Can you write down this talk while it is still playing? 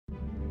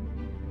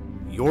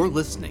You're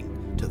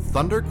listening to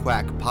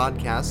Thunderquack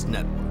Podcast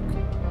Network.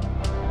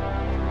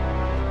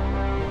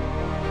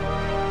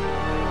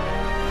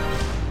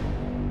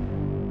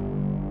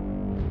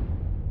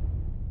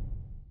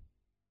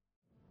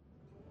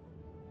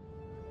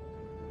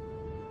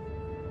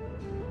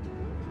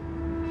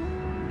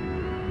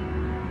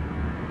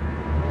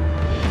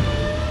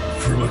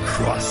 From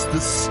across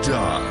the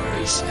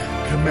stars,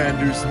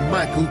 Commanders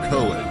Michael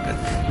Cohen,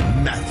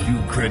 Matthew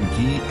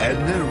Krenke, and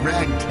their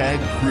ragtag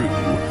crew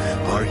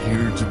are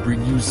here to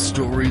bring you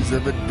stories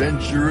of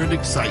adventure and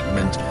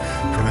excitement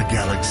from a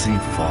galaxy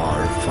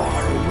far,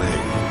 far away.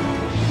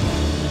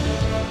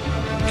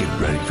 Get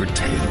ready for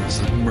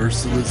tales of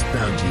merciless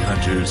bounty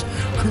hunters,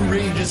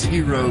 courageous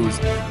heroes,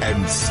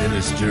 and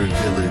sinister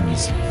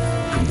villains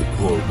from the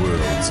core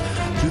worlds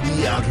to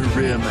the outer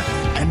rim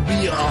and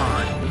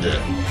beyond.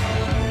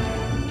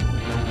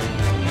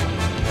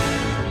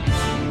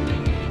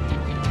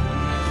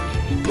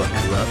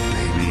 Buckle up,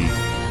 baby.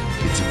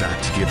 It's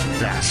about to get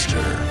faster,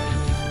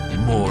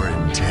 more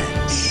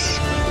intense.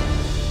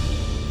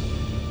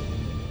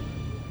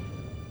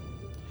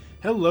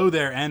 Hello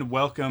there, and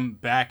welcome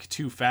back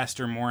to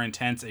Faster, More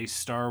Intense, a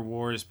Star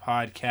Wars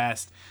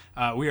podcast.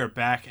 We are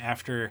back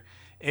after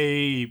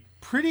a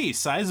pretty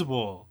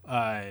sizable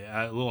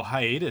little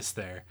hiatus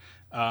there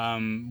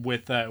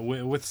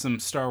with some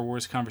Star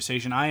Wars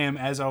conversation. I am,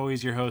 as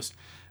always, your host,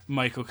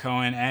 Michael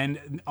Cohen,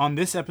 and on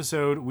this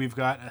episode we've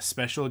got a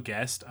special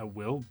guest,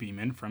 Will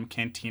Beamon from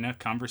Cantina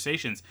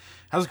Conversations.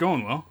 How's it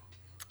going, Will?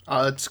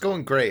 It's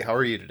going great. How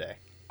are you today?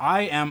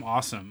 I am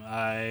awesome.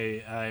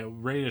 I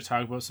ready to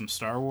talk about some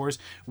Star Wars.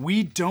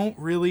 We don't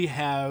really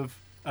have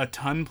a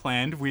ton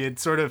planned. We had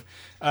sort of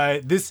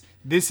this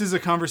is a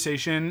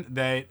conversation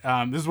that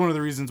this is one of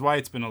the reasons why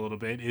it's been a little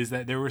bit, is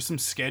that there were some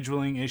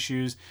scheduling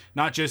issues.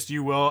 Not just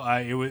you, Will.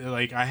 It was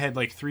like I had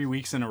like 3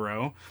 weeks in a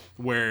row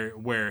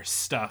where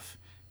stuff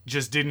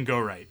just didn't go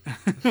right,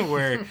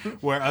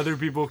 where other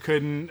people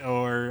couldn't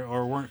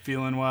or weren't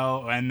feeling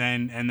well, and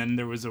then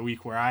there was a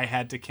week where I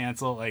had to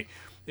cancel. Like,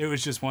 it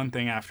was just one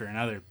thing after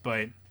another.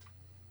 But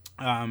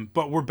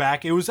we're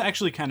back. It was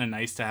actually kind of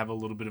nice to have a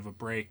little bit of a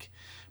break.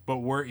 But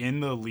we're in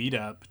the lead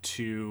up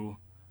to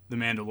the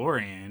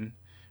Mandalorian.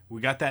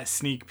 We got that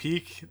sneak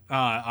peek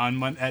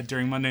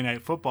during Monday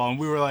Night Football, and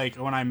we were like,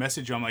 when I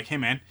messaged you, I'm like, hey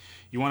man,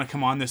 you want to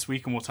come on this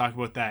week and we'll talk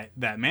about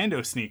that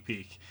Mando sneak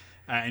peek?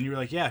 And you were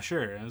like, yeah,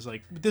 sure. And I was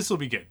like, this will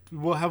be good.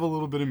 We'll have a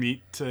little bit of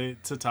meat to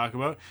talk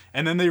about.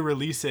 And then they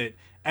release it.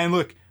 And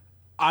look,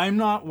 I'm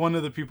not one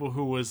of the people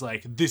who was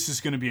like, this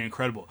is going to be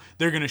incredible.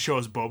 They're going to show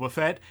us Boba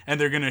Fett, and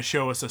they're going to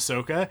show us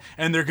Ahsoka,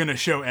 and they're going to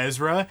show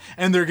Ezra,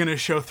 and they're going to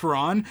show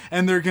Thrawn,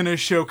 and they're going to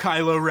show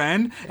Kylo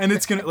Ren. And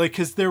it's going to, like,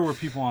 because there were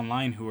people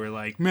online who were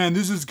like, man,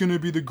 this is going to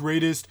be the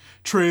greatest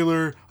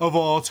trailer of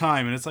all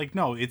time. And it's like,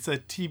 no, it's a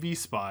TV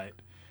spot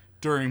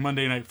during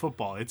Monday Night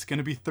Football. It's going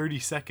to be 30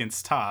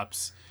 seconds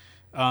tops.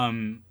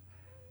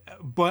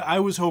 But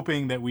I was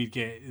hoping that we'd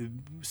get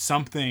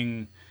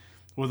something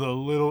with a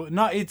little,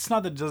 it's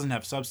not that it doesn't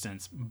have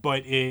substance,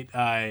 but it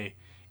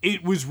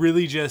was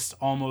really just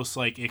almost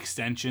like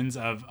extensions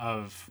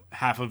of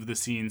half of the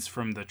scenes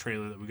from the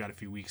trailer that we got a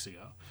few weeks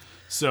ago.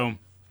 So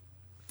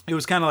it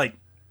was kind of like,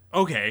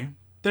 okay,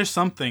 there's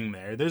something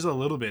there. There's a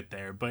little bit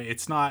there, but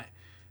it's not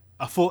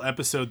a full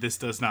episode. This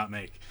does not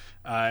make.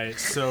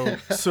 So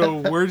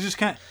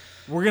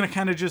we're going to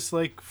kind of just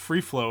like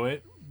free flow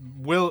it.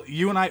 Will,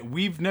 you and I,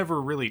 we've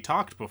never really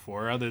talked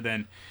before, other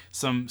than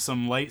some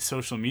light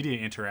social media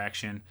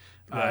interaction,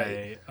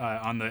 right.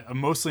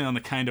 Mostly on the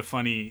Kind of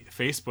Funny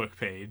Facebook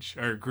page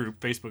or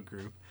Facebook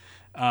group,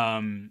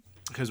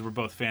 because we're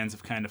both fans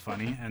of Kind of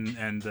Funny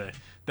and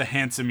the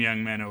handsome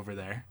young men over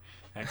there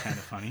at Kind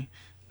of Funny.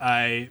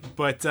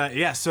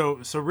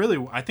 So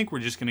really, I think we're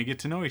just gonna get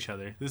to know each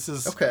other. This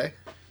is okay.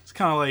 It's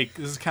kind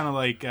of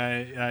like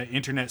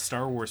internet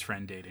Star Wars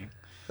friend dating.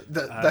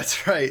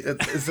 That's right.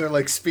 Is there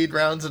like speed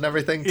rounds and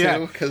everything too?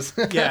 Yeah. 'Cause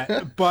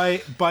yeah.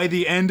 By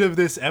the end of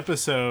this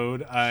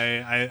episode,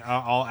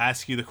 I'll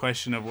ask you the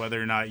question of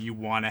whether or not you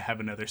want to have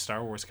another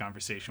Star Wars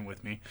conversation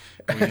with me,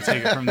 and we can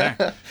take it from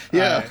there.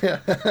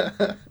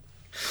 Yeah.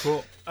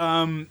 Cool.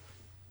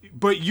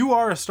 But you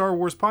are a Star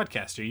Wars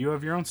podcaster. You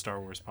have your own Star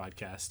Wars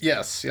podcast.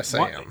 Yes,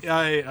 I am.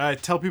 I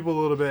tell people a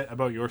little bit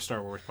about your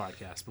Star Wars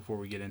podcast before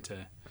we get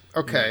into.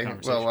 Okay.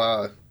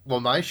 Well,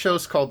 my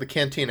show's called the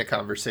Cantina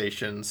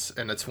Conversations,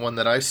 and it's one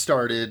that I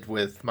started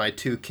with my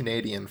two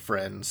Canadian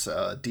friends,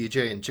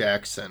 DJ and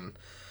Jackson.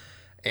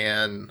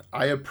 And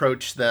I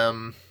approached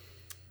them,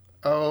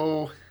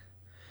 I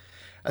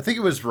think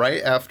it was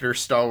right after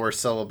Star Wars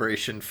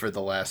Celebration for The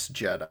Last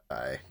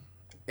Jedi.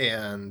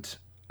 And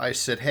I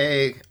said,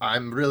 hey,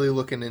 I'm really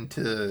looking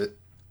into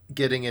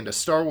getting into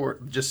Star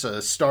Wars, just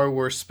a Star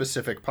Wars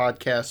specific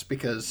podcast,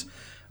 because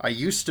I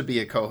used to be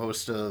a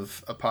co-host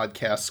of a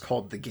podcast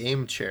called The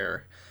Game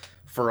Chair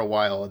for a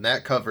while, and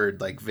that covered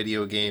like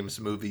video games,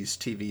 movies,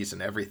 TVs,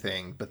 and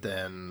everything. But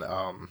then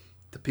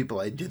the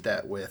people I did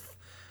that with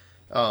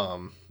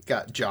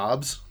got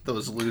jobs,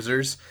 those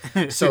losers.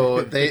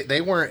 So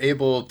they weren't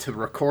able to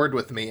record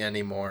with me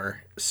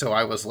anymore. So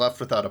I was left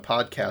without a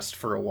podcast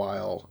for a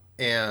while.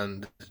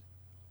 And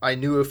I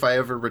knew if I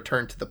ever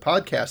returned to the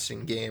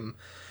podcasting game,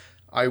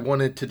 I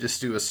wanted to just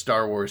do a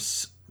Star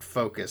Wars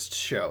focused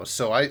show.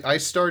 So I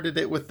started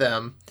it with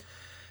them,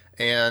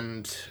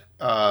 and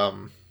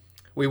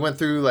we went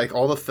through like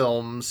all the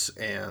films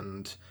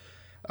and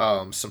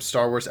some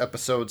Star Wars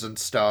episodes and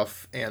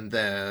stuff, and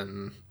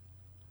then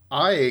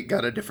I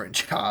got a different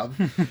job.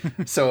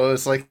 So it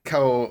was like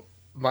how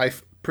my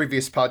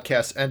previous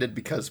podcast ended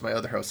because my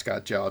other host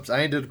got jobs.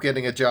 I ended up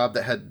getting a job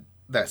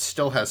that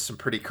still has some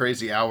pretty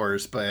crazy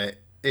hours, but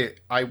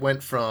I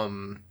went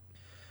from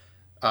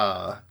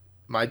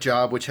my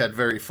job, which had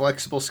very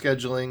flexible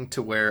scheduling,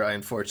 to where I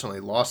unfortunately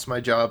lost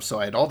my job. So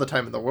I had all the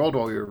time in the world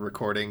while we were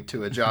recording,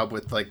 to a job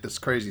with like this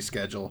crazy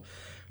schedule.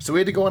 So we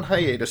had to go on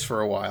hiatus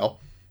for a while.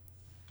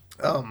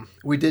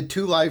 We did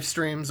 2 live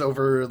streams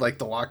over like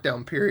the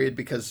lockdown period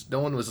because no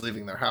one was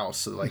leaving their house.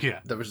 So like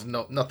there was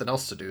nothing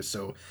else to do.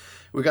 So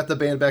we got the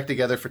band back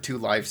together for 2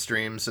 live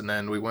streams, and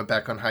then we went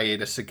back on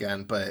hiatus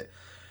again. But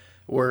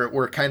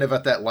we're kind of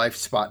at that life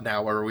spot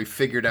now where we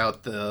figured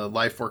out the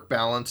life work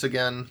balance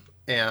again.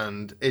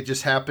 And it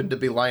just happened to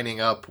be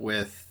lining up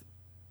with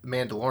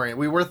Mandalorian.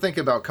 We were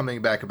thinking about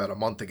coming back about a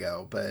month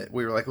ago, but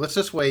we were like, let's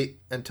just wait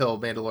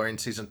until Mandalorian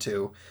season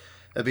 2.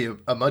 That'd be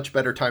a much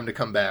better time to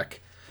come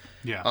back.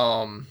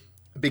 Yeah.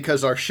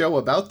 Because our show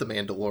about the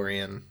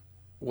Mandalorian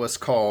is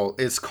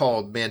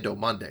called Mando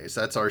Mondays.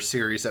 That's our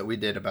series that we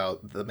did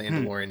about the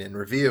Mandalorian in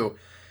review.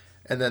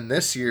 And then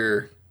this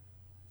year,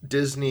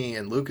 Disney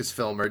and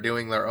Lucasfilm are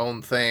doing their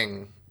own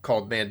thing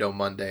called Mando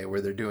Monday,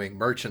 where they're doing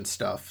merch and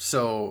stuff.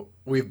 So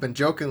we've been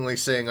jokingly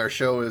saying our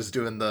show is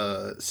doing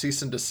the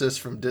cease and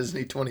desist from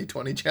Disney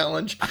 2020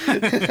 challenge.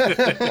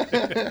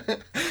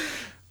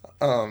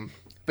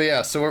 But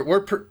yeah, so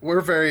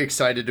we're very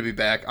excited to be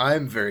back.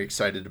 I'm very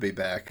excited to be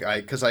back.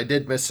 Because I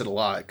did miss it a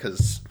lot,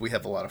 because we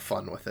have a lot of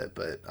fun with it.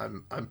 But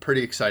I'm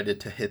pretty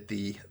excited to hit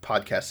the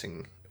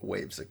podcasting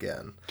waves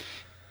again.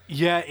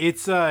 Yeah,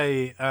 it's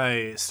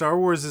Star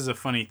Wars is a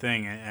funny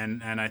thing,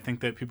 and I think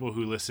that people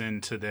who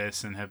listen to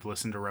this and have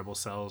listened to Rebel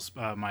Cells,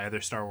 my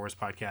other Star Wars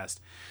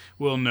podcast,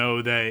 will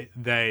know that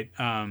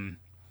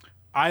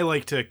I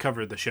like to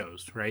cover the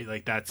shows, right?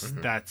 Like that's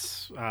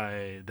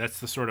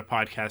the sort of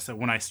podcast that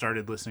when I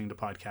started listening to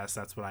podcasts,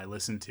 that's what I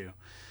listened to,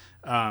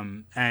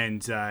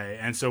 and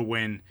so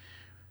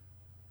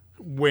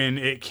when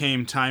it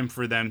came time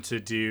for them to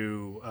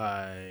do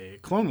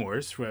Clone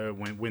Wars,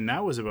 when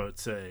that was about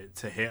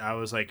to hit, I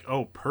was like,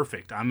 oh,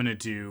 perfect. I'm gonna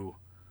do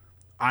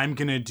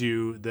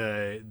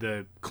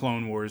the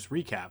Clone Wars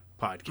recap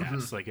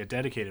podcast, like a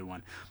dedicated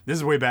one. This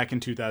is way back in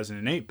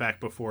 2008, back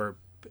before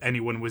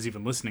anyone was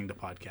even listening to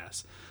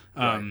podcasts.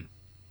 Right.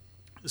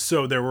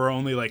 So there were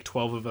only like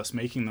 12 of us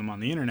making them on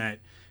the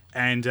internet,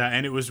 and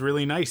it was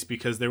really nice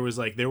because there was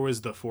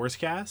the Force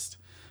Cast.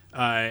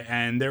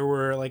 And there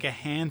were like a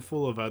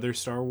handful of other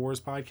Star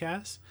Wars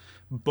podcasts,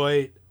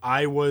 but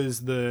I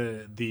was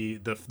the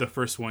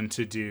first one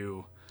to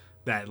do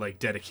that, like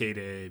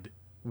dedicated.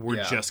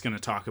 We're just going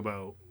to talk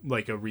about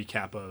like a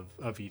recap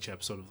of each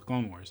episode of the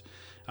Clone Wars.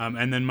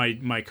 And then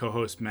my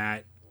co-host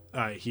Matt,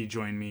 he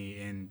joined me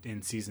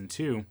in season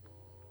 2.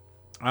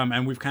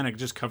 And we've kind of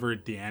just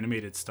covered the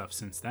animated stuff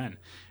since then.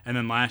 And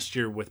then last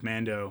year with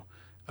Mando,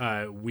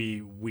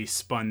 we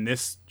spun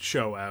this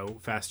show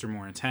out, Faster,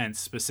 More Intense,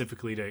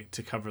 specifically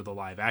to cover the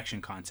live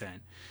action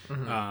content,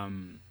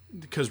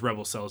 because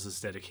Rebel Cells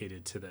is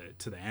dedicated to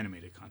the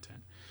animated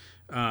content.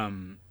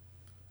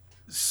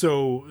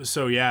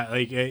 So yeah,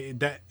 like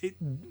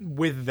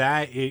with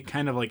that, it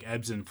kind of like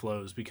ebbs and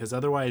flows, because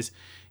otherwise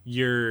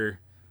you're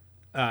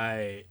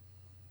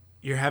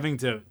having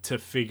to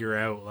figure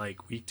out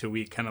like week to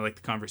week, kind of like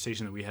the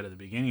conversation that we had at the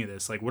beginning of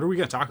this, like what are we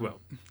going to talk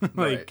about?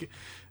 Like,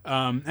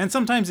 right. And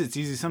sometimes it's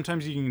easy.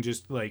 Sometimes you can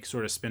just like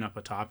sort of spin up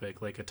a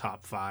topic, like a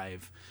top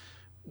 5.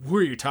 Who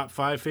are your top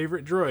 5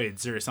 favorite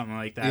droids or something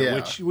like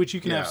that, which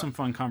you can have some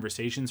fun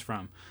conversations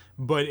from.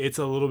 But it's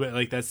a little bit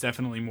like, that's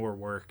definitely more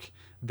work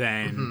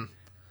than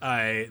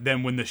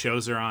when the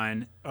shows are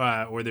on,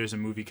 or there's a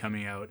movie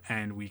coming out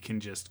and we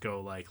can just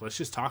go like, let's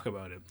just talk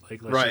about it.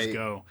 Like, let's just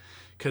go.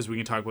 Because we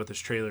can talk about this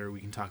trailer, we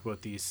can talk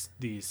about these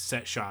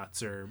set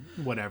shots or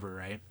whatever,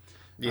 right?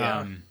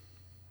 Yeah.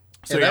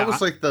 So that was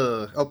like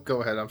the. Oh,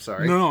 go ahead. I'm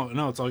sorry. No,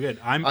 it's all good.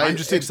 I'm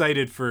just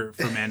excited for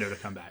Mando to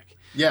come back.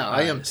 Yeah,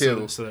 I am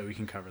too. So that we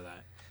can cover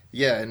that.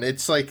 Yeah, and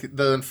it's like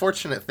the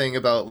unfortunate thing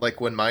about like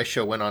when my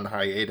show went on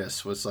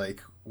hiatus was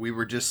like we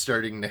were just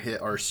starting to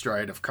hit our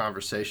stride of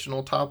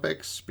conversational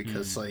topics,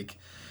 because like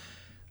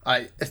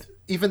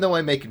even though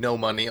I make no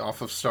money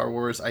off of Star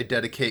Wars, I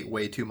dedicate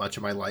way too much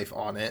of my life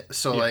on it.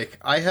 So like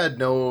I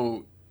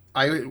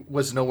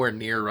was nowhere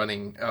near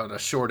running out a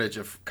shortage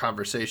of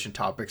conversation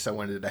topics I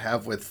wanted to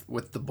have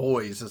with the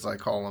boys, as I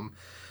call them.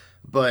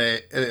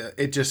 But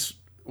it just,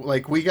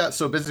 like, we got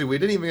so busy, we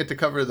didn't even get to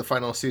cover the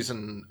final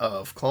season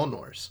of Clone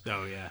Wars.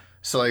 Oh, yeah.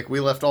 So, like, we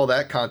left all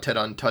that content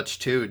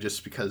untouched, too,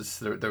 just because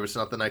there was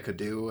nothing I could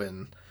do.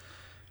 And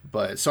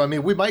But so I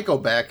mean, we might go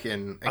back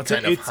in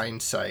kind of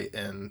hindsight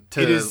and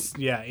to it's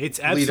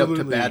absolutely lead up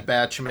to Bad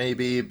Batch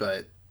maybe,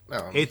 but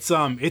it's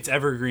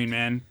evergreen,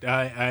 man.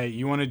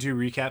 You want to do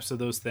recaps of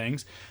those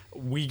things?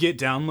 We get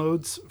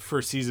downloads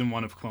for season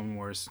 1 of Clone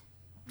Wars,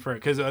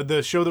 because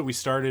the show that we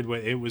started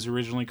with, it was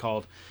originally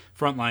called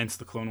Frontlines,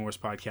 the Clone Wars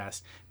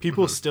podcast.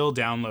 People still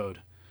download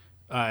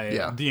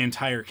the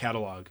entire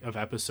catalog of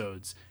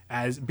episodes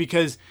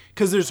because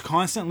there's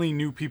constantly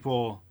new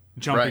people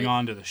jumping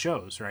onto the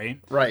shows,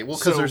 right? Right. Well,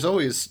 because there's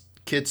always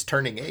kids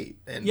turning 8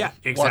 and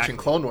watching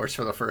Clone Wars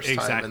for the first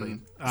time,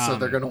 and so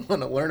they're going to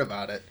want to learn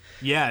about it.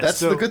 Yeah,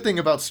 that's the good thing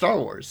about Star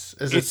Wars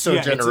is it's so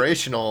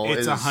generational.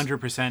 It's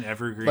 100%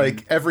 evergreen.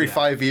 Like every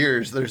 5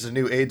 years, there's a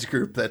new age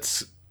group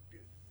that's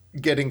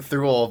getting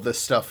through all of this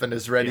stuff and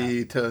is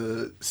ready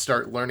to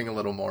start learning a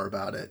little more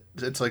about it.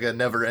 It's like a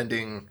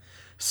never-ending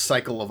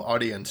cycle of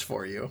audience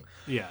for you.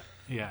 Yeah.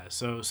 Yeah,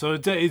 so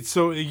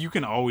you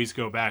can always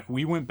go back.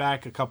 We went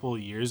back a couple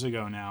of years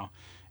ago now,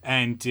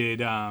 and did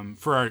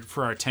for our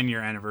 10-year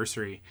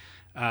anniversary,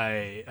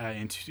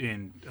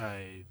 in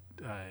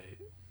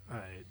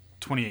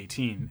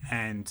 2018,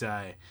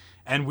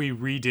 and we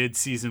redid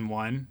season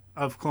 1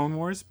 of Clone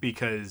Wars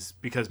because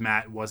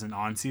Matt wasn't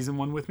on season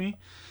 1 with me.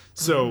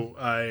 So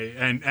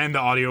and the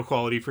audio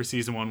quality for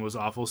season 1 was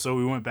awful. So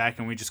we went back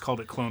and we just called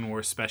it Clone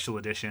Wars Special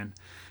Edition.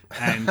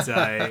 And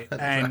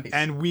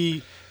and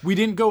we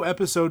didn't go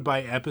episode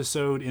by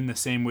episode in the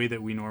same way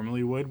that we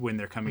normally would when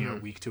they're coming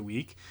out week to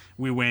week.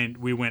 We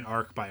went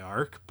arc by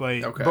arc,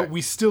 but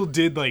we still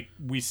did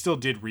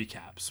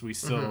recaps. We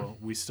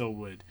still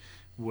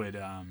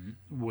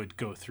would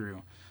go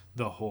through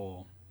the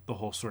whole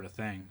sort of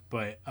thing.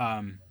 But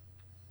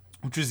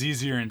which was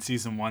easier in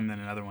season 1 than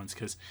in other ones,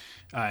 because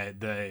I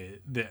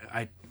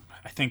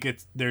think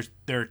there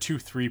are 2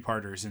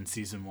 3-parters in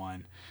season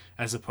 1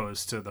 as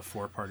opposed to the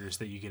 4-parters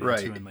that you get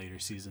into in later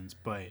seasons.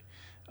 But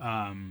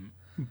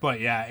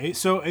yeah,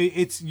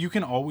 it's you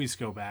can always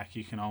go back.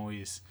 You can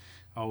always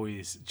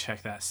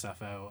check that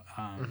stuff out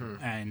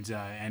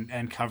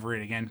and cover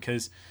it again,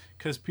 because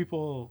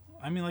people.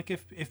 I mean, like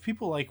if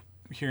people like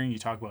hearing you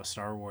talk about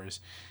Star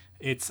Wars,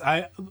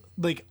 I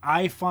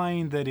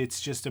find that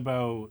it's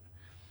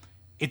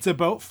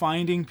about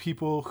finding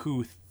people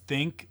who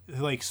think,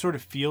 like, sort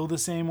of feel the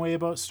same way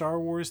about Star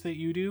Wars that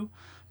you do,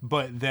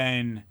 but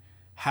then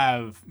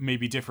have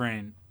maybe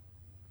different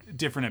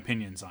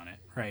opinions on it,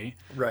 right?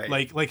 Right.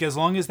 Like as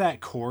long as that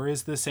core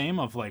is the same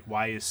of like,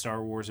 why is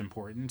Star Wars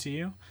important to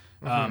you?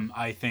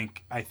 I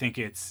think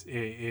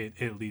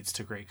it leads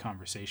to great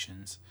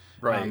conversations.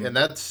 Right. And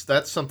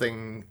that's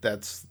something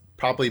that's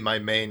probably my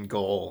main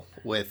goal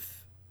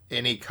with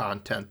any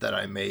content that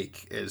I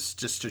make, is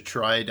just to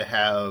try to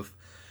have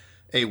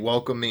a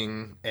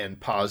welcoming and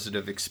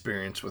positive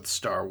experience with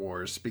Star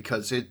Wars,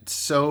 because it's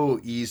so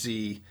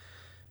easy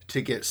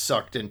to get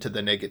sucked into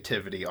the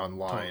negativity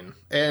online.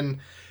 And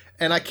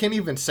I can't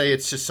even say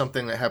it's just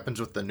something that happens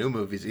with the new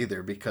movies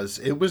either, because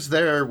it was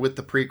there with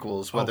the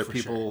prequels, whether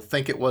people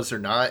think it was or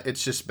not.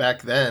 It's just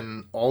back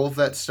then, all of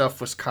that stuff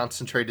was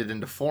concentrated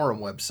into forum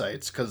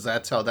websites, because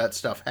that's how that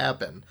stuff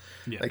happened.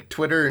 Yeah. Like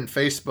Twitter and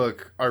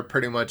Facebook are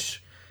pretty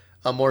much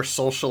a more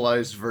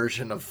socialized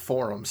version of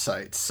forum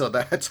sites. So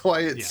that's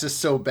why it's just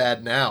so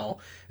bad now,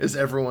 is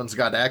everyone's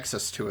got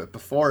access to it.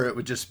 Before, it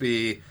would just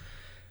be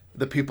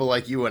the people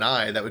like you and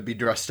I that would be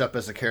dressed up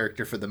as a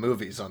character for the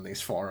movies on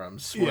these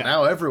forums. Well,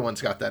 now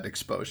everyone's got that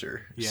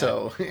exposure. Yeah.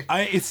 So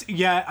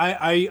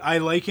I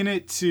liken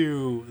it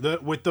to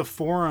with the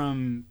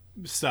forum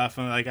stuff.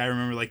 Like, I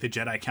remember like the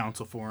Jedi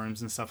Council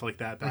forums and stuff like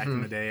that back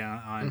in the day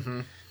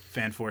on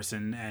FanForce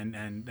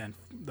and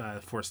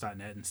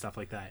Force.net and stuff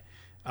like that.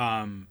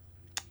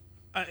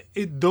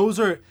 Those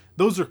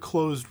are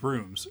closed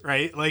rooms,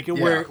 right? Like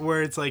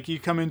where it's like you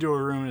come into a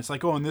room and it's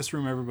like, oh, in this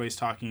room everybody's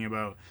talking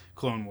about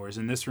Clone Wars,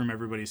 in this room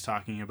everybody's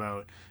talking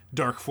about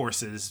Dark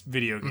Forces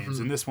video games,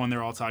 in this one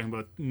they're all talking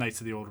about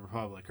Knights of the Old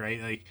Republic,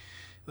 right?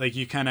 Like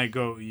you kind of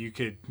go, you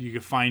could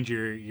find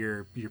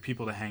your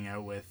people to hang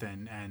out with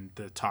and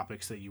the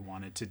topics that you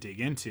wanted to dig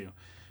into.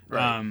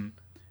 Right.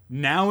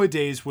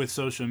 Nowadays with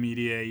social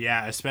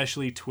media,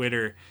 especially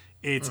Twitter,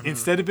 it's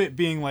instead of it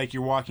being like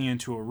you're walking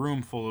into a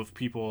room full of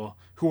people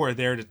who are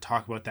there to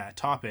talk about that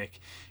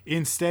topic,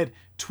 instead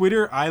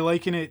Twitter, I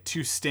liken it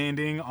to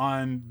standing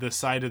on the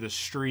side of the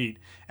street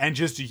and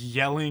just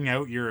yelling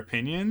out your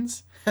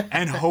opinions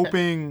and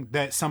hoping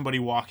that somebody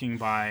walking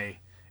by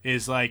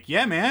is like,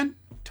 yeah, man,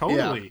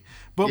 totally.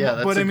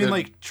 Yeah. But I mean,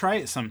 like, try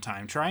it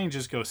sometime. Try and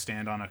just go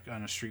stand on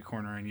a street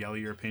corner and yell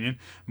your opinion.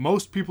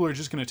 Most people are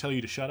just going to tell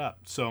you to shut up.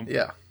 So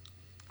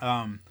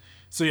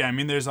So yeah, I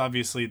mean, there's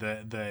obviously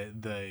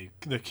the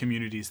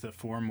communities that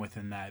form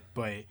within that,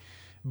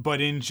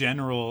 but in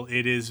general,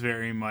 it is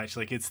very much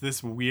like it's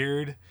this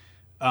weird,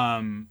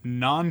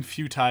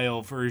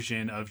 non-futile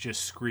version of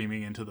just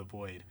screaming into the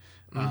void.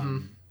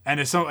 And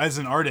as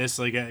an artist,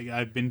 like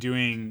I've been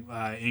doing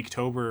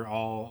Inktober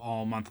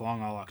all month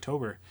long, all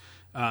October,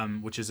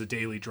 which is a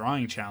daily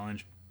drawing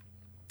challenge,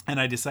 and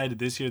I decided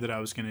this year that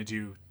I was going to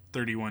do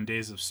 31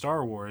 days of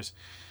Star Wars.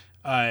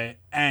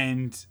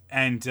 It's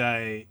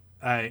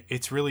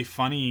really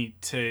funny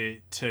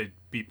to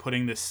be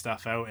putting this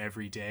stuff out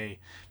every day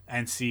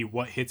and see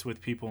what hits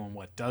with people and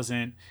what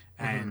doesn't,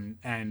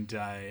 and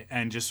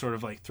just sort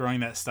of like throwing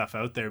that stuff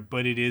out there.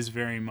 But it is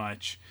very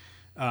much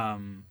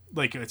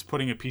like it's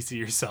putting a piece of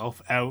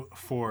yourself out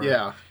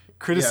for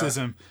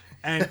criticism. Yeah.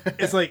 And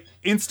it's like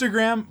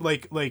Instagram,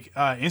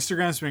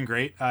 Instagram's been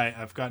great.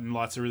 I've gotten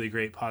lots of really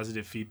great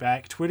positive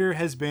feedback. Twitter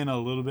has been a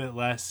little bit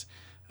less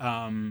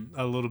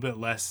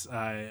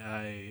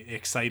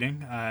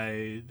exciting.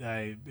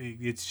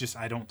 It's just,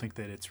 I don't think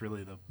that it's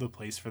really the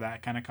place for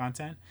that kind of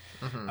content.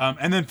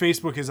 And then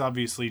Facebook is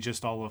obviously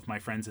just all of my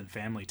friends and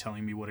family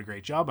telling me what a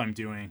great job I'm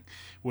doing,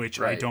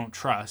 which I don't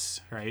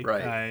trust. Right.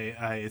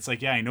 It's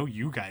like, yeah, I know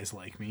you guys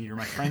like me. You're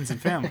my friends and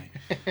family.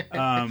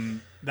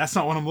 That's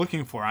not what I'm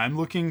looking for. I'm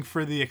looking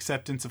for the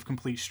acceptance of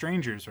complete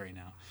strangers right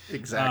now.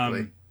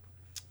 Exactly.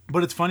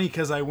 But it's funny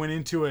because I went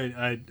into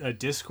a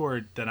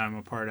Discord that I'm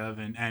a part of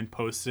and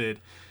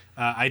posted.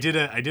 I did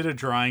a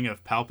drawing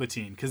of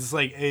Palpatine because it's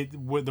like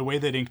the way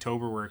that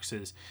Inktober works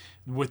is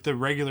with the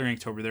regular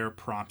Inktober there are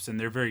prompts and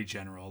they're very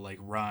general, like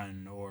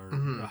run or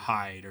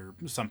hide or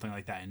something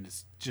like that, and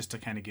it's just to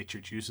kind of get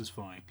your juices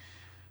flowing.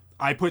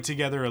 I put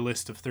together a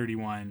list of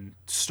 31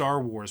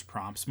 Star Wars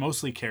prompts,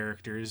 mostly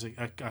characters,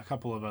 a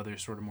couple of other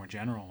sort of more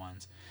general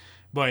ones.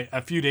 But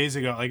a few days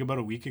ago, like about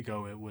a week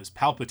ago, it was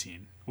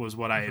Palpatine was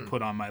what I had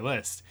put on my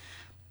list.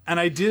 And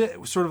I did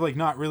it sort of like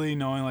not really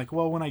knowing, like,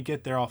 well, when I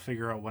get there, I'll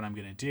figure out what I'm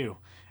going to do.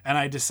 And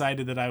I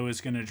decided that I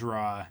was going to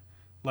draw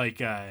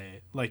like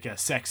a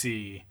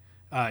sexy,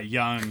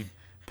 young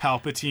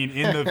Palpatine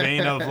in the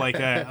vein of like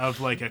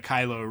a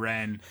Kylo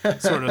Ren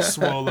sort of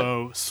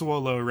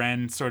Swolo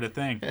Ren sort of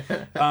thing.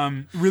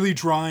 Really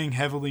drawing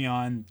heavily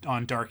on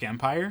Dark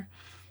Empire.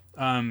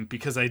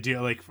 Because I do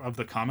like of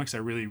the comics, I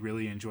really,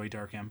 really enjoy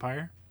Dark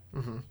Empire.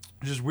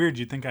 Which is weird.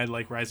 You'd think I'd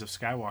like Rise of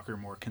Skywalker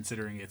more,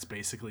 considering it's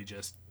basically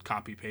just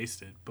copy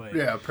pasted. But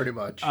yeah, pretty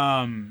much. So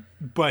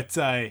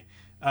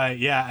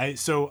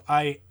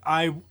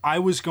I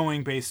was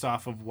going based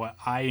off of what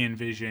I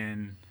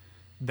envision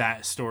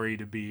that story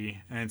to be,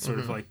 and sort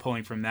of like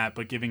pulling from that,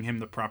 but giving him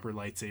the proper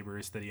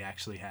lightsabers that he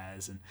actually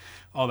has, and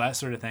all that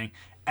sort of thing.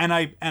 And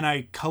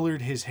I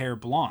colored his hair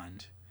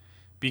blonde.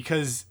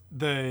 Because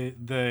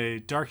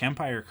the Dark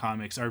Empire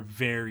comics are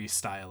very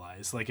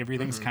stylized. Like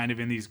everything's kind of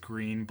in these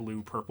green,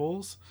 blue,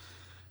 purples,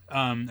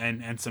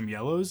 and some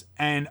yellows.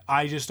 And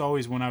I just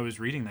always, when I was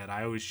reading that,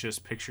 I always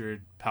just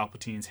pictured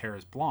Palpatine's hair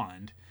as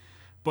blonde.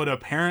 But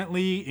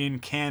apparently in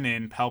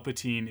canon,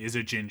 Palpatine is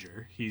a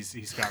ginger.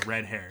 He's got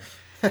red hair.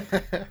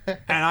 And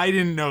I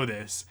didn't know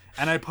this.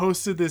 And I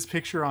posted this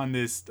picture on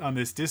this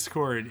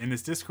Discord, in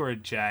this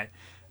Discord chat,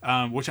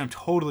 which I'm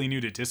totally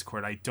new to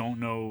Discord. I don't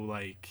know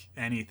like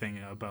anything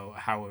about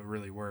how it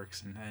really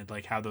works and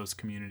like how those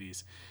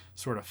communities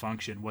sort of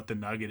function, what the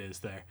nugget is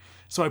there.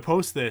 So I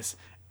post this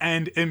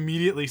and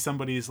immediately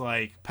somebody's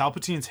like,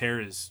 Palpatine's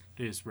hair is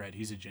red.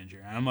 He's a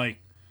ginger. And I'm like,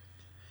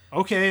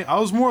 okay, I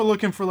was more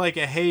looking for like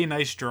a, hey,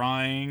 nice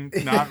drawing.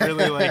 Not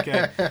really like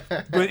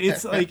but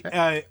it's like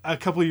a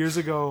couple of years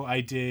ago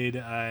I did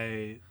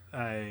I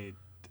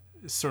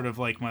sort of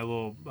like my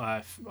little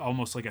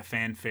almost like a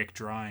fanfic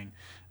drawing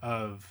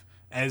of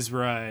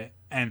Ezra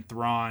and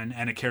Thrawn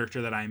and a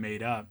character that I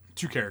made up,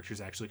 2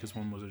 characters actually because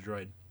one was a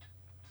droid,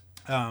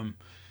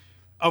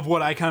 of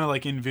what I kind of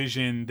like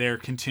envision their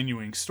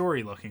continuing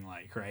story looking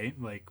like, right?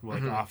 Like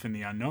off in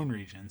the unknown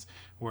regions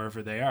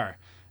wherever they are,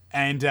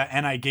 and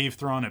I gave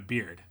Thrawn a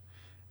beard.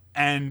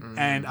 And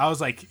I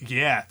was like,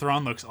 yeah,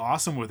 Thrawn looks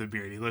awesome with a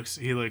beard. He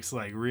looks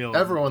like real.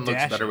 Everyone looks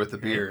dashing, better with a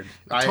beard.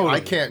 Right? Totally. I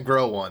can't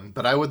grow one,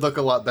 but I would look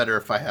a lot better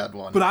if I had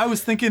one. But I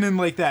was thinking in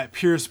like that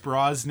Pierce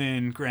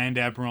Brosnan, Grand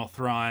Admiral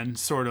Thrawn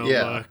sort of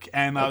look,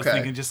 and I was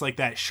thinking just like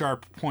that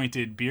sharp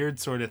pointed beard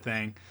sort of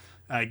thing,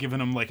 giving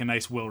him like a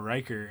nice Will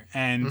Riker,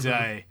 and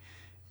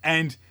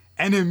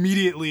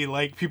immediately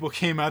like people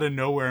came out of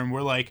nowhere and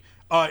were like,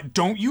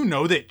 don't you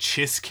know that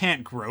Chiss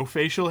can't grow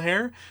facial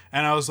hair?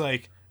 And I was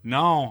like,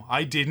 no,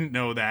 I didn't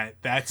know that.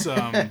 That's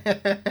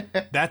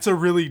that's a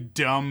really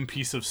dumb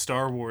piece of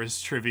Star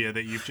Wars trivia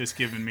that you've just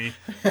given me.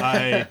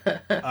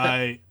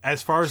 I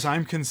as far as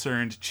I'm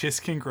concerned,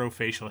 Chiss can grow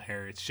facial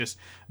hair. It's just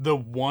the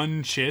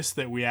one Chiss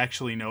that we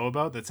actually know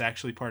about that's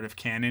actually part of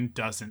canon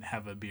doesn't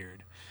have a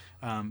beard.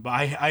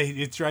 But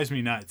it drives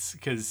me nuts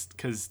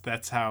because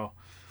that's how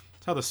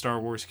the Star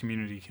Wars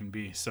community can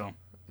be. So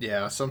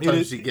yeah,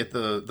 sometimes you get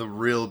the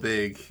real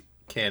big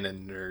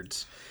canon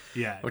nerds.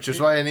 Yeah, which is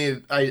why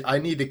I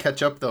need to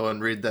catch up though and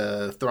read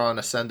the Thrawn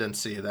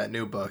Ascendancy, that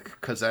new book,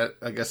 because that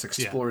I guess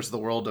explores the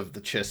world of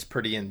the Chiss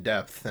pretty in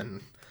depth.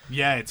 And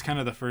yeah, it's kind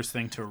of the first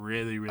thing to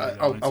really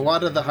go into. A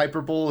lot of the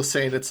hyperbole is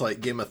saying it's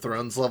like Game of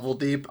Thrones level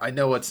deep. I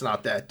know it's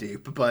not that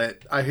deep,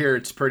 but I hear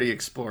it's pretty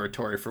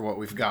exploratory for what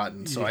we've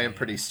gotten. So I am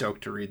pretty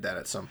stoked to read that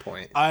at some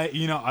point. I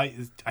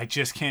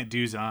just can't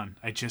do Zahn.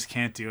 I just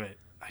can't do it.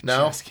 I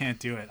just can't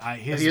do it.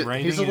 His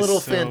writing he's a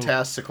little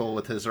fantastical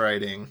with his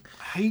writing.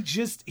 He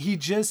just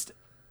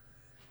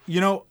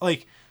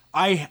like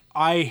I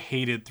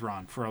hated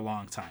Thrawn for a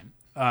long time.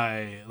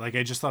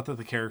 I just thought that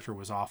the character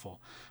was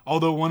awful.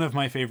 Although one of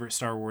my favorite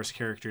Star Wars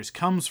characters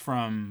comes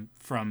from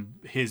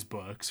his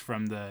books,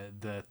 from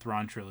the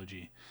Thrawn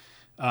trilogy.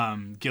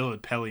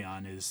 Gilad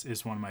Pellaeon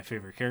is one of my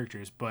favorite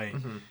characters, but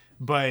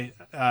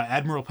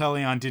Admiral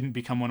Pellaeon didn't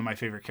become one of my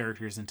favorite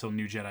characters until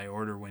New Jedi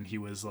Order, when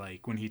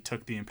he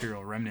took the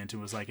Imperial Remnant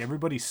and was like,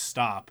 everybody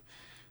stop,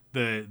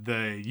 the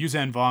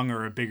Yuuzhan Vong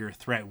are a bigger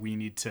threat. We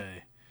need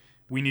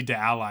to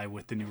ally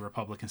with the New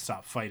Republic and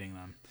stop fighting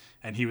them.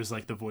 And he was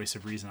like the voice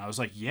of reason. I was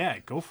like, yeah,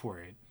 go for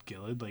it,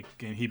 Gilad. Like,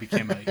 and he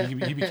became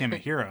a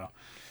hero.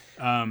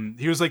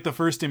 He was like the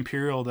first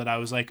Imperial that I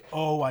was like,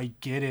 oh, I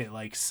get it.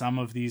 Like, some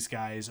of these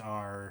guys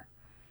are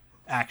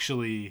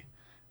actually,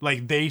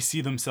 like, they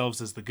see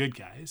themselves as the good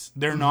guys.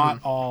 They're not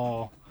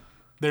all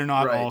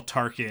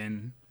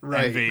Tarkin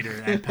and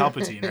Vader and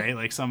Palpatine, right?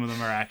 Like, some of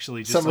them are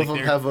actually just, some of them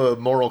have a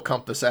moral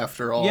compass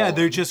after all. Yeah,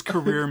 they're just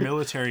career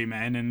military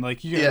men, and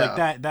like,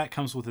 like that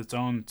comes with its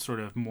own sort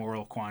of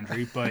moral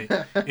quandary.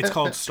 But it's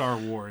called Star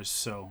Wars,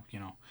 so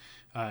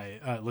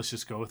let's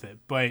just go with it.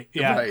 But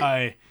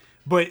yeah,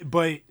 But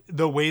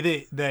the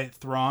way that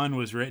Thrawn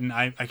was written,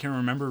 I can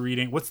remember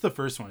reading. What's the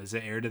first one? Is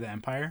it Heir to the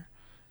Empire?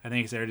 I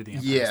think it's Heir to the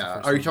Empire.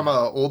 Yeah. Are you talking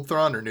about Old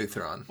Thrawn or New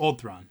Thrawn? Old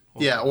Thrawn.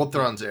 Old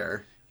Thrawn's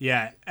Heir.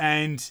 Yeah,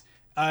 and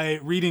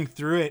reading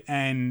through it,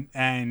 and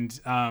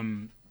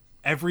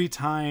every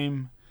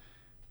time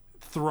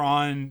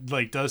Thrawn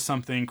like does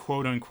something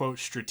quote unquote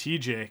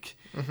strategic,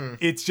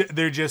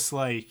 they're just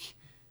like,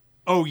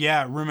 oh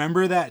yeah,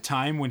 remember that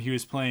time when he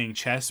was playing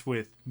chess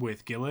with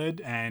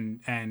Gilad,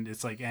 and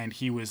it's like, and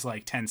he was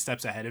like 10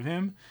 steps ahead of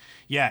him.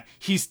 Yeah,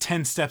 he's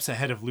 10 steps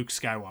ahead of Luke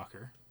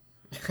Skywalker.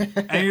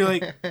 And you're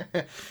like,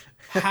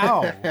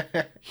 how?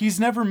 He's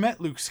never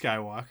met Luke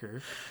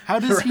Skywalker. How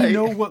does he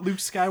know what Luke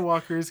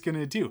Skywalker is going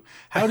to do?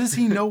 How does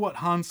he know what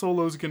Han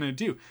Solo's going to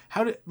do?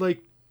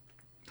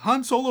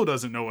 Han Solo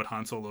doesn't know what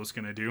Han Solo's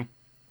going to do.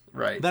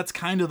 Right. That's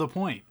kind of the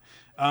point.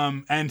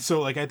 And so,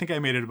 like, I think I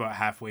made it about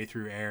halfway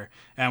through Air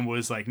and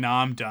was like,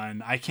 nah, I'm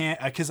done. I can't,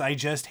 because I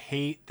just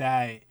hate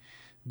that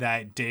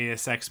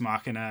Deus Ex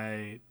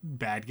Machina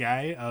bad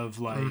guy of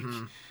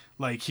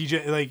like he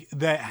just like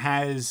that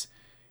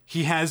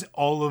he has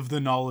all of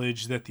the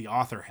knowledge that the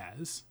author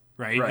has,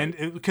 right?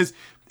 And because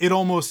it's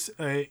almost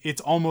a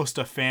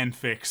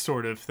fanfic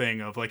sort of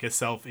thing of like a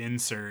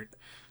self-insert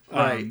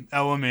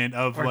element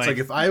of or it's like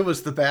if I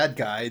was the bad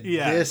guy,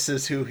 this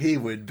is who he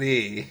would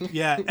be.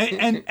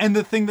 and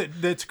the thing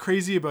that's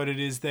crazy about it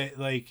is that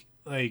like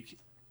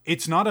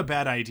it's not a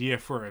bad idea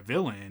for a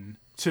villain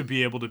to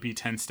be able to be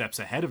 10 steps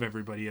ahead of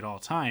everybody at all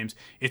times.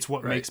 It's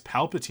what makes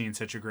Palpatine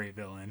such a great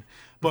villain.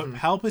 But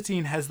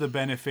Palpatine has the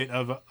benefit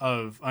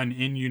of an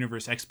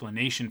in-universe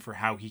explanation for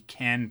how he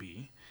can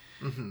be.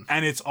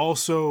 And it's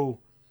also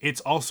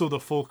the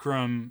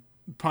fulcrum,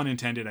 pun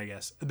intended, I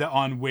guess,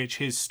 on which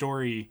his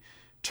story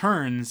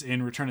turns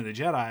in Return of the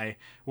Jedi,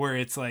 where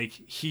it's like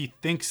he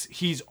thinks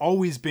he's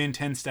always been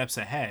 10 steps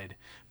ahead,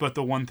 but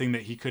the one thing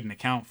that he couldn't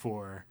account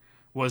for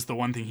was the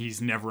one thing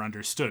he's never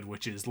understood,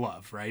 which is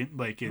love, right?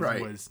 Like it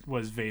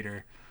was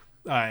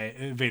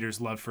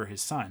Vader's love for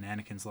his son,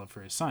 Anakin's love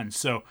for his son.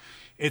 So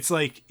it's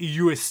like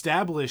you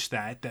establish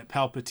that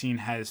Palpatine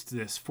has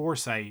this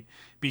foresight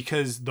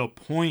because the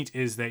point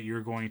is that you're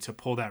going to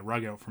pull that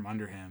rug out from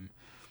under him.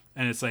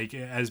 And it's like,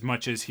 as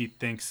much as he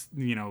thinks,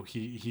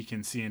 he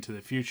can see into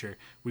the future,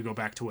 we go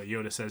back to what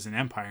Yoda says in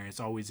Empire, it's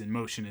always in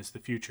motion is the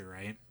future,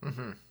 right?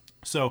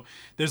 So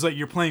there's like,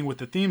 you're playing with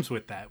the themes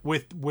with that.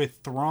 With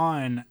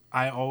Thrawn,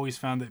 I always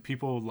found that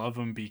people love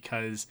him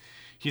because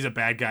he's a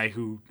bad guy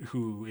who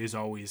is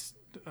always,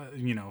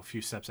 a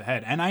few steps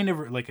ahead. And I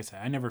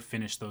never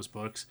finished those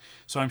books.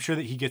 So I'm sure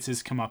that he gets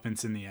his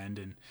comeuppance in the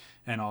end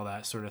and all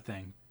that sort of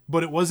thing.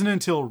 But it wasn't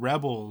until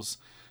Rebels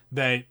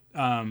that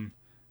a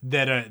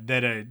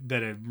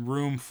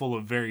room full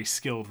of very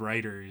skilled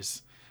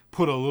writers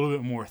put a little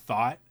bit more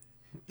thought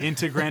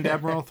into Grand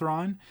Admiral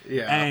Thrawn.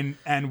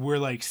 And we're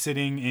like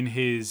sitting in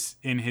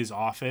his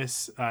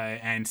office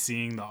and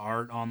seeing the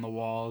art on the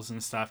walls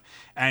and stuff,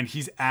 and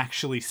he's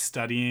actually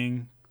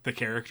studying the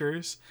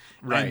characters,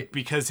 right? And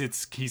because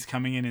he's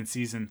coming in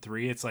season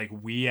 3, it's like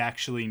we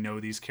actually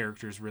know these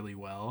characters really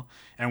well,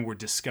 and we're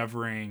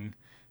discovering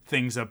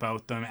things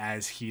about them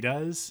as he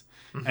does.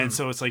 And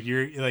so it's like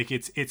you're like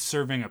it's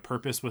serving a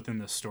purpose within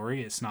the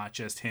story. It's not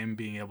just him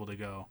being able to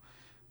go,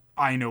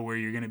 I know where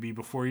you're going to be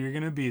before you're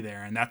going to be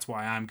there, and that's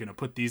why I'm going to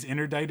put these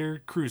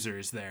interditer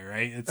cruisers there,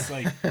 right? It's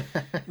like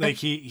like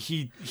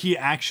he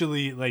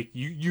actually, like,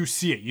 you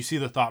see it, you see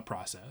the thought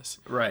process,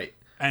 right?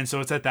 And so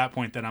it's at that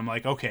point that I'm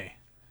like, okay,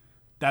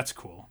 that's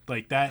cool.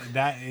 Like that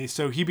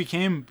so he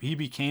became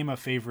a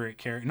favorite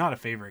character, not a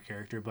favorite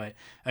character, but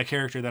a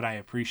character that I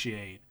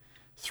appreciate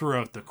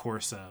throughout the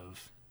course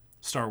of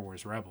Star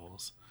Wars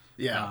Rebels.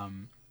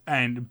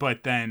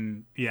 But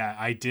then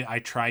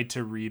I tried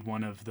to read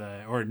I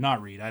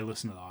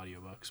listened to the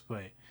audiobooks,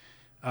 but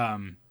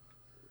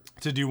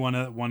to do one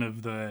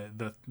of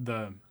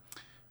the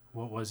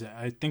what was it?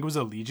 I think it was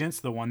Allegiance,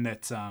 the one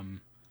that's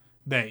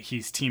that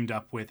he's teamed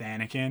up with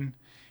Anakin.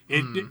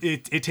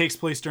 It takes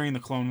place during the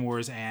Clone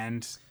Wars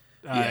and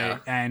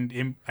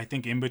and I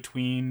think in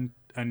between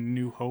A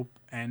New Hope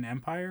and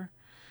Empire,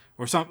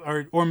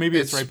 or maybe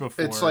it's right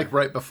before. It's like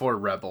right before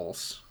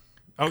Rebels.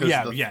 Oh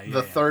yeah,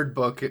 the third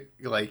book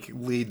like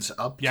leads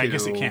up to I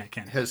guess it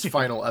can't. his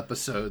final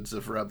episodes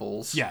of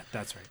Rebels. Yeah,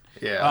 that's right.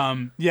 Yeah.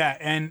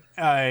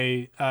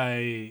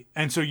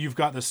 And so you've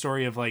got the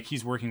story of like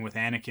he's working with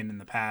Anakin in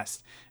the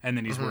past, and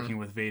then he's working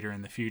with Vader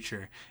in the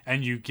future,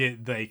 and you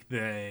get like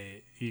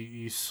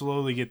you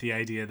slowly get the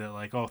idea that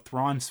like, oh,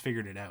 Thrawn's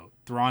figured it out.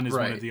 Thrawn is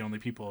one of the only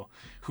people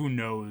who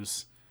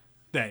knows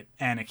that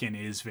Anakin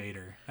is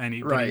Vader,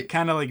 and but he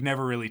kind of like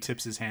never really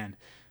tips his hand.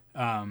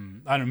 I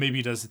don't know, maybe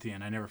he does at the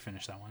end. I never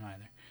finished that one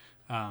either.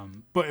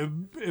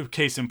 But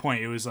case in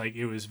point, it was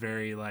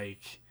very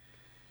like,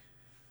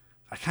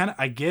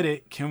 I get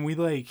it. Can we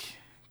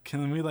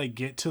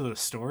get to the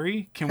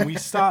story? Can we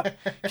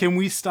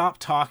stop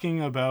talking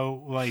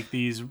about like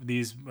these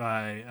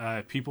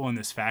people in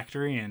this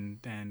factory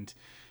and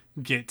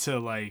get to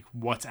like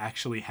what's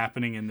actually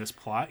happening in this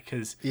plot?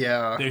 Because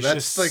there's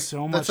just like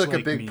so much. That's like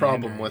a big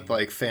problem with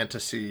like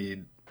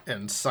fantasy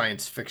and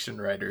science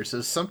fiction writers,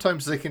 is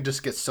sometimes they can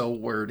just get so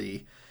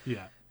wordy.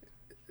 Yeah.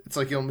 It's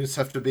like you almost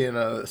have to be in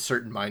a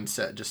certain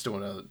mindset just to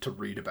want to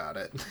read about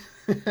it.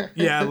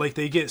 Yeah, like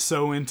they get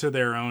so into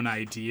their own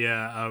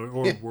idea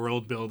or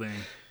world building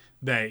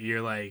that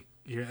you're like,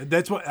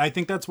 that's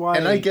why.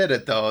 And I get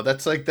it though.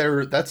 That's like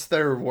that's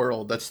their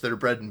world. That's their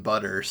bread and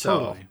butter. So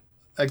totally.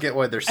 I get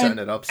why they're setting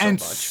it up so much.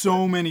 And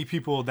so many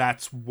people,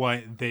 that's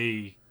what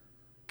they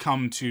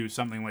come to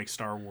something like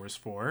Star Wars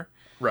for.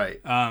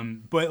 Right.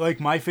 But like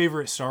my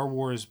favorite Star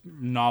Wars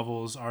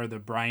novels are the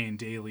Brian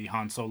Daley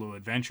Han Solo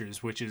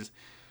Adventures, which is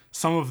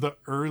some of the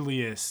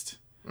earliest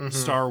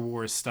Star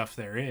Wars stuff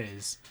there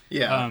is.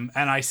 Yeah.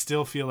 And I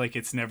still feel like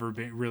it's never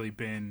really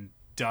been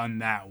done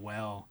that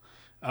well.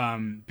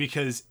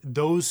 Because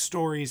those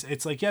stories,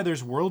 it's like, yeah,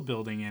 there's world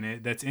building in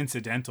it that's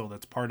incidental,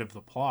 that's part of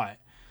the plot,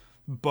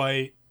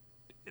 but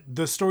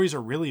the stories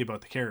are really about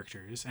the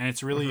characters, and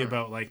it's really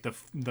about like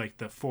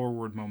the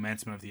forward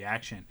momentum of the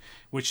action,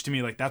 which to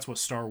me, like, that's what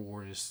Star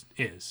Wars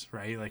is,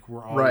 right? Like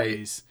we're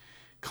always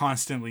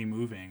constantly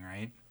moving,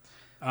 right?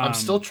 I'm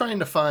still trying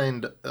to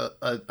find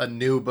a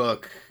new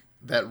book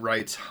that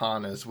writes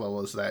Han as well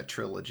as that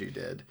trilogy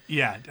did.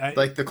 Yeah.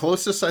 Like the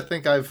closest I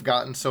think I've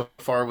gotten so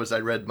far was I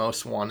read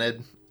Most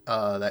Wanted,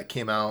 that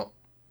came out,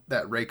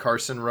 that Ray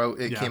Carson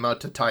wrote. It came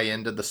out to tie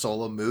into the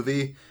Solo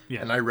movie.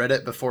 Yeah. And I read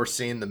it before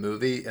seeing the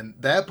movie, and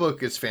that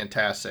book is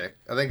fantastic.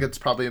 I think it's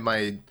probably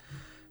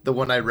the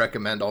one I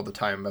recommend all the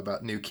time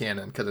about new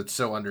canon, because it's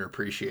so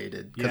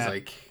underappreciated.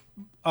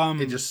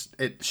 Because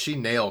she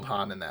nailed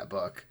Han in that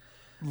book.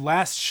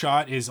 Last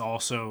Shot is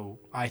also,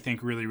 I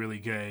think, really, really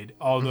good.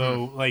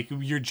 Although, like,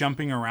 you're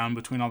jumping around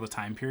between all the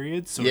time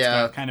periods, so it's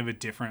got kind of a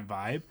different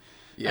vibe.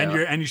 Yeah.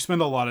 And you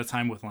spend a lot of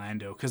time with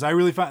Lando, because I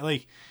really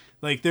find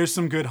like there's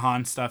some good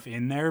Han stuff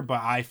in there,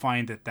 but I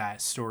find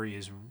that story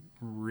is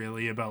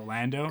really about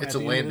Lando. It's a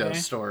Lando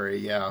story,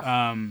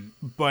 yeah.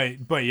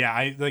 But yeah,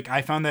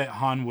 I found that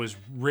Han was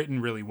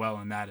written really well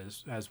in that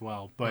as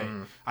well. But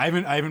I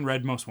haven't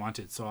read Most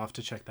Wanted, so I'll have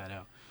to check that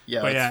out.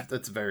 Yeah,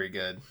 that's very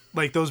good.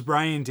 Like those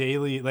Brian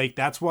Daley, like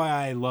that's why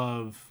I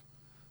love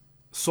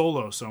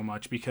Solo so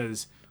much,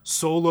 because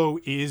Solo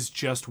is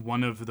just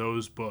one of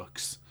those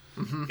books.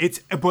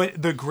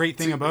 But the great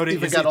thing about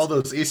it is got all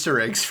those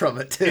Easter eggs from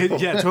it too.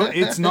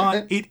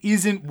 It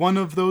isn't one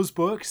of those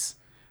books,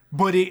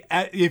 but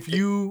if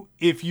you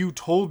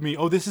told me,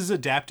 oh, this is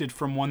adapted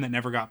from one that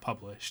never got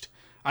published,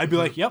 I'd be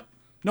like, yep,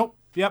 nope,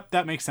 yep,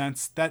 that makes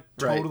sense. That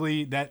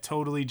totally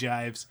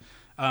jives.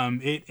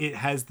 It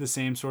has the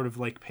same sort of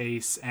like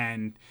pace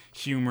and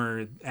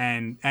humor,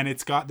 and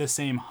it's got the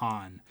same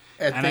Han.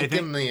 I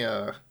think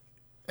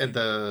in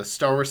the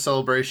Star Wars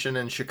Celebration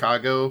in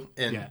Chicago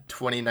in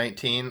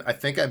 2019, I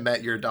think I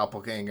met your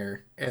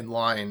doppelganger in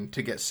line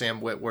to get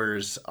Sam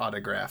Witwer's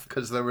autograph,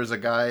 because there was a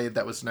guy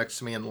that was next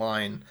to me in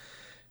line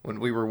when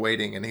we were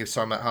waiting, and he was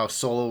talking about how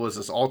Solo was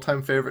his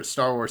all-time favorite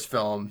Star Wars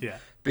film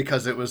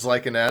because it was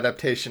like an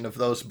adaptation of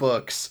those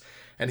books,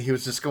 and he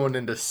was just going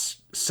into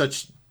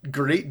such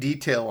great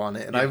detail on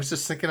it. And I was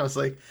just thinking, I was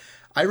like,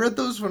 I read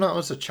those when I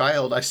was a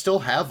child. I still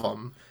have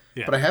them.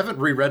 Yeah. But I haven't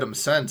reread them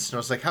since. And I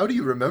was like, how do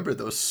you remember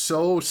those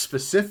so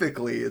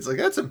specifically? It's like,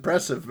 that's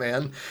impressive,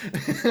 man.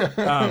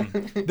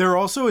 They're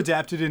also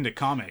adapted into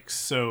comics.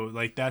 So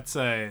like that's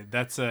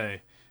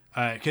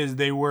because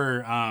they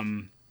were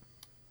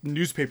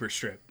newspaper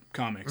strip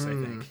comics, I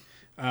think.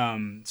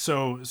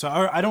 So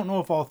I don't know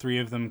if all three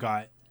of them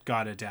got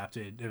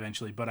adapted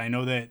eventually, but I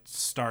know that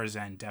Star's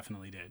End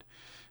definitely did.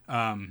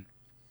 But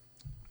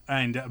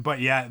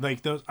yeah,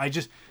 like those,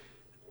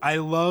 I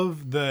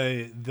love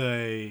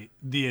the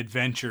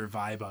adventure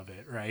vibe of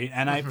it, right?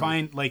 And I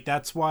find like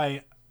that's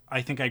why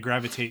I think I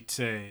gravitate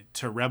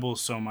to Rebels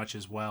so much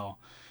as well,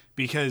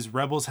 because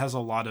Rebels has a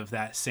lot of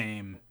that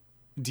same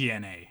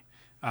DNA,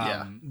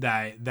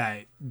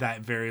 that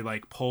very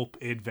like pulp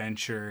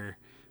adventure,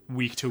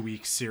 week to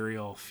week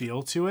serial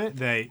feel to it.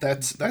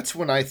 That's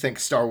when I think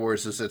Star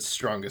Wars is its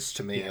strongest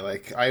to me.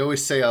 Like I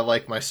always say, I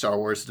like my Star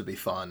Wars to be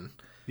fun.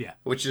 Yeah.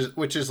 Which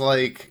is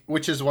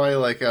why,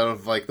 like, out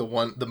of like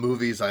the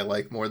movies I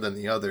like more than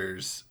the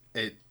others,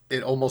 it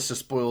almost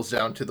just boils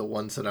down to the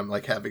ones that I'm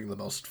like having the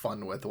most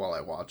fun with while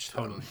I watch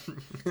them.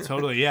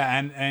 Totally.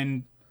 Yeah.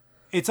 And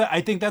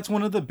I think that's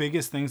one of the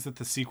biggest things that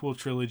the sequel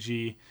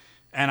trilogy,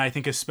 and I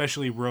think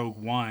especially Rogue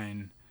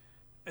One,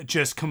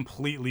 just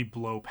completely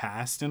blow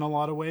past in a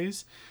lot of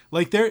ways.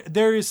 Like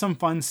there is some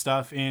fun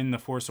stuff in The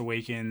Force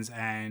Awakens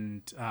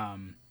and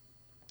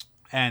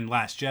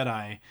Last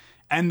Jedi,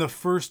 and the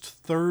first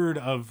third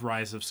of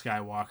Rise of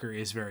Skywalker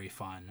is very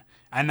fun.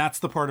 And that's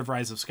the part of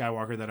Rise of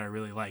Skywalker that I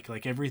really like.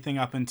 Like everything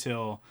up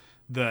until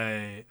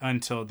she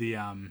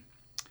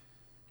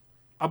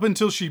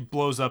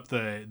blows up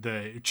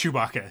the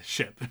Chewbacca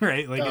ship,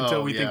 right? Like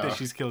until we think that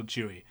she's killed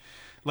Chewie.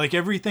 Like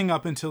everything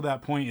up until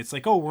that point, it's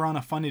like, oh, we're on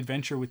a fun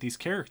adventure with these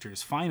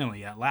characters.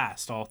 Finally, at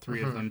last, all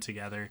three of them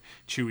together.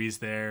 Chewie's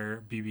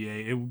there,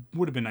 BB-8. It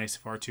would have been nice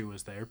if R2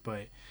 was there,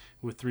 but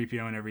with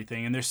 3PO and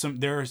everything. And some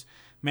of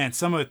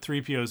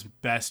 3PO's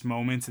best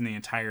moments in the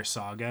entire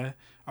saga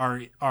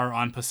are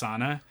on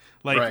Pisana.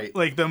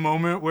 Like the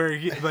moment where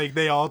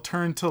they all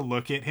turn to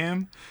look at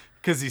him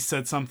because he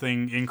said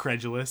something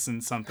incredulous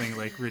and something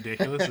like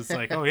ridiculous. It's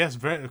like, oh yes,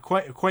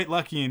 quite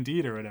lucky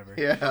indeed, or whatever.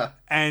 Yeah.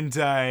 And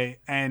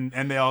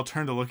they all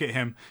turn to look at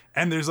him,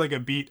 and there's like a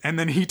beat, and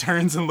then he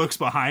turns and looks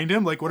behind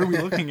him, like, what are we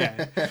looking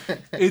at?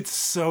 It's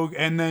so.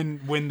 And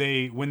then when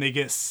they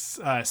get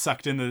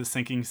sucked into the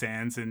sinking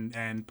sands,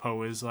 and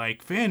Poe is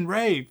like, Finn,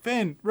 Ray,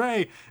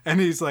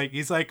 and he's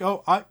like,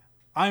 oh,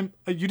 I'm.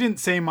 You didn't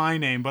say my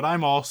name, but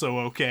I'm also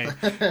okay.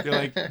 You're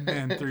like,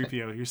 man,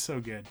 3PO, you're so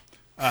good.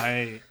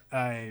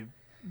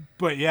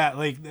 But yeah,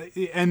 like,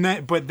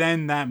 but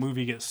then that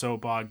movie gets so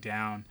bogged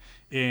down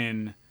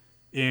in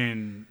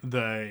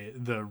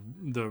the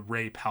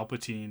Rey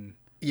Palpatine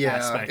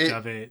aspect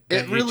of it.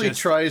 It really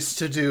tries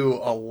to do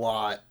a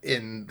lot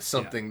in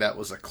something that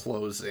was a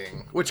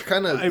closing, which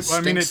kind of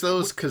stinks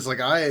those, because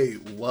like I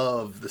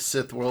love the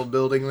Sith world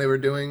building they were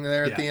doing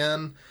there at the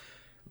end.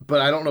 But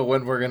I don't know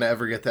when we're going to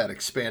ever get that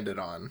expanded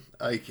on.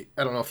 Like,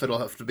 I don't know if it'll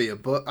have to be a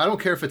book. I don't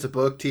care if it's a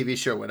book, TV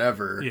show,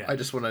 whatever. Yeah. I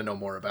just want to know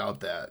more about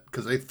that.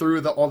 Because they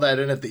threw all that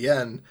in at the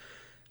end.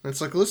 And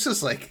it's like, this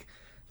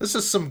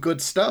is some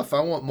good stuff. I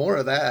want more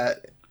of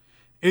that.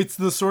 It's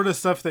the sort of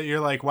stuff that you're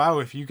like, wow,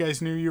 if you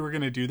guys knew you were going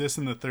to do this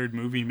in the third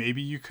movie,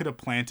 maybe you could have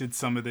planted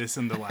some of this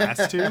in the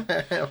last two.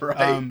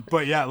 Right.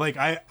 But yeah, like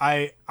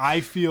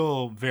I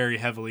feel very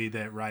heavily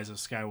that Rise of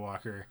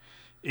Skywalker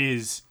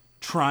is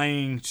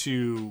trying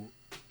to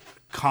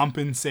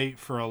compensate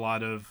for a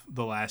lot of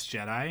The Last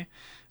Jedi,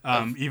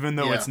 even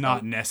though it's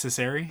not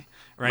necessary,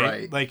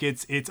 right? Like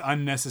it's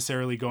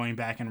unnecessarily going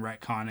back and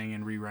retconning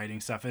and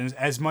rewriting stuff. And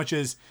as much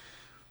as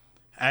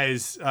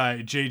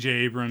J.J.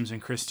 Abrams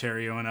and Chris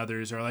Terrio and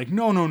others are like,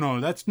 no,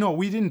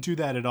 we didn't do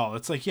that at all.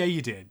 It's like, yeah,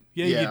 you did.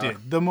 You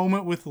did. The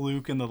moment with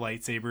Luke and the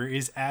lightsaber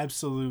is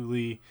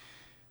absolutely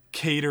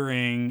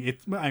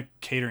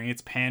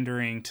it's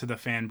pandering to the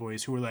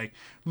fanboys who are like,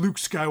 Luke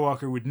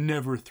Skywalker would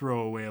never throw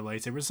away a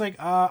lightsaber. It's like,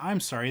 I'm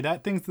sorry,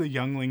 that thing's the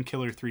Youngling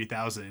Killer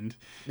 3000.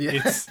 Yeah.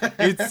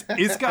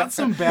 It's got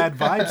some bad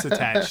vibes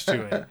attached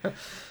to it.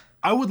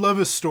 I would love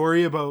a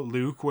story about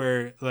Luke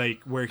where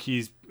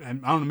he's, I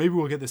don't know, maybe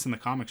we'll get this in the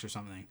comics or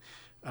something.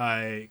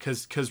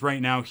 Cause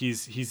right now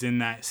he's in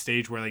that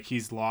stage where like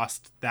he's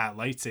lost that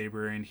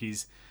lightsaber and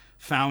he's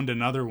found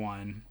another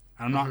one.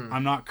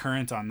 I'm not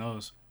current on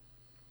those.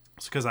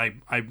 Because I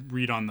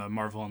read on the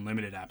Marvel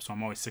Unlimited app, so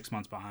I'm always 6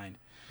 months behind.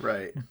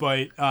 Right.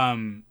 But I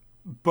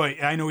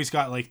know he's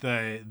got like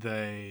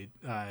the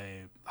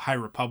High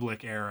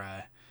Republic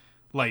era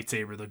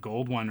lightsaber, the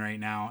gold one right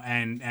now,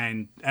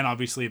 and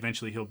obviously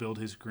eventually he'll build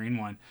his green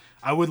one.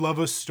 I would love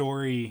a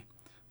story,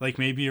 like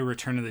maybe a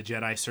Return of the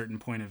Jedi certain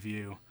point of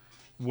view,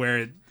 where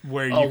you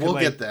we'll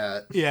get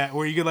that. Yeah,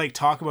 where you could like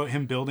talk about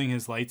him building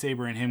his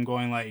lightsaber and him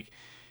going like,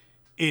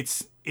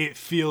 it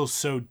feels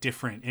so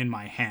different in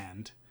my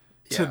hand.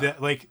 To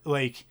that, like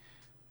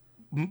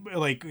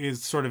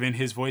is sort of in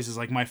his voice is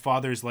like, my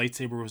father's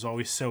lightsaber was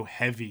always so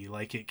heavy,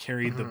 like it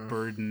carried the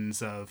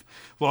burdens of,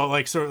 well,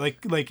 like sort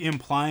of like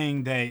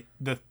implying that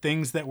the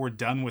things that were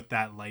done with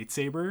that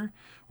lightsaber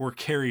were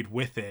carried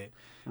with it.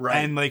 Right.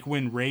 And like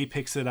when Rey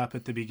picks it up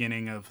at the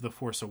beginning of The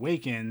Force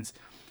Awakens,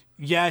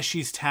 yeah,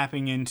 she's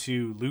tapping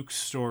into Luke's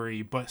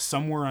story, but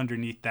somewhere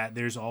underneath that,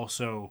 there's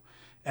also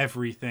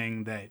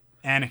everything that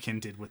Anakin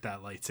did with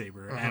that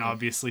lightsaber, and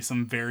obviously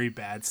some very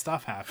bad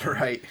stuff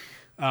happened. Right.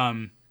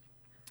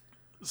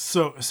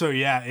 So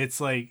yeah,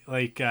 it's like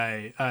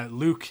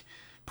Luke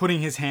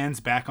putting his hands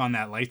back on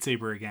that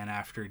lightsaber again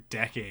after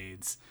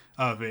decades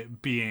of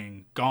it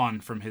being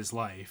gone from his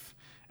life,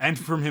 and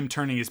from him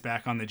turning his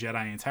back on the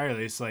Jedi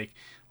entirely. It's like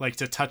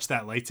to touch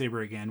that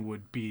lightsaber again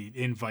would be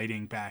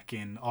inviting back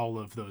in all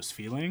of those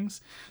feelings.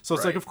 So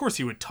it's like, of course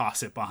he would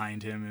toss it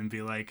behind him and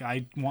be like,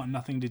 I want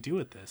nothing to do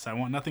with this. I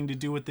want nothing to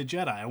do with the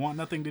Jedi. I want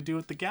nothing to do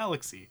with the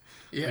galaxy.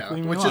 Yeah,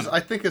 like, which is, I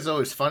think is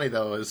always funny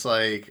though, is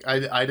like,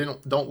 I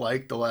don't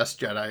like The Last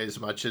Jedi as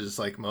much as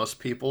like most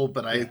people,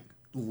 but I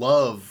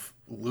love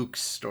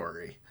Luke's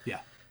story. Yeah.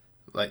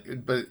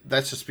 Like, but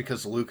that's just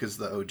because Luke is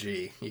the OG.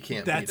 You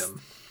can't beat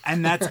him.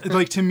 And that's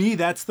like, to me,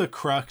 that's the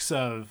crux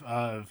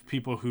of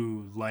people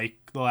who like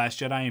The Last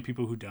Jedi and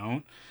people who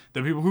don't.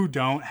 The people who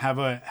don't have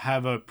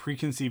a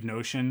preconceived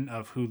notion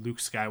of who Luke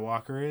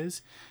Skywalker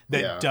is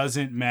that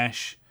doesn't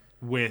mesh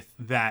with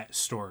that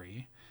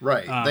story.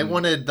 Right. They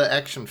wanted the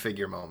action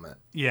figure moment.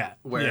 Yeah.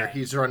 Where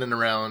he's running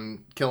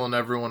around killing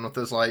everyone with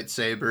his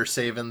lightsaber,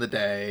 saving the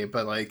day,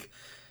 but like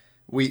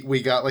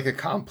we got like a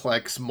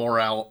complex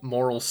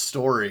moral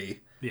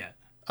story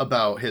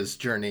about his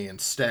journey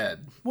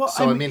instead. Well,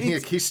 so I mean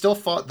he still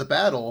fought the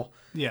battle.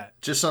 Yeah.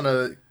 Just on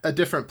a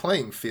different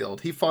playing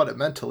field. He fought it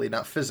mentally,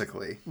 not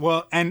physically.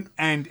 Well, and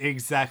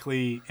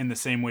exactly in the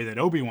same way that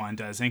Obi-Wan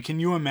does. And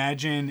can you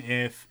imagine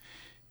if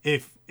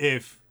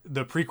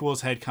the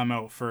prequels had come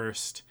out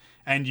first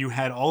and you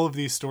had all of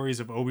these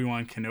stories of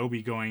Obi-Wan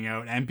Kenobi going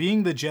out and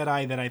being the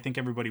Jedi that I think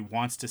everybody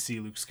wants to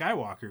see Luke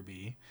Skywalker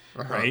be,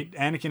 right?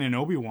 Anakin and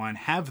Obi-Wan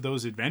have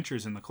those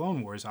adventures in the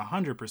Clone Wars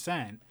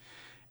 100%.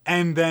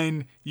 And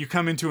then you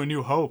come into A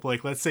New Hope,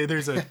 like let's say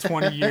there's a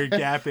 20-year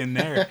gap in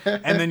there,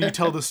 and then you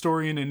tell the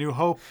story in A New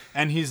Hope,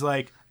 and he's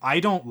like, I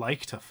don't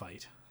like to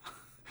fight.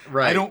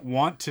 Right. I don't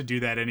want to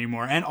do that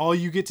anymore. And all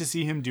you get to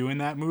see him do in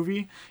that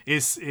movie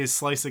is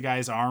slice a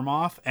guy's arm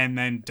off and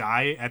then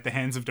die at the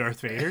hands of Darth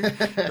Vader,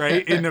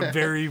 right? In a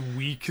very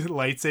weak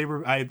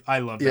lightsaber. I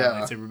love that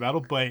lightsaber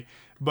battle,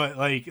 but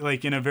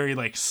like in a very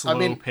like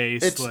slow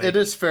pace. It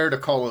is fair to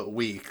call it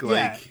weak.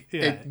 Like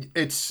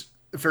it's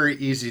very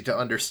easy to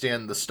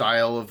understand the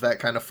style of that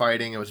kind of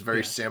fighting. It was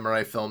very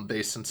samurai film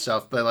based and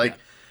stuff, but like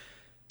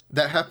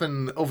that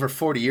happened over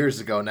 40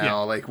 years ago now. Yeah.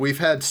 Like we've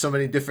had so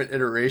many different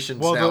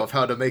iterations of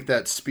how to make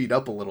that speed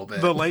up a little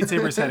bit. The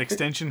lightsabers had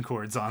extension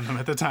cords on them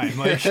at the time.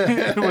 Like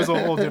it was a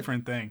whole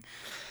different thing.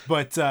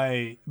 But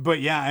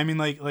yeah, I mean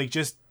like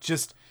just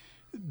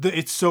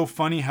it's so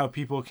funny how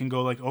people can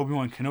go like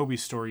Obi-Wan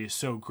Kenobi's story is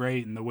so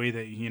great, and the way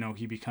that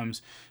he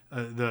becomes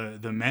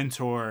the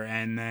mentor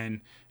and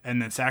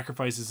then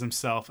sacrifices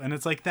himself, and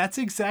it's like that's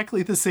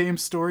exactly the same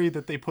story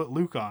that they put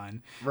Luke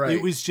on. Right.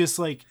 It was just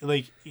like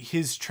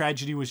his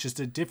tragedy was just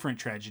a different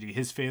tragedy.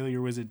 His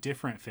failure was a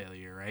different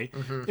failure, right?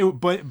 Mm-hmm.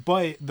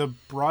 But the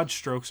broad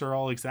strokes are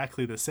all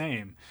exactly the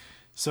same.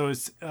 So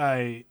it's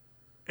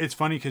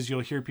funny because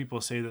you'll hear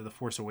people say that The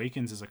Force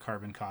Awakens is a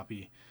carbon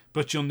copy,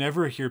 but you'll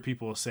only hear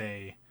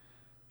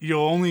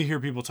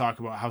people talk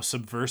about how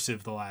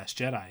subversive The Last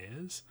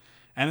Jedi is.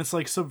 And it's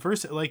like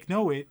subversive, like,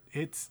 no, it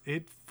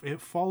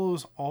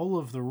follows all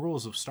of the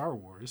rules of Star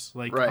Wars,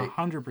 like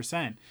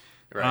 100%.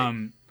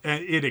 Right.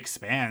 It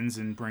expands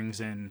and brings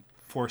in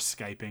Force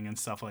Skyping and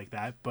stuff like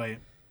that, but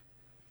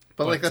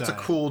like that's a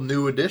cool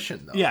new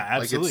addition, though. Yeah,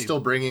 absolutely. Like it's still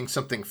bringing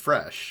something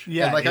fresh.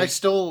 Yeah, and like I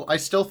still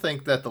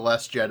think that The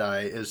Last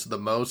Jedi is the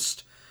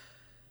most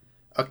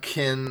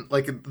akin,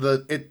 like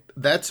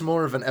that's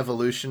more of an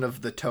evolution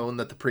of the tone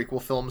that the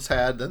prequel films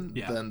had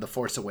than The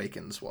Force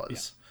Awakens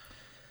was.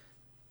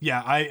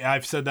 Yeah,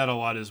 I've said that a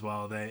lot as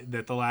well,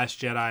 that The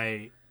Last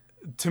Jedi,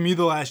 to me,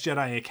 The Last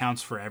Jedi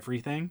accounts for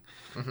everything.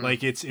 Mm-hmm.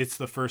 Like it's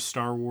the first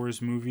Star Wars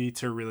movie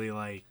to really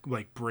like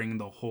bring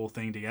the whole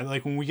thing together.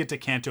 Like when we get to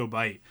Canto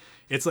Bight,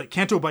 it's like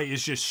Canto Bight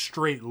is just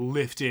straight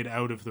lifted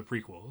out of the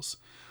prequels.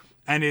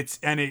 And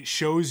it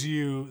shows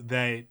you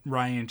that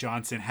Rian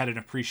Johnson had an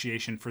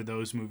appreciation for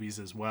those movies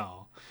as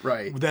well.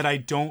 Right. That I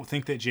don't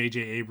think that J.J.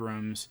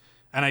 Abrams,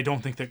 and I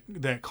don't think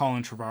that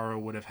Colin Trevorrow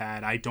would have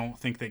had. I don't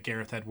think that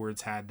Gareth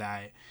Edwards had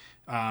that.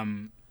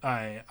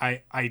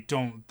 I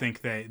don't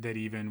think that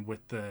even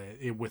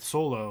with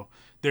Solo,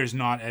 there's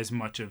not as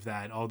much of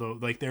that. Although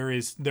like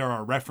there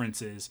are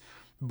references,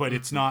 but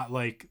it's not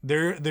like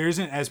there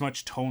isn't as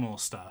much tonal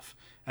stuff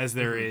as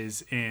there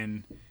is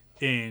in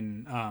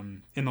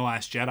The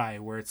Last Jedi,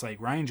 where it's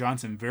like Rian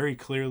Johnson very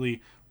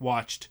clearly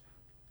watched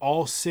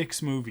all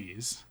 6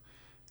 movies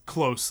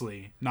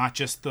closely, not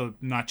just the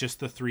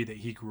 3 that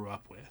he grew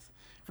up with.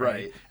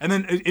 Right. And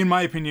then in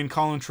my opinion,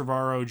 Colin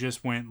Trevorrow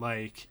just went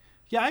like,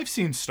 yeah, I've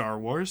seen Star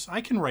Wars.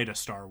 I can write a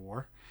Star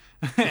Wars.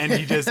 and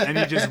he just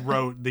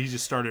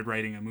started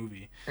writing a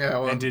movie. Yeah,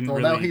 well,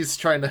 now he's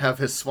trying to have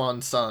his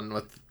swan song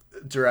with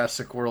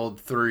Jurassic World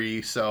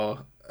 3, so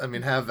I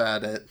mean, have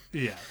at it.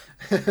 Yeah.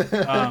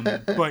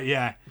 But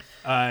yeah,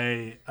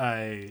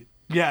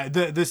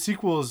 the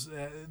sequels,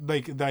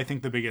 I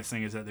think the biggest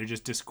thing is that they're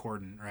just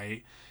discordant,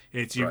 right?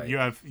 It's you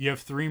have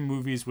 3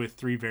 movies with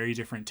 3 very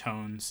different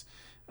tones,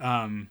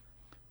 and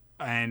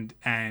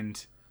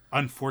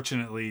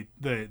unfortunately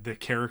the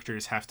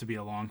characters have to be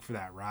along for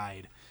that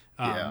ride.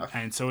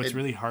 And so it's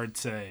really hard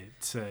to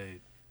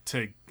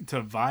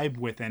vibe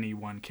with any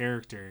one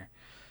character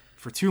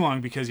for too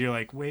long, because you're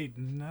like, wait,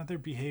 now they're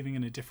behaving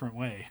in a different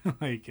way.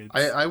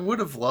 I would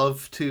have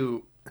loved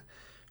to,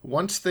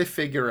 once they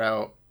figure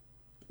out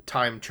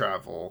time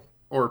travel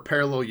or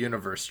parallel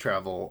universe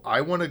travel,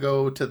 I want to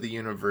go to the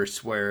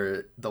universe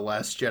where The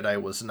Last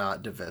Jedi was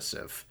not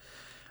divisive.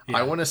 Yeah.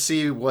 I want to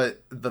see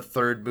what the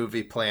third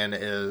movie plan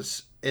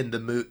is in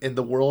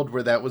the world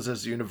where that was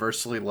as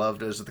universally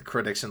loved as the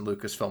critics in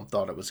Lucasfilm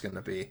thought it was going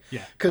to be.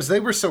 Yeah. Because they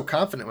were so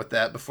confident with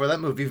that. Before that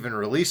movie even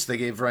released, they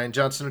gave Rian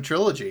Johnson a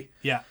trilogy.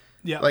 Yeah.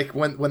 Yeah. Like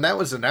when that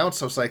was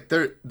announced, I was like,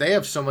 they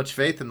have so much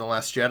faith in The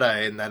Last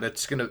Jedi and that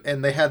it's gonna.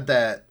 And they had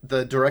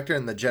the director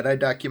in the Jedi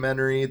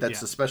documentary.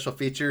 That's a special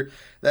feature.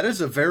 That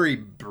is a very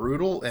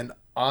brutal and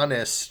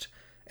honest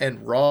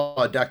and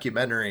raw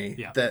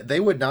documentary that they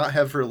would not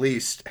have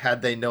released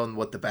had they known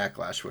what the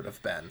backlash would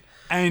have been.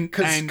 And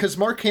because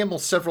Mark Hamill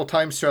several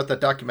times throughout that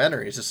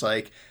documentary is just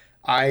like,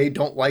 I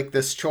don't like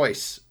this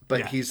choice,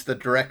 but he's the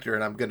director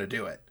and I'm gonna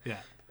do it. Yeah.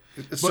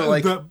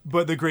 So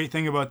but the great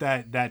thing about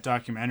that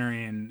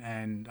documentary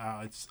and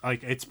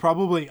it's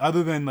probably,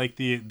 other than like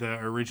the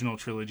original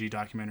trilogy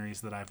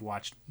documentaries that I've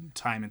watched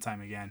time and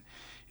time again,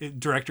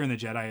 Director and the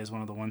Jedi is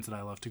one of the ones that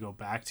I love to go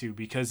back to,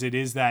 because it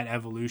is that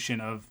evolution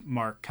of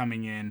Mark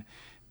coming in,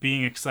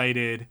 being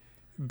excited,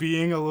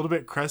 being a little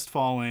bit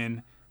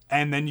crestfallen,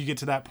 and then you get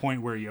to that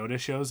point where Yoda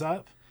shows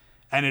up,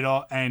 and it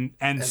all and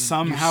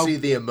somehow you see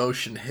the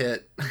emotion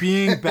hit.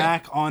 Being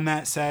back on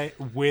that set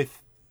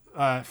with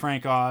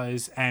Frank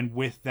Oz and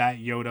with that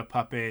Yoda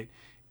puppet,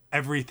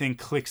 everything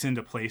clicks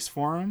into place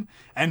for him.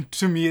 And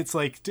to me, it's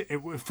like,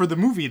 for the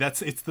movie,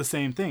 it's the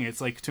same thing.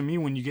 It's like, to me,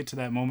 when you get to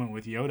that moment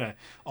with Yoda,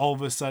 all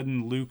of a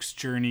sudden Luke's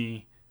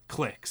journey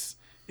clicks.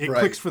 It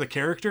clicks for the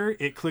character.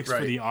 It clicks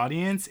for the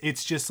audience.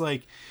 It's just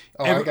like,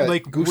 I got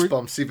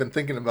goosebumps even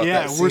thinking about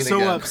that scene we're so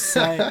again.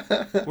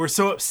 upset. We're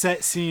so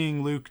upset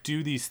seeing Luke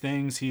do these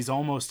things. He's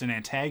almost an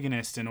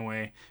antagonist in a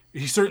way.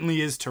 He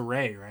certainly is to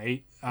Rey,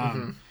 right?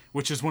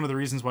 Which is one of the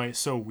reasons why it's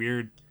so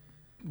weird,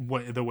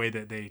 the way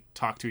that they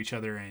talk to each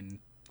other in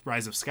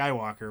Rise of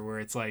Skywalker, where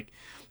it's like,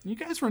 you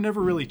guys were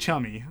never really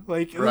chummy.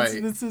 Like,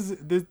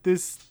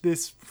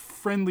 this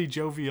friendly,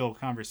 jovial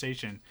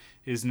conversation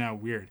is now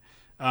weird.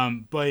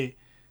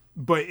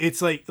 But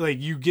it's like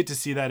you get to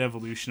see that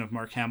evolution of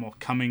Mark Hamill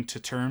coming to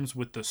terms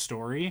with the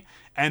story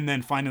and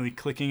then finally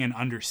clicking and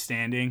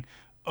understanding,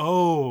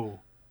 oh,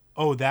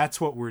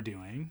 that's what we're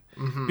doing.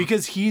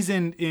 Because he's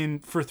in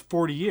for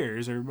 40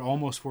 years or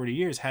almost 40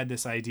 years had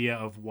this idea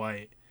of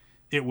what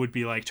it would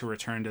be like to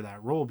return to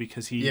that role,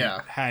 because he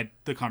had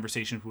the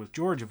conversations with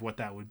George of what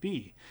that would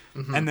be.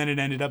 And then it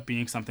ended up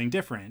being something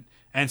different.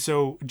 And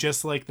so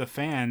just like the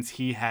fans,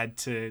 he had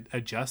to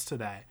adjust to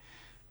that.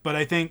 But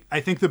I think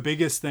the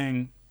biggest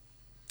thing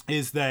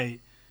is that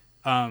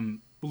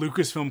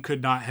Lucasfilm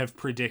could not have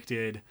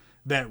predicted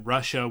that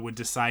Russia would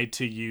decide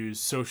to use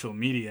social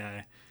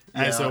media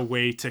as a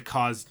way to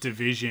cause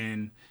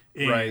division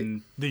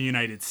in the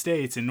United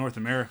States, in North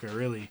America,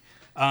 really.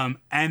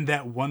 And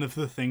that one of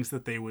the things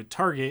that they would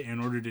target in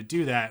order to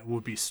do that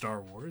would be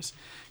Star Wars.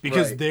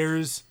 Because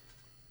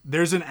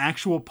there's an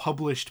actual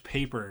published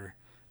paper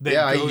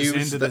that goes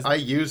into this. I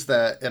used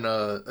that in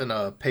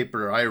a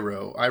paper I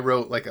wrote. I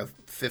wrote like a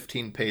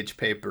 15-page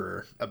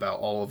paper about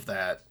all of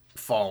that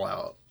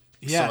fallout.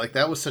 Yeah. So like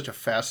that was such a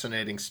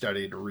fascinating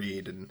study to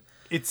read, and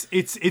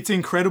it's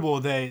incredible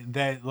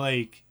that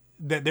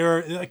there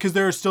are, because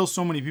there are still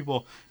so many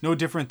people, no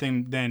different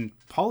than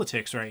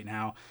politics right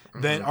now,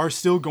 that are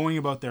still going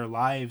about their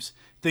lives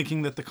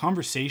thinking that the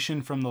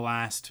conversation from the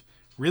last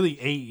really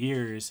 8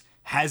 years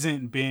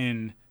hasn't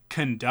been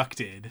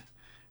conducted,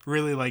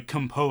 really like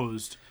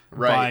composed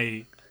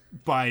by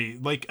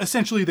like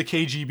essentially the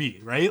KGB,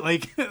 right?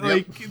 Like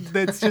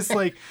that's just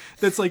like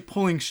that's like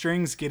pulling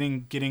strings,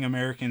 getting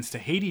Americans to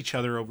hate each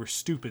other over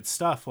stupid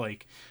stuff,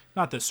 like,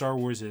 not that Star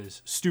Wars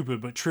is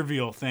stupid, but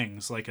trivial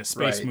things like a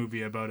space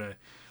movie about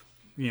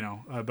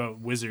about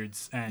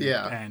wizards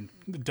and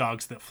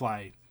dogs that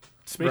fly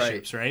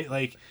spaceships, right?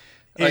 Like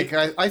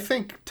I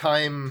think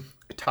time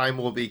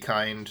will be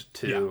kind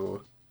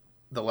to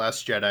The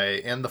Last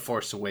Jedi and The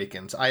Force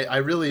Awakens. I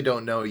really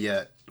don't know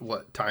yet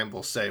what time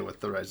will say with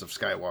The Rise of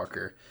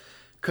Skywalker,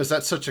 because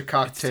that's such a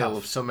cocktail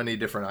of so many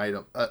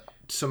different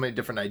so many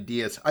different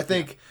ideas. I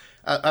think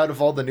out of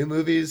all the new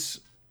movies,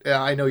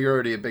 I know you're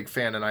already a big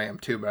fan and I am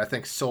too, but I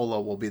think Solo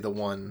will be the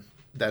one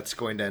that's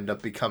going to end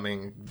up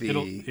becoming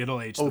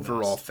it'll age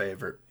overall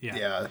favorite.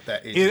 Yeah,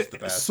 that ages the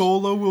best.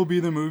 Solo will be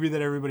the movie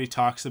that everybody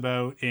talks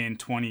about in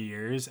 20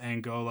 years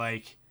and go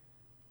like,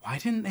 why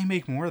didn't they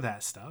make more of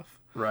that stuff?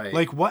 Right.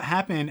 Like, what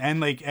happened? And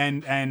like,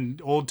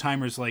 and old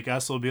timers like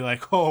us will be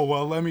like, oh,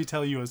 well, let me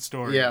tell you a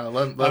story. Yeah,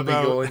 let me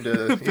go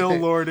into Phil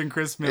Lord and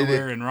Chris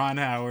Miller and Ron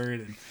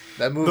Howard and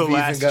that movie The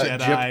Last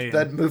Jedi.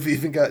 That movie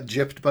even got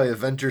gypped by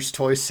Avengers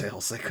toy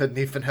sales. They couldn't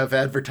even have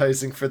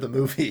advertising for the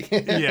movie.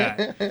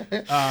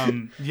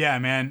 Yeah,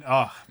 man.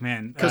 Oh,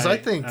 man. Because I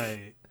think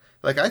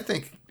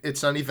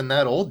it's not even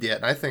that old yet.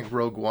 And I think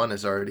Rogue One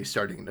is already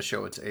starting to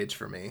show its age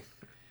for me.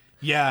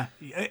 Yeah,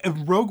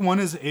 Rogue One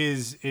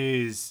is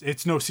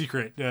it's no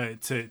secret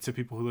to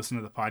people who listen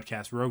to the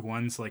podcast. Rogue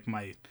One's like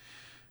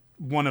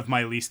one of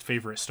my least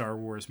favorite Star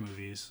Wars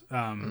movies.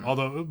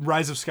 Although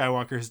Rise of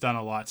Skywalker has done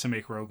a lot to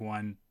make Rogue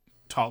One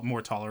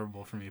more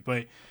tolerable for me,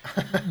 but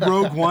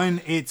Rogue One,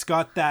 it's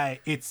got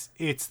that it's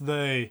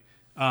the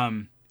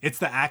it's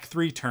the Act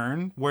 3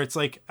 turn where it's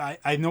like,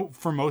 I know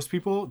for most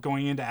people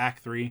going into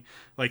Act 3,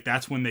 like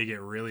that's when they get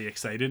really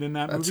excited in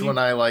that movie. That's when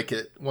I like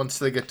it. Once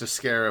they get to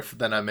Scarif,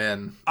 then I'm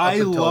in.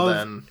 Until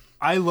then,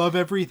 I love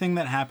everything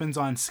that happens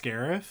on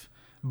Scarif,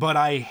 but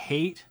I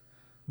hate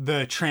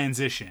the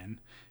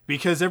transition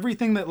because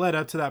everything that led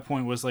up to that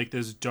point was like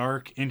this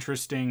dark,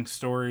 interesting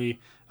story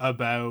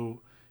about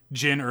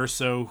Jyn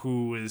Erso,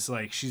 who is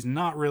like, she's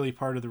not really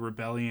part of the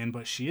rebellion,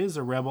 but she is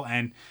a rebel,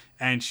 and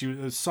she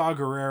was Saw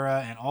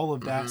Gerrera and all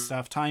of that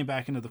stuff, tying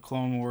back into the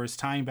Clone Wars,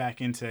 tying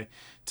back into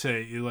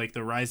like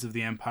the rise of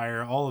the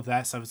Empire, all of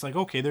that stuff. It's like,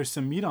 okay, there's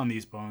some meat on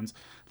these bones.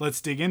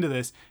 Let's dig into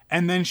this.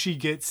 And then she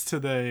gets to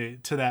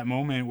that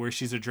moment where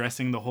she's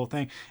addressing the whole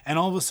thing, and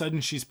all of a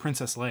sudden she's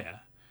Princess Leia.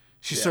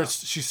 She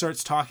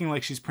starts talking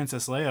like she's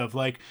Princess Leia, of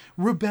like,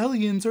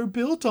 rebellions are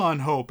built on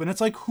hope. And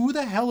it's like, who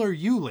the hell are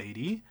you,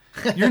 lady?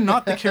 You're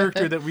not the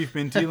character that we've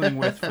been dealing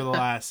with for the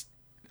last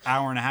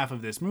hour and a half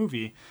of this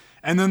movie.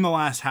 And then the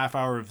last half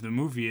hour of the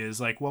movie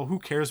is like, well, who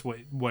cares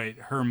what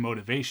her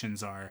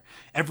motivations are?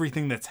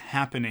 Everything that's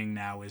happening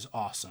now is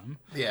awesome.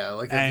 Yeah,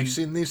 like, have you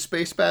seen these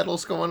space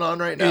battles going on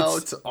right now?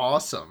 It's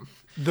awesome.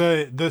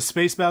 The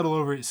space battle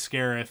over at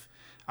Scarif,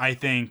 I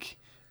think,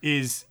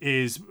 is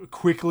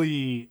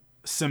quickly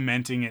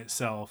cementing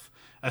itself,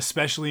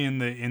 especially in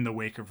the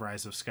wake of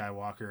Rise of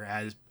Skywalker,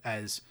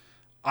 as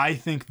I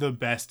think the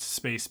best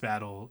space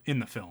battle in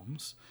the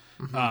films.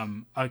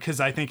 Because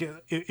I think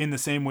in the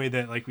same way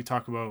that, like, we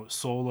talk about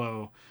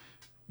Solo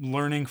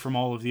learning from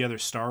all of the other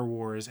Star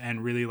Wars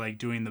and really like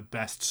doing the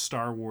best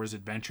Star Wars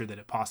adventure that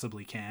it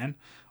possibly can,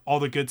 all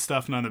the good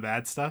stuff, none of the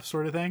bad stuff,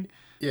 sort of thing.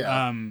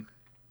 Yeah.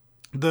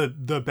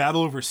 The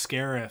battle over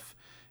Scarif,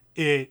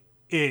 it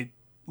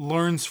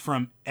learns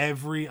from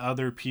every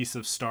other piece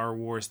of Star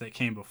Wars that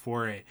came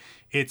before it.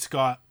 It's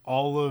got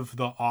all of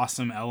the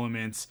awesome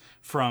elements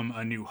from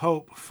A New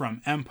Hope,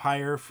 from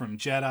Empire, from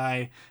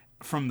Jedi,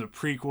 from the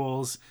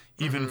prequels,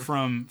 even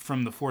from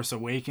The Force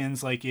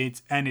Awakens. Like,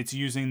 it's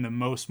using the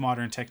most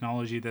modern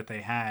technology that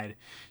they had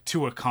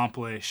to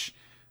accomplish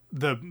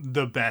the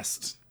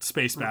best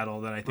space battle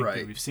that I think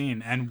that we've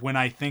seen. And when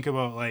I think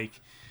about,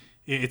 like,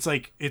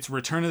 it's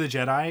Return of the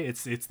Jedi,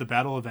 it's the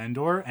Battle of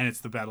Endor, and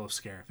it's the Battle of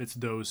Scarif. It's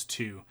those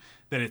two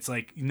that it's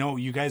like, no,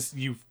 you guys,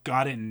 you've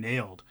got it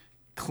nailed.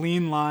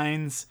 Clean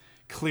lines,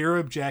 clear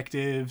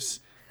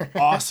objectives,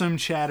 awesome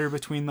chatter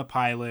between the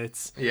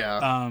pilots.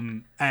 Yeah.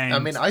 And I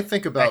mean, I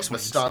think about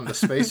X-Wings. Baston the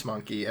Space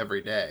Monkey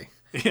every day.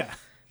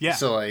 Yeah.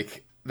 So,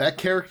 like, that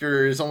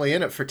character is only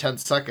in it for 10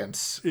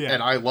 seconds. Yeah.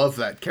 And I love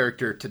that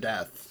character to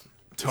death.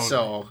 Totally.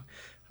 So,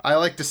 I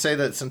like to say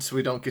that since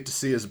we don't get to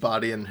see his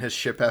body and his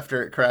ship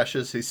after it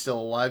crashes, he's still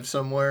alive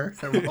somewhere,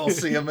 and we'll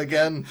see him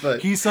again.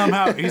 But he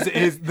somehow,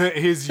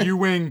 his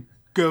U-Wing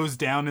goes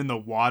down in the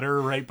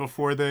water right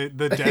before the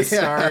Death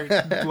Star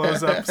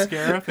blows up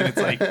Scarif, and it's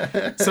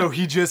like, so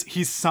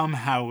he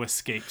somehow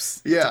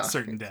escapes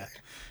certain death.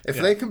 If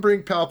they can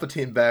bring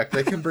Palpatine back,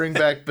 they can bring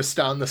back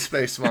Baston the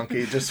Space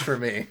Monkey just for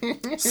me.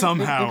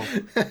 Somehow,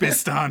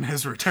 Baston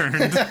has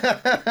returned.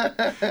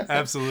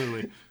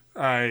 Absolutely.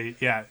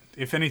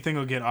 If anything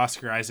will get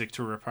Oscar Isaac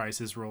to reprise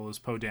his role as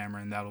Poe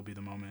Dameron, that'll be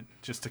the moment,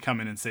 just to come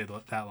in and say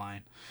that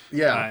line.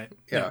 Yeah,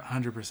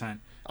 100%.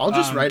 I'll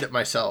just write it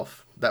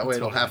myself. That way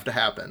it'll have to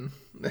happen.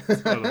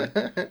 Totally.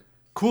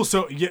 Cool.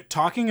 So,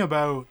 talking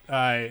about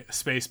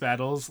space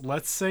battles,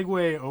 let's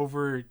segue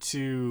over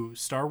to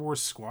Star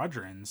Wars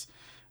Squadrons,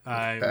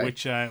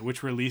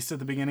 which released at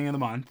the beginning of the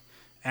month,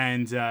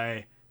 and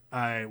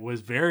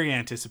was very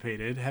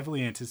anticipated,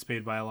 heavily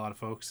anticipated by a lot of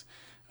folks.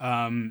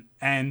 How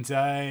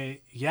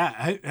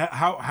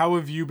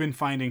have you been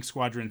finding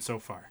Squadron so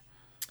far?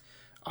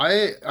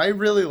 I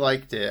really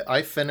liked it.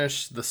 I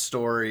finished the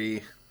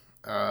story,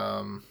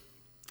 I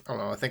don't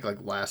know, I think like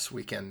last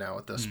weekend now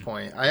at this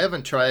point. I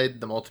haven't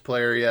tried the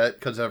multiplayer yet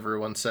because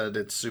everyone said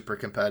it's super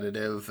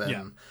competitive,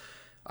 and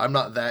I'm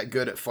not that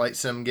good at flight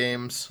sim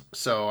games,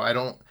 so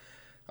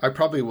I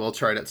probably will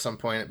try it at some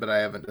point, but I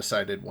haven't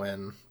decided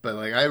when. But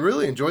like, I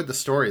really enjoyed the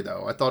story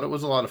though. I thought it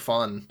was a lot of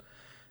fun.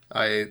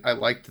 I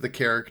liked the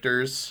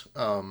characters.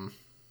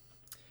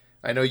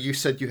 I know you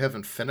said you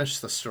haven't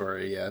finished the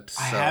story yet.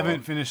 So, I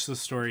haven't finished the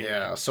story yet.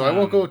 Yeah, so I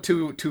won't go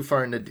too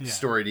far into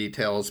story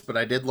details, but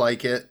I did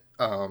like it.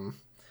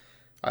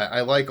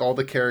 I like all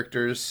the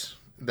characters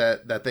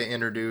that they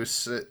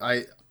introduce.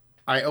 I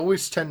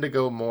always tend to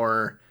go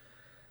more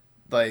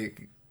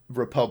like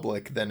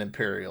Republic than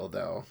Imperial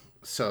though.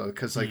 So,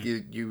 because like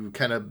you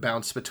kind of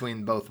bounce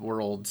between both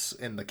worlds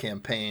in the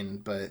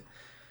campaign, but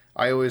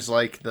I always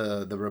like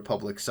the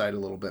Republic side a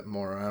little bit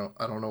more.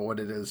 I don't know what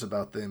it is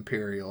about the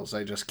Imperials.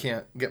 I just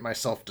can't get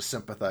myself to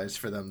sympathize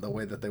for them the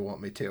way that they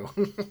want me to.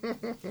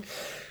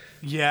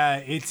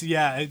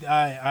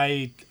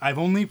 I've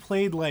only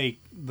played like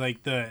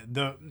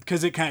the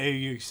because it kind of,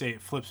 you say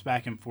it flips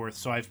back and forth.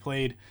 So I've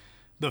played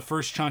the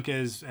first chunk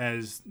as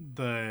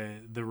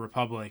the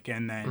Republic,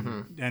 and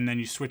then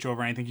you switch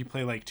over. I think you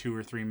play like 2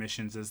 or 3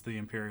 missions as the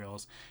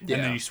Imperials, and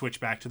then you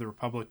switch back to the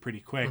Republic pretty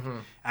quick.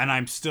 And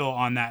I'm still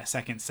on that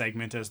second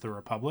segment as the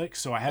Republic,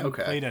 so I haven't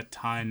played a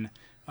ton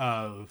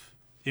of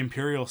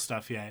Imperial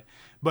stuff yet.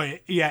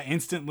 But yeah,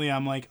 instantly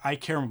I'm like, I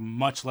care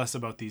much less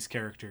about these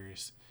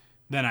characters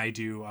than I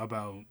do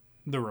about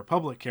the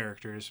Republic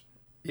characters.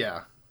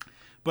 Yeah.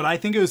 But I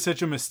think it was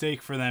such a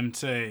mistake for them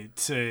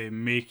to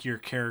make your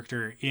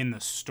character in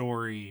the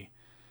story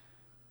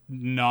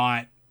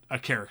not a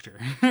character,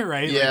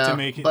 right? Yeah,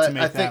 like to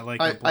make that like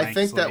a blank I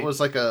think slate. that was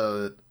like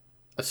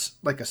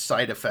a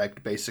side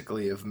effect,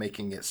 basically, of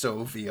making it so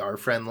VR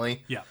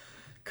friendly. Yeah.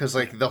 Because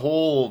like the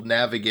whole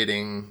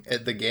navigating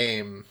at the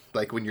game,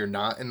 like when you're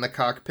not in the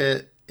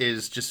cockpit,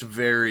 is just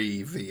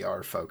very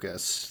VR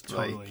focused.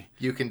 Totally. Like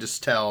you can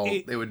just tell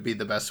it would be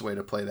the best way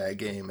to play that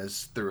game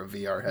is through a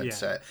VR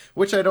headset,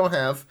 which I don't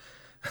have.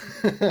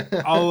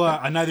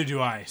 Neither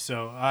do I.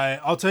 So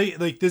I'll tell you,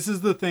 like, this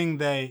is the thing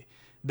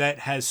that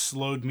has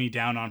slowed me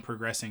down on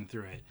progressing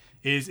through it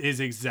is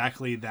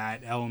exactly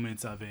that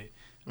elements of it.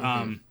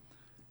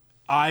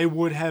 I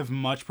would have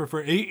much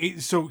preferred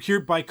so here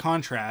by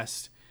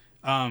contrast,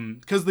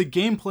 because the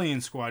gameplay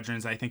in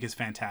Squadrons I think is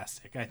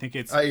fantastic.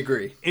 I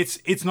agree.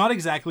 It's not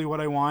exactly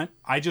what I want.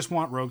 I just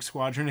want Rogue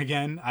Squadron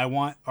again. I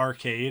want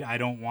arcade. I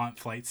don't want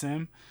flight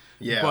sim.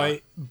 Yeah.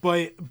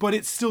 But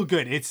it's still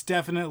good. It's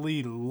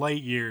definitely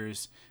light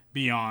years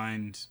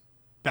beyond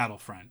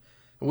Battlefront.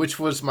 Which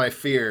was my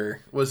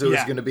fear, was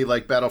going to be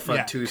like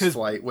Battlefront 2's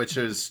flight, which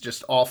is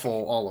just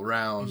awful all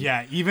around.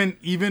 Yeah,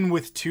 even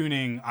with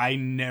tuning, I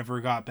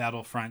never got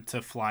Battlefront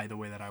to fly the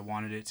way that I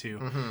wanted it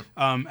to.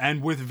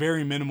 And with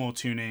very minimal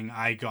tuning,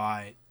 I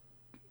got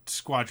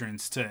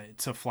Squadrons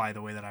to fly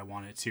the way that I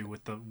wanted to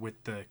with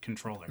the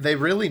controller. They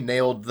really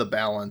nailed the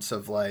balance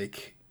of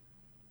like,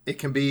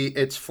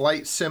 it's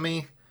flight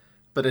simmy,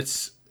 but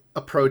it's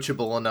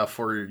approachable enough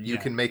where you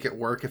can make it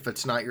work if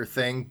it's not your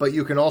thing, but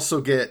you can also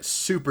get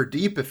super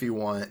deep if you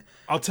want.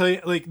 I'll tell you,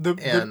 like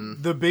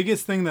the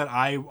biggest thing that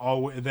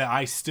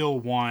I still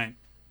want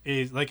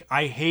is, like,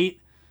 I hate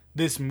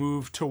this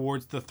move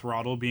towards the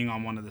throttle being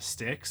on one of the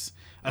sticks,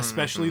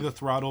 especially the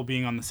throttle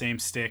being on the same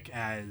stick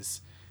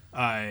as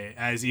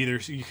either,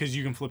 because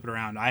you can flip it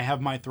around. I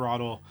have my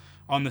throttle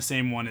on the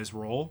same one as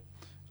roll.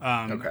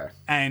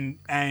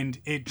 And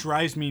it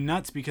drives me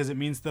nuts because it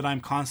means that I'm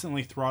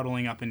constantly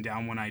throttling up and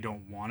down when I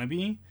don't want to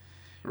be,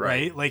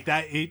 right? Like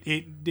that,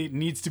 it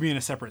needs to be in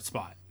a separate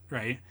spot,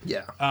 right?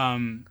 Yeah.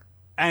 And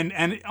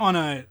on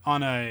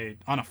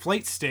a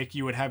flight stick,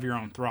 you would have your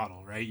own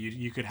throttle, right?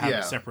 You could have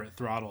a separate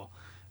throttle.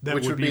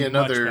 Which would be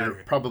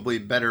another probably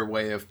better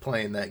way of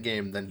playing that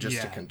game than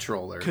just a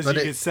controller. Because you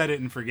could set it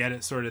and forget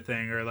it sort of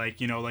thing. Or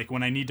like, like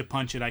when I need to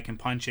punch it, I can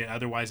punch it.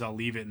 Otherwise, I'll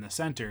leave it in the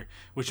center,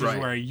 which is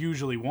where I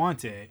usually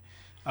want it.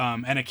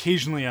 And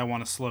occasionally I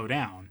want to slow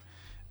down.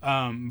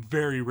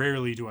 Very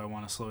rarely do I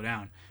want to slow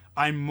down.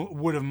 I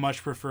would have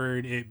much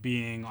preferred it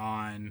being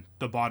on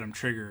the bottom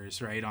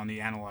triggers, right? On the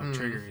analog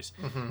triggers,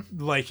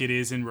 like it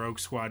is in Rogue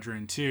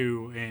Squadron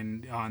 2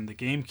 and on the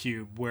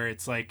GameCube, where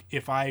it's like,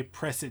 if I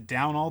press it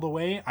down all the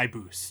way, I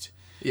boost.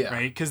 Yeah.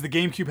 Right? Because the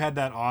GameCube had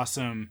that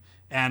awesome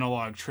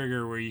analog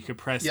trigger where you could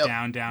press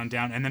down, down,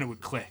 down, and then it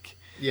would click.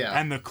 Yeah.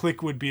 And the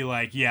click would be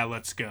like, yeah,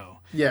 let's go.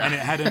 Yeah. And it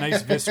had a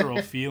nice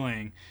visceral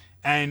feeling.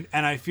 And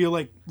I feel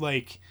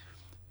like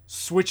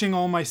switching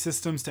all my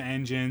systems to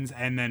engines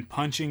and then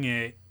punching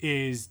it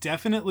is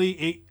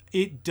definitely,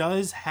 it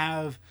does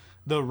have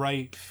the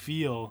right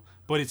feel,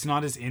 but it's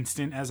not as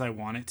instant as I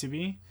want it to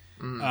be.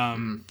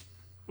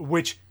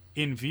 Which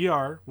in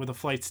VR with a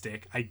flight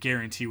stick, I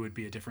guarantee would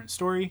be a different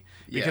story,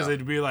 because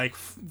it'd be like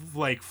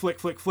flick,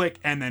 flick, flick,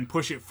 and then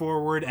push it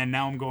forward, and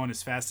now I'm going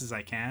as fast as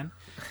I can,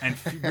 and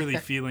really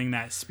feeling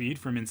that speed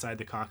from inside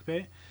the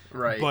cockpit.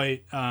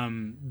 Right.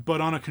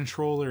 But on a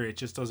controller, it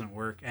just doesn't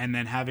work. And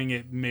then having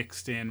it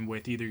mixed in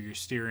with either your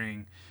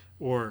steering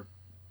or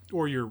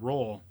your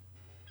roll,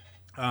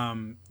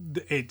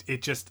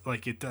 it just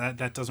like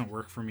that doesn't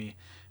work for me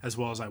as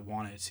well as I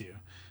want it to.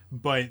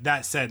 But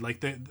that said,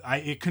 like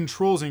it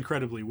controls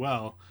incredibly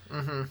well,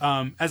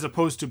 as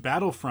opposed to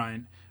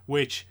Battlefront,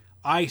 which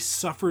I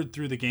suffered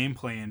through the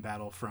gameplay in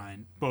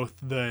Battlefront, both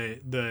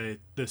the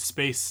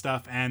space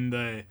stuff and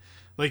the,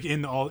 like,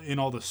 in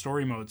all the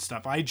story mode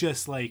stuff.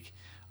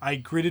 I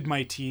gritted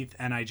my teeth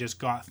and I just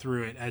got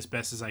through it as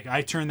best as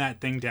I turned that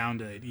thing down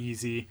to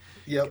easy.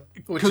 Yep.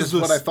 Which is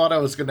what I thought I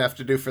was going to have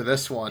to do for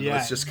this one,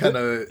 was just kind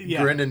of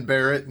grin and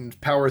bear it and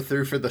power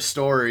through for the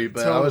story.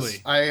 But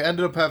I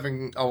ended up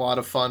having a lot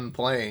of fun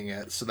playing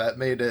it, so that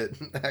made it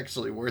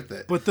actually worth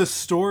it. But the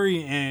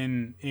story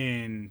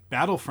in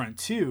Battlefront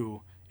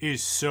 2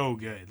 is so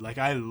good. Like,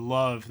 I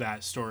love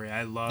that story.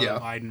 I love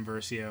Iden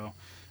Versio.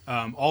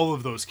 All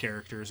of those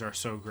characters are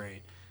so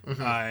great.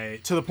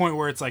 To the point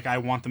where it's like I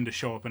want them to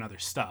show up in other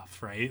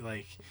stuff, right?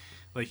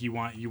 Like you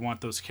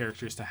want those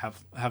characters to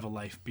have a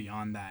life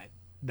beyond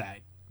that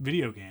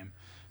video game.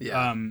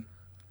 Yeah.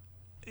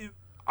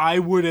 I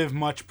would have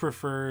much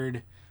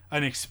preferred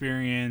an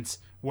experience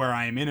where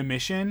I am in a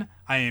mission,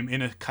 I am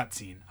in a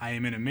cutscene. I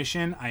am in a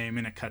mission, I am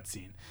in a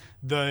cutscene.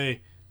 The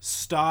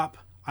stop,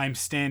 I'm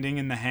standing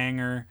in the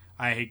hangar,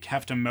 I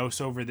have to mouse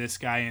over this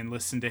guy and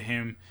listen to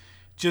him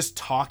just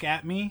talk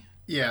at me.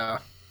 Yeah.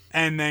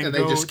 and then they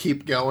just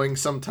keep going.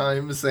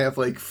 Sometimes they have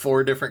like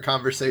 4 different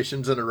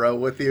conversations in a row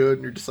with you,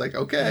 and you're just like,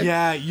 okay.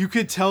 Yeah, you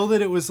could tell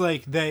that it was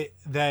like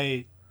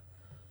this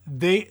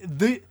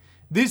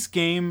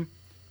game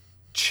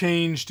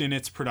changed in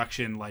its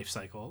production life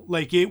cycle.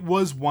 Like, it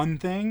was one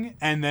thing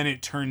and then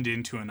it turned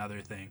into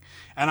another thing.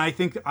 And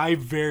I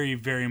very,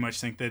 very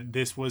much think that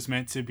this was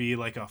meant to be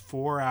like a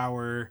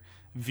 4-hour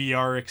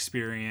VR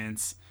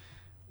experience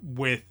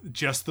with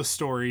just the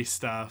story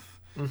stuff.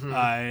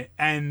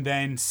 And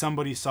then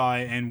somebody saw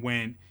it and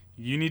went,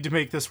 you need to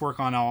make this work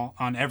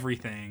on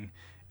everything,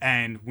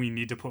 and we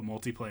need to put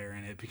multiplayer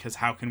in it, because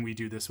how can we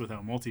do this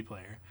without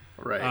multiplayer?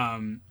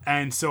 Right.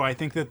 And so I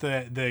think that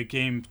the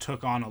game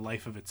took on a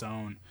life of its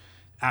own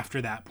after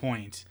that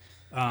point.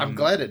 I'm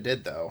glad it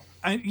did, though.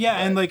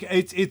 And like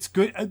it's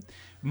good.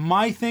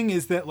 My thing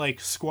is that like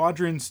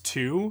Squadrons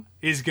 2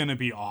 is gonna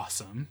be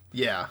awesome.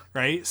 Yeah.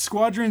 Right.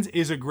 Squadrons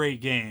is a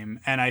great game,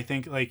 and I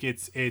think like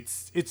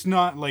it's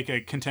not like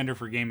a contender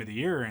for Game of the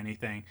Year or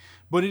anything,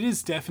 but it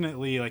is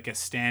definitely like a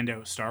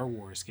standout Star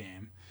Wars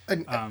game.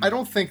 And I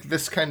don't think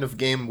this kind of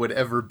game would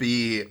ever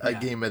be a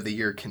Game of the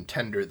Year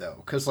contender,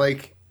 though, because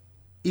like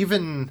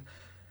even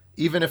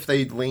if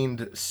they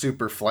leaned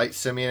super flight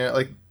simulator,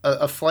 like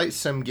a flight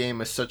sim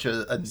game is such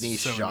a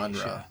niche genre.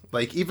 Niche, yeah.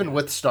 Like even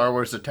with Star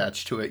Wars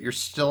attached to it, you're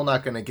still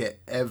not going to get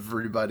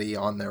everybody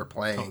on there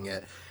playing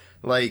it.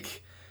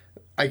 Like,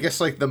 I guess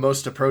like the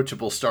most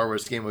approachable Star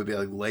Wars game would be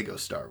like Lego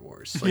Star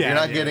Wars. Like you're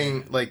not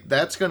getting like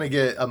that's going to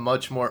get a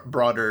much more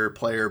broader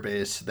player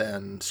base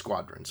than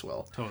Squadrons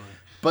will. Totally.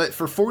 But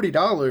for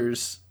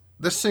 $40,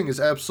 this thing is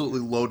absolutely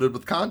loaded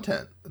with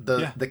content.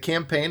 The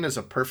campaign is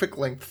a perfect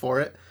length for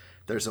it.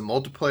 There's a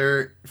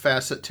multiplayer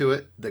facet to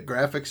it. The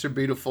graphics are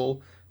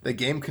beautiful. The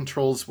game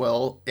controls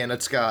well, and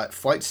it's got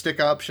flight stick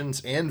options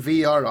and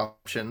VR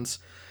options.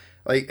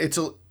 Like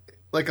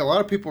a lot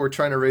of people were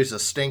trying to raise a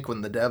stink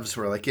when the devs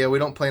were like, "Yeah, we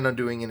don't plan on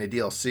doing any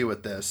DLC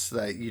with this.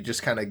 That you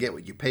just kind of get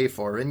what you pay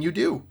for," and you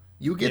do.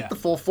 You get the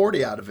full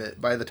 40 out of it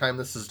by the time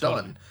this is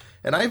done.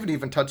 And I haven't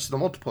even touched the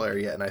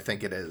multiplayer yet, and I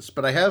think it is.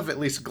 But I have at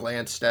least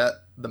glanced at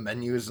the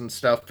menus and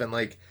stuff, and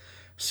like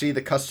see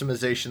the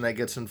customization that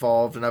gets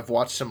involved. And I've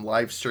watched some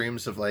live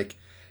streams of like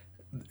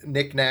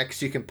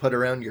knickknacks you can put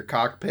around your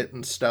cockpit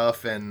and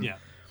stuff. And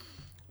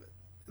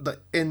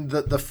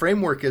the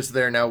framework is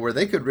there now where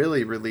they could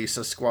really release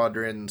a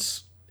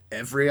Squadrons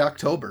every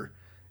October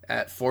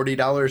at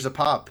 $40 a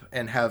pop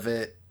and have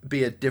it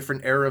be a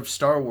different era of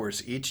Star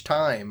Wars each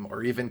time,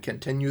 or even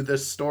continue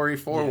this story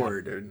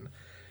forward. And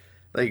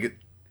like,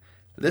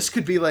 this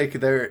could be like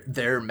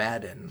their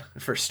Madden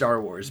for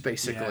Star Wars,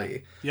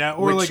 basically. Yeah,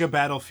 or like a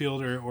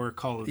Battlefield or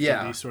Call of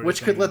Duty sort of which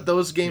thing. could let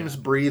those games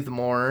breathe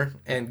more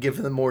and give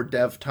them more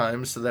dev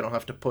time so they don't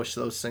have to push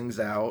those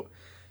things out.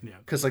 Yeah.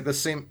 Because like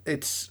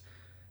it's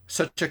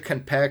such a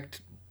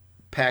compact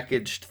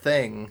packaged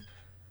thing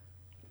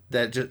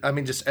that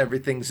just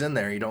everything's in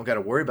there. You don't got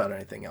to worry about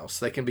anything else.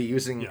 They can be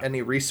using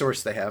any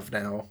resource they have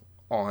now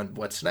on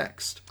what's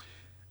next.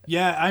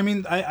 Yeah, I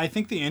mean, I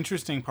think the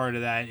interesting part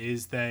of that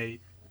is that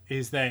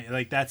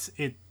like that's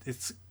it.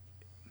 It's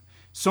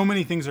so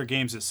many things are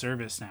games as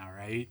service now,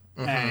 right?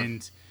 Mm-hmm.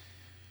 And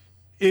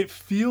it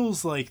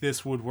feels like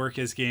this would work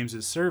as games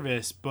as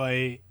service,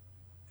 but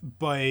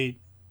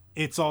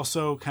it's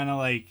also kind of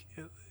like,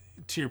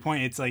 to your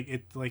point, it's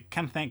like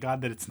kind of thank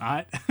God that it's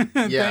not.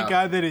 Thank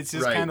God that it's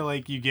just kind of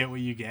like you get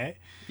what you get.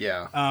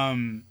 Yeah.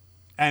 And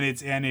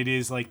it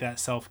is like that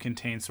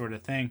self-contained sort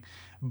of thing,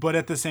 but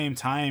at the same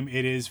time,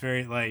 it is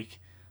very like,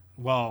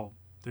 well,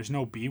 there's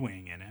no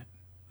B-wing in it.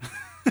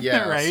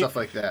 Yeah, right? Stuff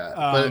like that.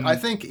 But I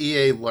think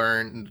EA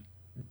learned,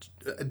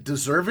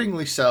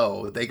 deservingly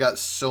so. They got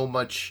so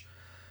much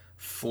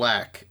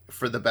flack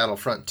for the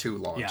Battlefront 2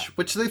 launch,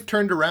 which they've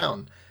turned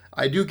around.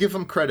 I do give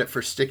them credit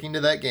for sticking to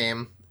that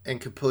game and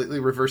completely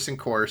reversing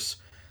course.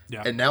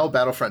 Yeah. And now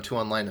Battlefront 2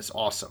 Online is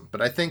awesome.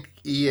 But I think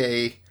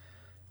EA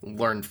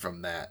learned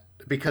from that,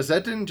 because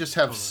that didn't just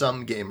have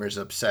some gamers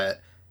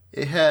upset.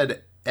 It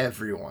had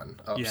everyone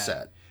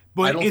upset. Yeah.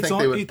 But I don't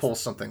think they would pull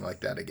something like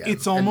that again.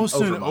 It's almost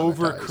an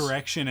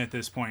overcorrection at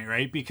this point,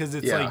 right? Because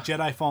it's like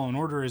Jedi Fallen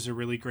Order is a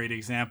really great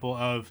example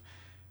of,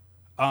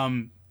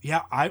 I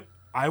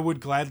would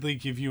gladly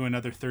give you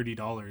another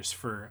 $30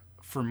 for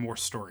more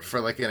story, for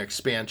like an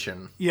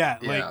expansion.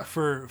 Like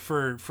for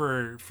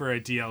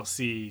a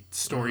DLC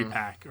story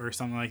pack or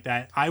something like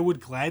that. I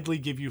would gladly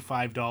give you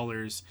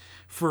 $5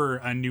 for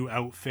a new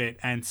outfit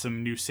and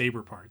some new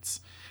saber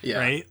parts. Yeah.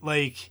 Right?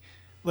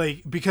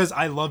 Like, because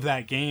I love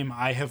that game.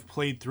 I have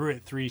played through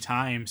it 3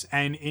 times,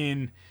 and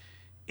in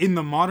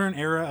the modern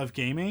era of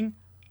gaming,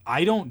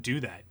 I don't do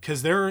that,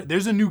 because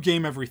there's a new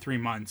game every 3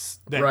 months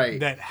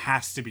that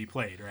has to be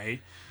played,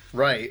 right?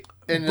 Right.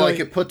 And like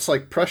it puts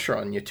like pressure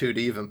on you too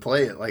to even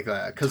play it like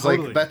that, because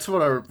like that's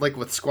what like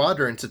with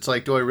Squadrons, it's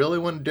like, do I really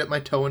want to dip my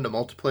toe into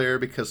multiplayer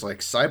because like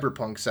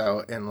Cyberpunk's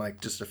out in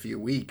like just a few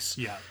weeks?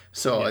 Yeah.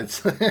 So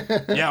it's we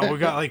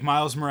got like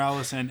Miles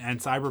Morales and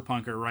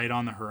Cyberpunk are right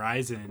on the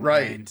horizon.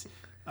 Right. And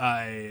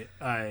you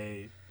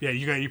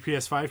got your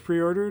PS5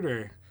 pre-ordered,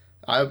 or?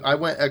 I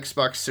went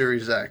Xbox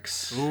Series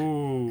X.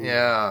 Ooh.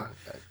 Yeah.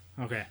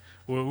 Okay.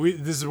 Well, I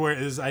think this is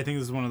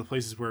one of the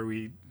places where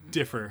we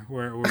differ,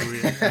 where we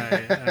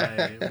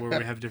where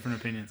we have different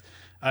opinions.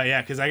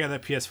 Yeah, because I got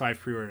that PS5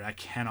 pre-ordered. I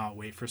cannot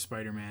wait for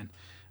Spider-Man.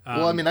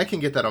 Well, I mean, I can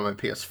get that on my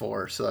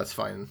PS4, so that's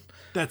fine.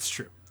 That's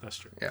true.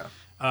 Yeah.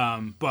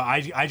 But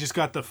I just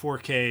got the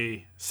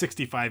 4K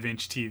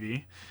 65-inch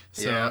TV,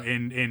 so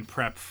in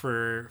prep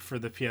for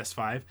the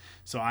PS5.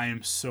 So I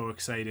am so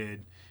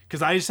excited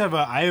because I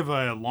have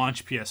a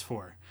launch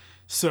PS4.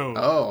 So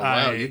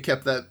wow, you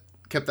kept that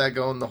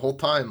going the whole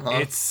time, huh?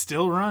 It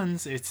still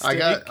runs. I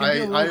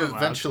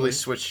eventually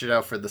switched it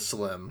out for the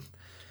Slim.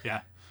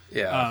 Yeah.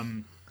 Yeah.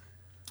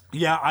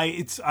 Yeah,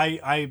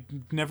 I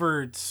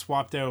never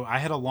swapped out. I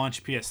had a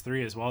launch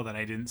PS3 as well that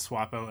I didn't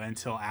swap out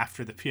until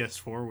after the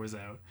PS4 was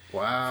out.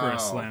 Wow. For a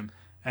Slim,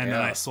 and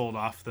then I sold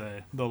off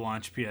the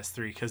launch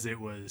PS3 because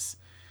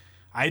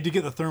I had to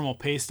get the thermal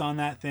paste on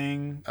that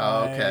thing.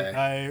 Oh, okay.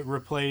 I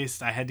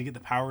replaced. I had to get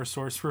the power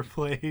source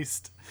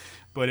replaced,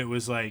 but it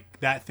was like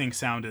that thing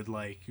sounded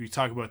like you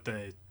talk about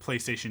the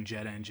PlayStation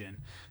Jet engine.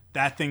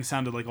 That thing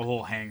sounded like a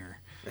whole hangar.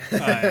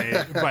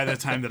 By the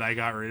time that I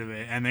got rid of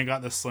it, and then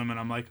got the Slim, and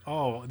I'm like,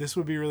 oh, this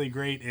would be really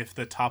great if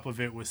the top of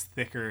it was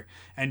thicker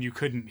and you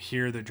couldn't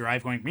hear the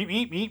drive going meep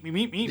meep meep meep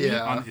meep meep.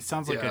 Yeah, it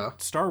sounds like a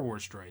Star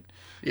Wars droid.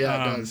 Yeah, it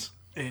does.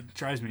 It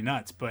drives me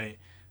nuts, but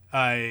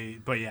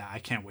yeah, I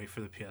can't wait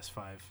for the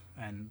PS5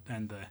 and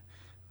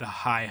the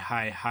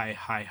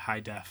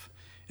high def.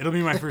 It'll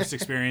be my first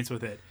experience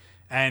with it,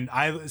 and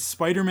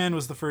Spider-Man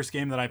was the first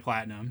game that I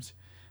platinumed.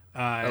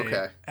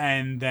 Okay.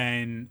 And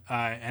then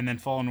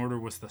Fallen Order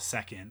was the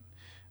second.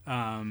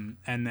 And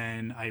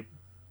then I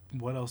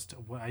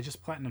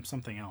just platinumed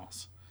something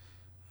else.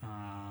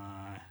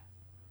 I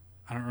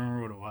don't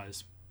remember what it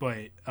was,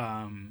 but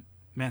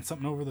man,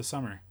 something over the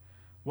summer.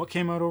 What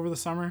came out over the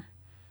summer?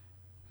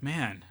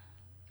 Man,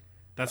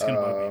 that's gonna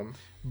bug me.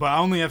 But I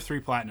only have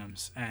 3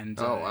 platinums, and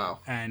wow.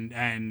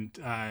 And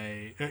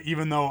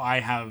even though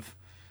I have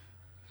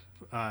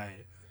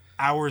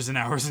hours and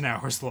hours and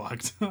hours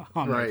logged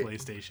on my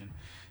PlayStation.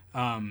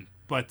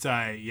 But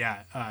I'm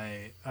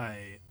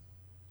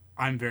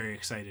very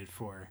excited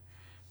for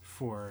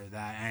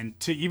that, and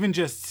to even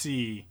just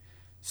see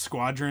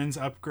Squadrons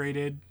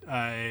upgraded,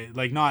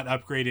 like not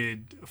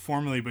upgraded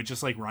formally, but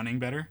just like running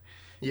better.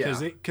 Yeah,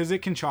 because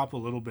it can chop a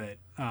little bit.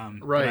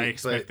 But I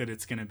expect that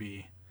it's gonna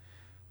be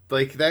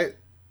like that.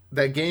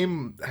 That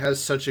game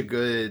has such a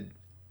good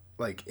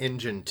like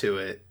engine to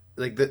it.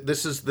 Like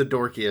this is the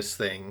dorkiest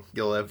thing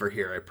you'll ever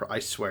hear, I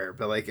swear.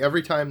 But like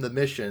every time the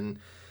mission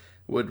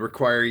would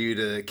require you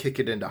to kick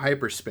it into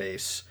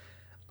hyperspace,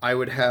 I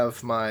would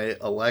have my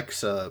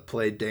Alexa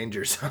play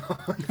Danger Zone.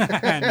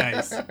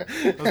 Nice,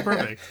 that was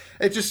perfect.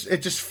 It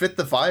just fit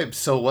the vibe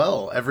so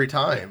well every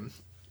time.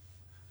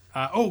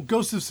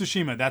 Ghost of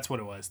Tsushima, that's what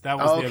it was. That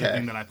was the other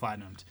thing that I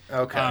platinumed.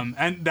 Okay,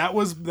 and that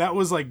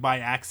was like by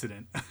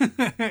accident.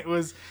 It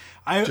was.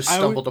 I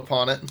stumbled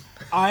upon it.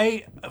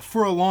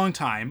 For a long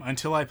time,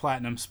 until I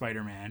platinumed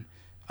Spider-Man,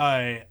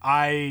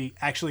 I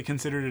actually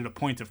considered it a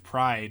point of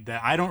pride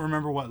that I don't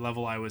remember what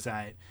level I was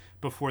at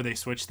before they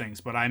switched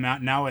things, but I'm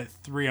now at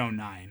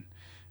 309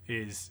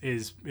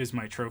 is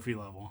my trophy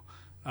level.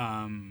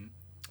 I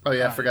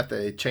forgot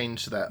they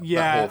changed that.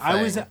 Yeah, that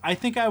whole thing. I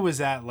think I was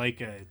at like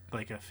a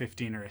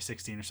 15 or a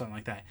 16 or something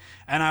like that.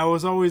 And I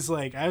was always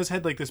like, I always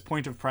had like this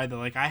point of pride that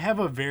like I have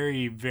a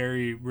very,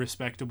 very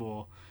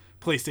respectable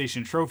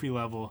PlayStation trophy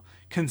level,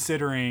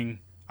 considering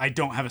I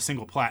don't have a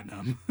single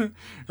platinum,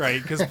 right?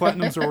 Because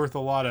platinums are worth a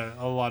lot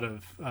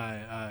of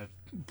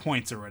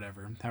points or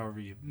whatever,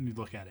 however you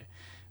look at it.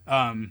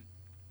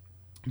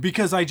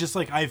 Because I just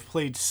like I've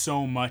played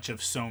so much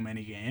of so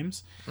many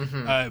games,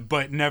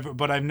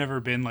 but I've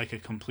never been like a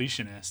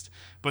completionist.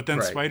 But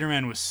then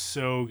Spider-Man was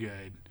so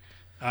good.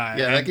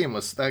 That game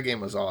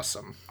was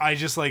awesome. I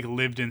just like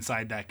lived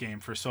inside that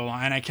game for so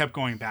long, and I kept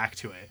going back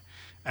to it.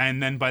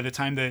 And then by the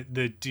time that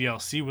the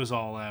DLC was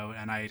all out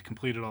and I had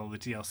completed all the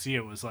DLC,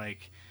 it was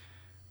like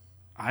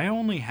I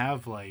only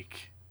have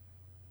like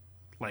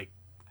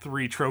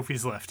 3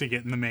 trophies left to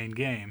get in the main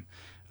game.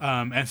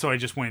 And so I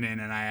just went in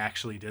and I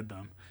actually did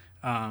them.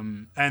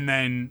 And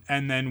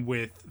then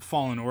with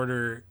Fallen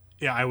Order,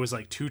 I was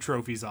like 2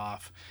 trophies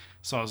off.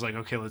 So I was like,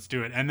 okay, let's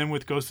do it. And then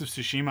with Ghost of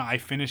Tsushima, I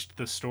finished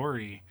the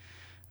story.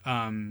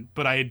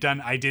 But I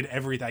did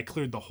everything. I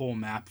cleared the whole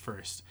map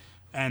first,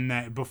 and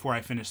that before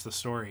I finished the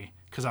story,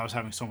 because I was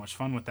having so much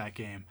fun with that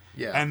game.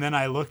 Yeah. And then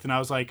I looked and I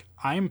was like,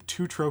 I'm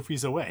 2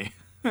 trophies away.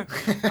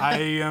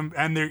 I am,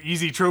 and they're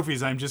easy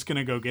trophies. I'm just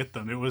gonna go get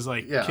them. It was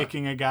like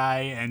kicking a guy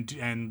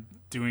and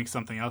doing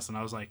something else, and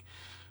I was like,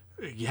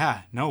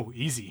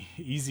 easy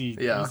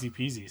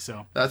peasy.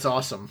 So that's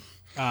awesome.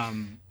 I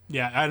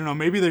don't know.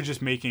 Maybe they're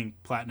just making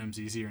platinums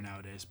easier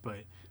nowadays,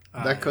 but.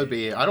 That could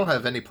be. I don't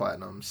have any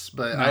platinums,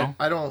 but no?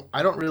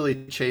 I don't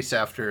really chase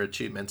after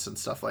achievements and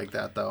stuff like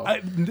that, though.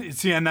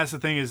 And that's the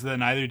thing is that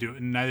neither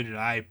did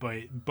I.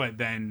 But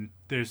then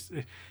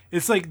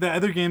it's like the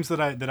other games that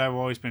I've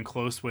always been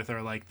close with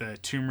are like the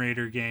Tomb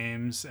Raider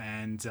games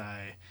and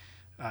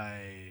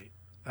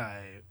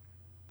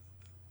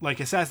like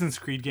Assassin's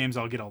Creed games,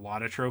 I'll get a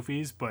lot of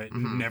trophies, but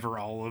never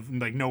all of,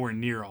 like nowhere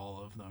near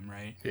all of them,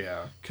 right?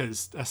 Yeah.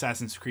 Because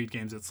Assassin's Creed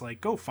games, it's like,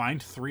 go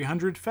find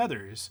 300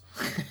 feathers.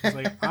 It's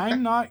like,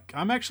 I'm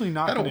actually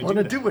not going to do that. I don't want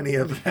to do any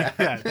of that.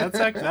 Yeah,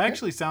 that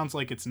actually sounds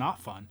like it's not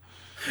fun.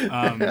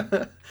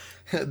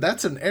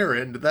 That's an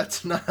errand.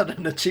 That's not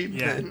an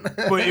achievement.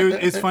 Yeah, but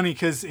it's funny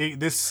because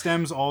this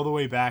stems all the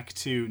way back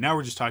to, now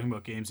we're just talking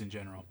about games in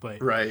general,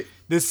 but right.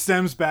 This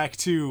stems back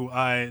to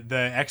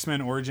the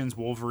X-Men Origins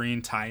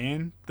Wolverine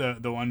tie-in,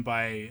 the one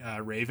by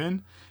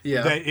Raven.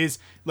 Yeah, that is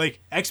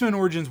like, X-Men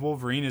Origins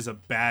Wolverine is a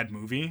bad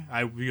movie.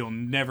 You'll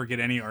never get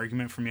any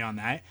argument from me on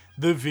that.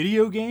 The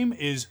video game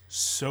is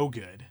so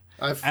good.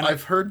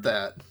 I've heard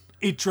that.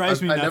 It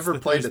drives me nuts. I never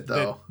played it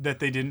though. That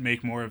they didn't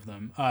make more of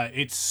them.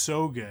 It's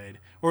so good,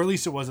 or at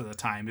least it was at the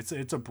time.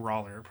 It's a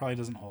brawler. It probably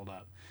doesn't hold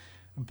up.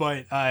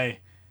 But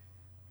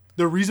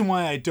the reason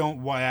why I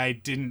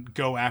didn't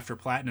go after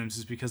platinums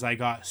is because I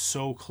got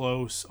so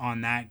close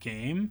on that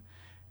game,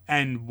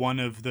 and one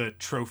of the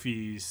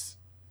trophies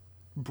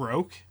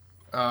broke.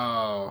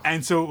 Oh.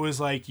 And so it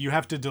was like, you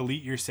have to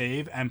delete your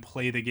save and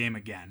play the game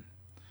again.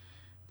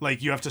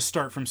 Like, you have to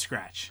start from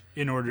scratch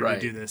in order to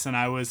do this. And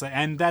I was like,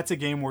 and that's a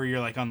game where you're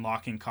like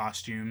unlocking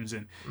costumes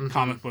and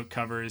comic book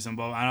covers and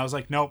blah. And I was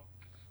like, nope,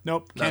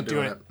 can't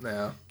do it.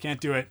 Yeah. Can't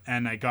do it.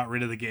 And I got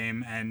rid of the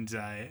game and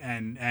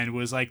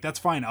was like, that's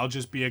fine. I'll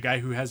just be a guy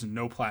who has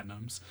no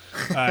platinums.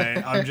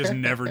 I'm just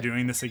never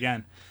doing this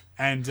again.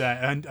 And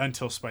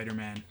until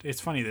Spider-Man.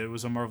 It's funny that it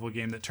was a Marvel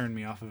game that turned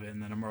me off of it,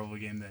 and then a Marvel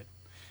game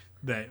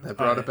that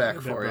brought it back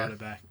for you. Brought it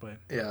back, but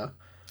yeah.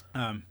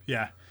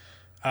 Yeah.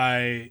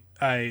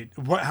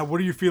 What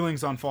are your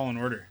feelings on Fallen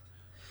Order?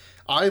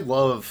 I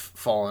love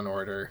Fallen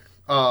Order.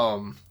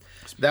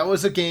 That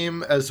was a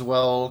game as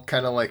well,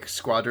 kind of like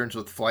Squadrons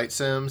with flight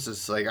sims.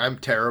 It's like, I'm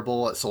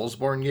terrible at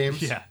Soulsborne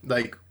games. Yeah.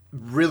 Like,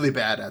 really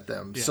bad at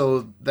them. Yeah.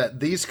 So that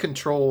these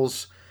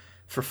controls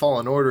for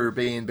Fallen Order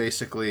being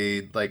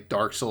basically like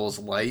Dark Souls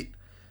light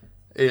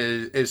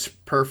is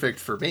perfect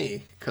for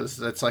me, because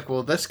it's like,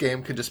 well, this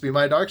game can just be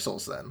my Dark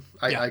Souls then.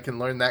 I can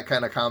learn that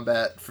kind of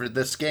combat for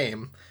this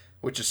game,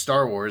 which is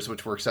Star Wars,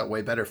 which works out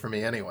way better for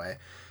me anyway.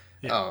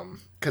 Yeah.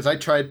 Because I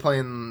tried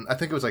playing, I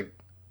think it was like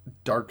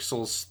Dark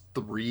Souls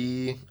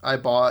 3 I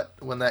bought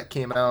when that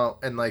came out,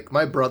 and like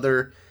my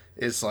brother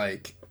is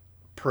like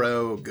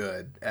pro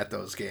good at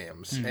those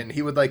games, and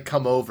he would like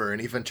come over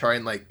and even try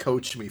and like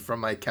coach me from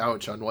my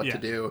couch on what to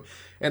do,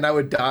 and I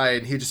would die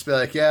and he'd just be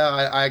like,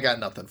 yeah, I got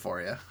nothing for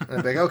you, and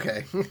I'd be like,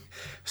 okay.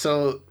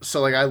 so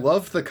like, I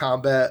loved the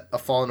combat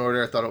of Fallen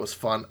Order. I thought it was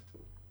fun,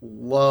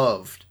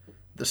 loved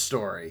the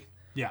story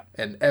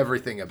and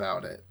everything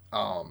about it.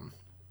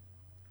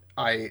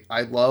 I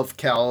love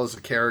Cal as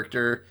a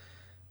character,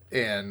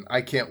 and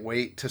I can't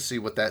wait to see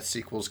what that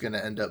sequel is going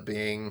to end up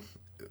being.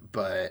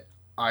 But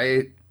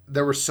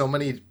there were so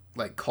many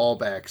like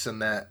callbacks in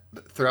that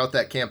throughout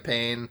that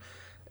campaign,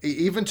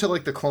 even to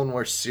like the Clone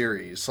Wars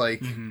series,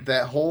 like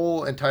that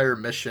whole entire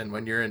mission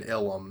when you're in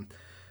Ilum,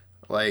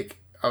 like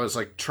I was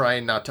like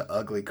trying not to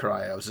ugly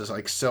cry. I was just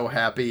like so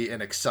happy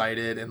and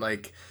excited, and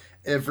like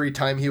every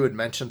time he would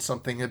mention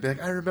something, he'd be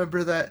like, I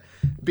remember that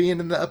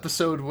being in the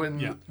episode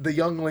when the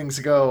younglings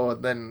go.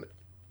 And then,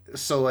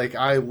 so like,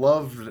 I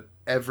loved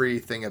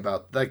everything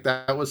about, like,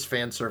 that was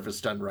fan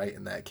service done right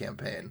in that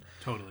campaign.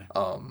 Totally.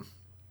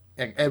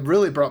 And it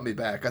really brought me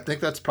back. I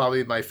think that's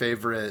probably my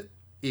favorite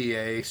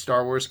EA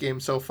Star Wars game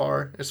so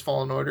far, is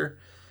Fallen Order.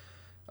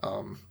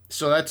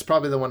 So that's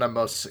probably the one I'm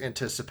most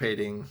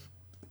anticipating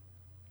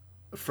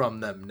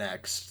from them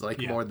next, like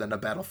more than a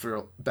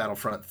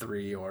Battlefront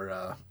 3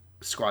 or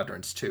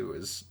Squadrons 2.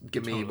 Is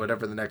give me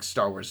whatever the next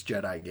Star Wars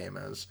Jedi game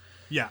is.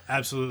 Yeah,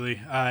 absolutely.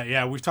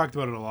 We've talked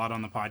about it a lot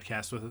on the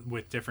podcast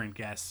with different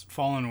guests.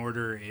 Fallen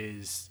Order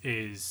is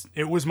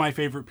it was my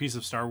favorite piece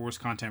of Star Wars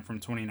content from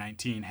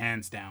 2019,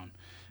 hands down.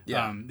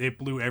 Yeah. It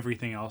blew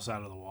everything else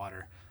out of the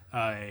water.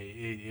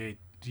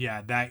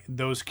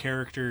 Those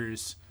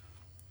characters.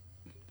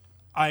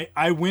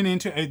 I went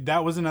into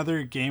that was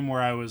another game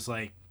where I was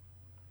like,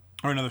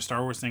 or another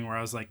Star Wars thing where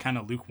I was like kind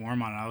of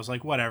lukewarm on it. I was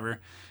like, whatever,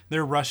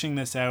 they're rushing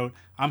this out.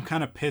 I'm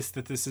kind of pissed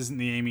that this isn't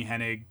the Amy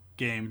Hennig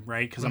game,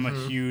 right? Because I'm a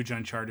huge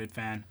Uncharted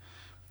fan.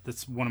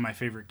 That's one of my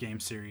favorite game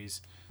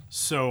series.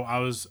 So I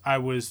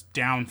was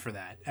down for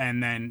that,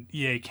 and then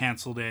EA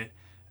canceled it,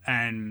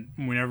 and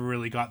we never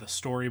really got the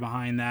story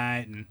behind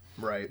that, and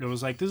it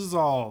was like, this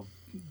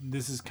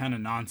is kind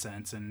of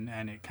nonsense, and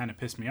it kind of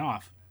pissed me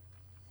off.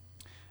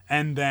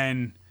 And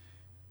then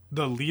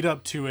the lead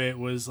up to it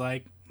was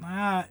like,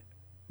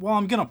 well,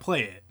 I'm gonna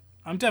play it.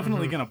 I'm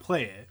definitely gonna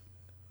play it,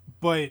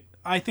 but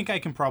I think I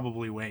can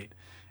probably wait.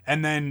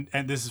 And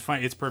this is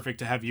fine. It's perfect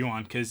to have you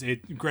on, because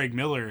Greg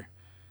Miller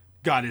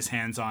got his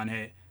hands on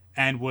it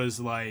and was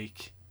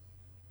like,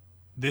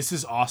 this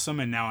is awesome,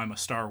 and now I'm a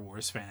Star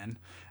Wars fan.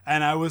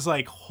 And I was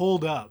like,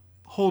 hold up.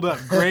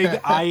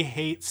 Greg, I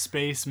hate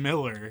Space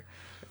Miller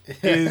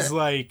is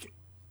like,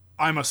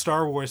 I'm a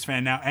Star Wars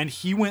fan now. And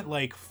he went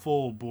like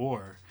full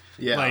bore.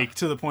 Yeah. Like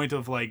to the point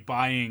of like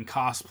buying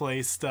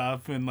cosplay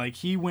stuff, and like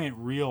he went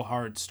real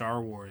hard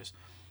Star Wars.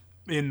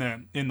 in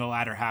the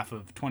latter half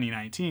of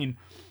 2019.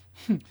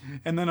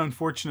 And then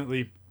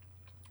unfortunately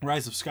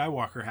Rise of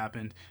Skywalker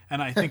happened,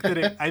 and I think that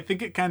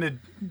it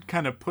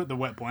kind of put the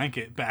wet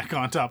blanket back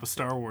on top of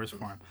Star Wars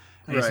for him.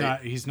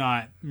 He's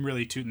not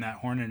really tooting that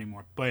horn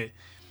anymore.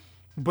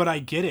 But I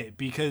get it,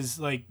 because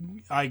like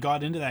I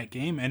got into that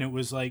game and it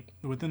was like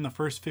within the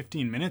first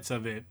 15 minutes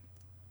of it,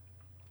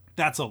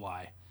 that's a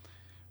lie.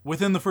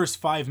 Within the first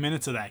 5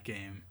 minutes of that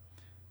game,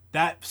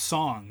 that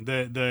song,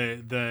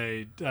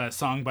 the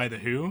song by The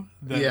Who,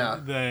 I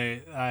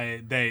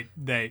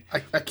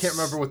can't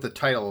remember what the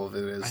title of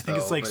it is. I think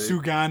it's like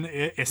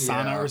Sugan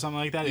Isana or something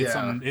like that. It's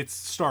it's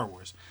Star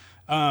Wars.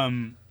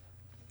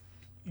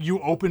 You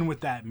open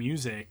with that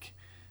music,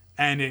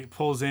 and it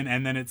pulls in,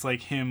 and then it's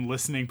like him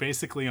listening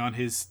basically on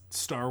his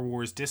Star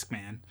Wars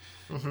Discman,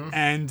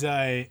 and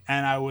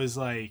I was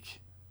like,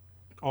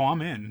 oh,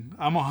 I'm in.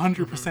 I'm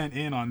 100%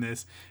 in on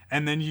this.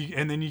 And then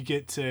you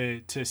get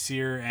to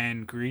Seer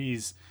and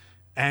Grease,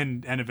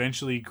 and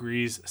eventually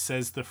Grease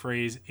says the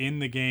phrase in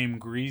the game,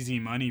 "Greasy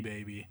money,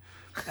 baby,"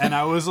 and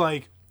I was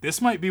like,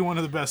 this might be one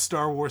of the best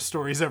Star Wars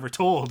stories ever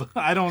told.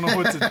 I don't know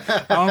what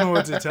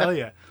to tell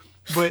you,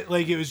 but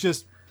like it was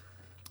just.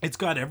 It's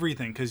got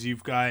everything, because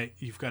you've got a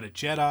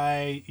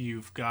Jedi,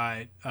 you've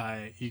got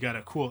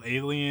a cool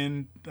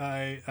alien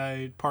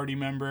party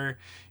member,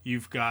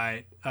 you've got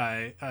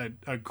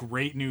a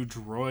great new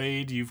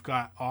droid, you've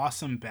got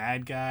awesome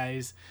bad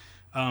guys.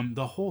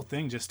 The whole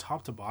thing, just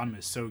top to bottom,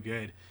 is so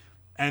good.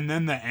 And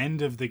then the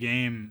end of the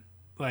game,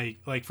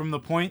 like from the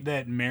point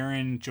that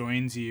Marin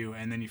joins you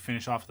and then you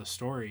finish off the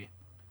story,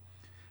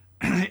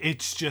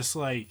 it's just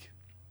like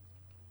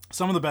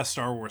some of the best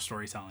Star Wars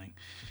storytelling.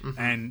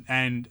 And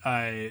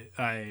I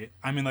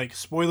mean, like,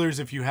 spoilers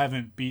if you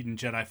haven't beaten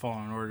Jedi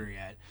Fallen Order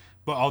yet,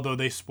 but although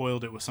they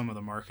spoiled it with some of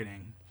the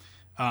marketing,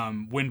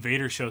 when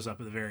Vader shows up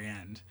at the very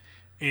end,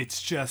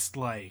 it's just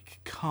like,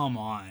 come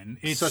on.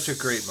 It's such a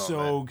great moment.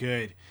 So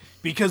good.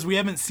 Because we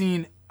haven't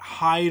seen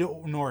hide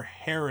nor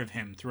hair of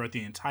him throughout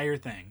the entire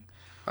thing.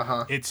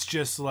 It's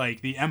just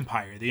like the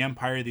Empire.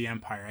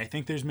 I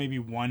think there's maybe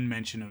one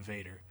mention of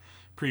Vader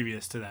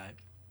previous to that.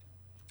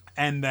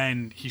 And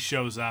then he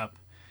shows up,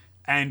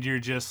 and you're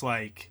just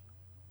like,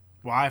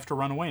 well, I have to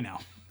run away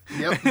now.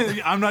 Yep.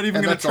 I'm not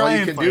even going to try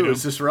and fight him. That's all you can do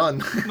is just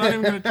run. I'm not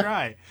even going to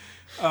try.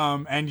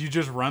 And you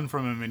just run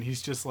from him, and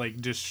he's just like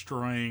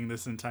destroying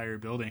this entire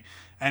building.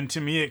 And to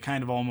me, it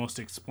kind of almost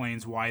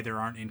explains why there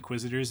aren't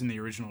Inquisitors in the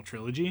original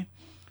trilogy,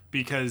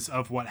 because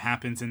of what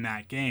happens in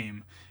that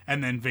game.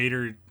 And then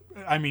Vader,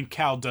 I mean,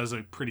 Cal does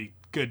a pretty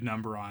good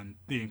number on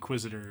the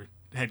Inquisitor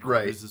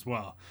headquarters as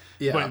well.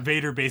 Yeah. But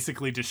Vader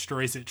basically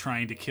destroys it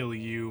trying to kill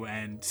you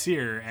and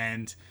Seer,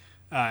 and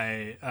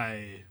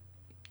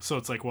so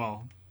it's like,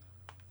 well,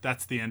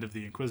 that's the end of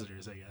the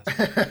Inquisitors, I guess.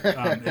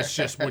 It's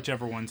just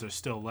whichever ones are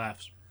still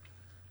left,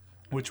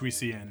 which we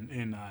see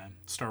in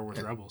Star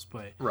Wars Rebels.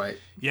 But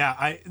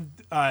yeah,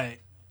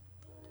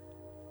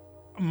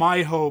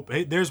 my hope,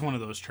 hey, there's one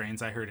of those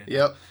trains, I heard it.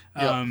 Yep.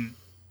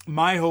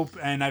 My hope,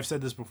 and I've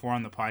said this before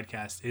on the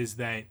podcast, is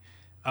that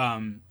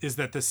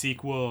the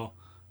sequel,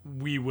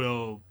 we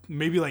will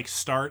maybe like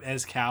start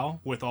as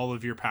Cal with all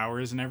of your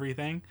powers and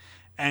everything,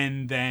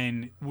 and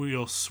then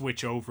we'll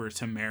switch over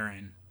to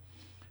Marin,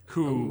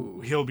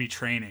 who he'll be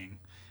training.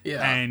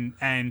 Yeah.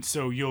 And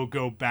so you'll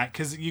go back,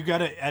 because you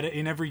gotta,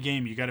 in every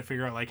game, you gotta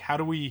figure out, like, how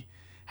do we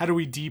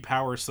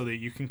depower so that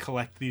you can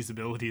collect these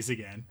abilities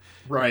again.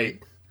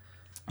 Right.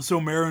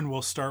 So Marin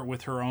will start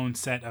with her own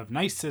set of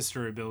Night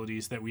Sister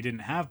abilities that we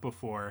didn't have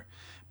before,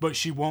 but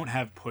she won't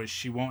have push,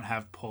 she won't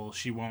have pull,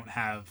 she won't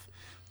have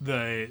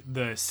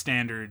the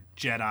standard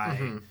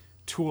Jedi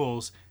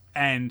tools,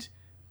 and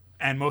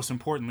most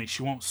importantly,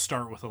 she won't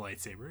start with a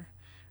lightsaber,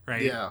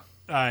 right? Yeah.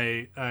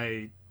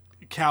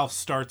 Cal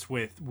starts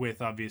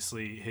with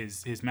obviously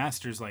his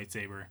master's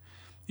lightsaber,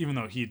 even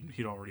though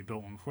he'd already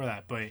built one before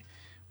that, but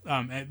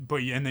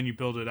and then you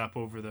build it up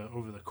over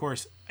the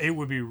course. It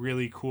would be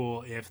really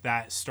cool if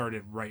that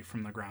started right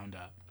from the ground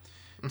up,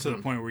 to the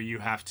point where you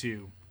have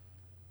to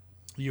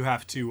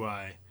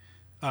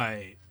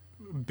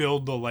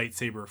build the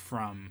lightsaber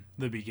from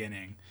the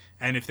beginning.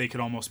 And if they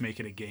could almost make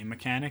it a game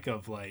mechanic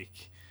of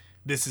like,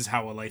 this is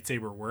how a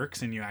lightsaber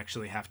works, and you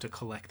actually have to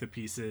collect the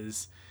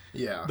pieces,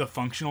 the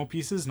functional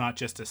pieces, not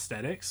just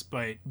aesthetics,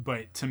 but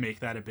to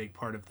make that a big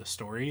part of the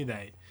story,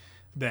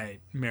 that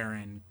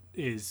Marin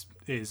is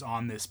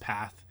on this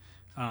path,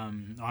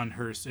 on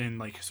her, in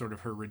like sort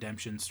of her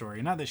redemption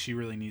story. Not that she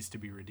really needs to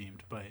be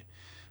redeemed,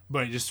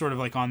 but just sort of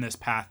like on this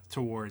path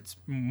towards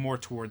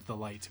the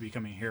light, to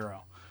becoming a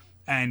hero.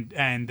 And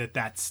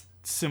that's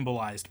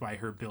symbolized by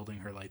her building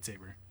her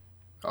lightsaber.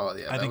 Oh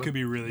yeah, I think could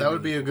be really. That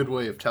would really be a good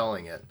way of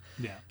telling it.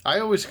 Yeah, I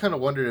always kind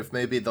of wondered if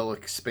maybe they'll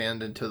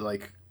expand into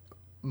like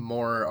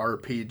more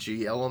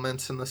RPG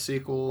elements in the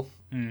sequel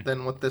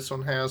than what this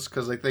one has,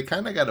 because like they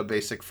kind of got a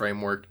basic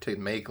framework to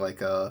make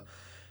like a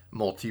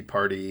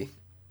multi-party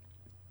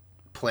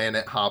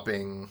planet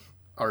hopping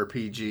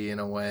RPG in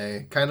a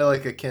way, kind of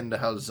like akin to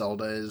how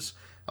Zelda is.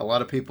 A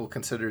lot of people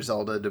consider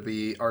Zelda to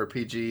be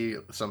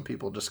RPG. Some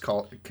people just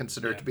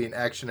consider it to be an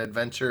action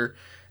adventure.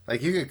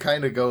 Like, you could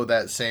kind of go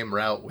that same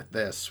route with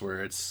this,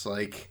 where it's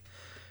like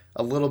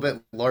a little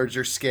bit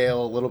larger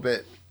scale, a little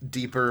bit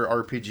deeper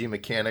RPG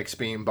mechanics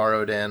being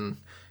borrowed in.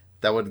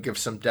 That would give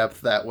some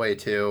depth that way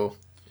too.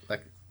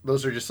 Like,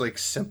 those are just like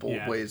simple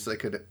ways they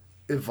could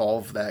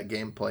evolve that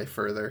gameplay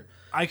further.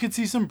 I could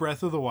see some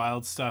Breath of the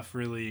Wild stuff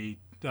really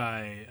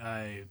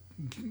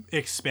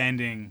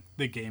expanding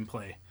the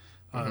gameplay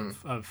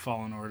of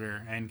Fallen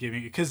Order and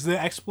giving, because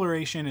the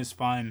exploration is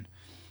fun,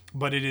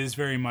 but it is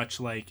very much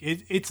like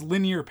it's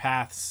linear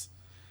paths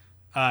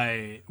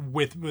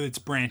with its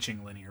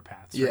branching linear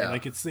paths, right?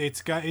 Like it's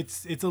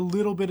a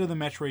little bit of the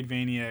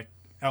Metroidvania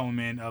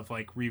element of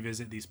like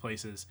revisit these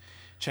places,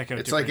 check out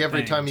it's like every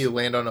things. time you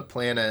land on a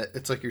planet,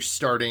 it's like you're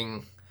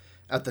starting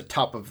at the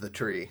top of the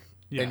tree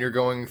and you're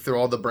going through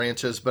all the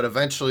branches, but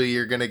eventually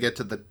you're going to get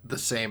to the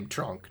same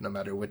trunk no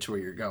matter which way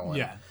you're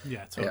going.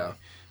 Totally.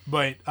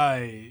 But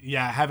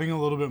having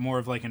a little bit more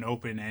of like an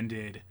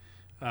open-ended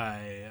or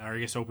I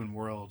guess open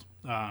world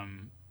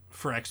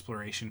for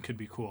exploration could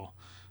be cool.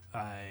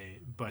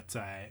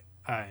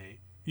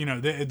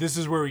 This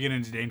is where we get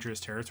into dangerous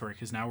territory,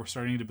 because now we're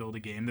starting to build a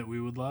game that we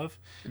would love.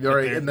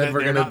 Right, and then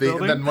we're going to be,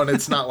 and then when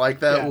it's not like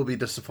that, we'll be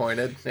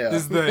disappointed. Yeah.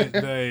 This is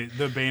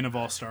the bane of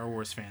all Star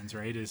Wars fans,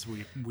 right? Is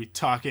we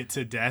talk it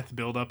to death,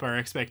 build up our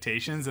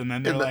expectations, and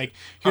then they're like,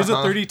 here's a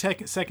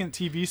 30-second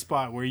TV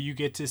spot where you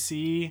get to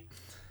see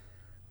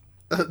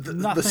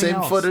the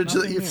same footage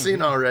that you've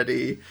seen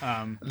already.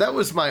 That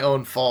was my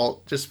own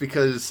fault, just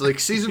because like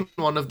season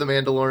 1 of The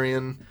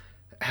Mandalorian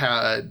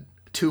had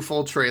 2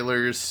 full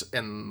trailers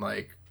and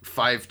like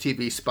 5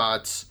 TV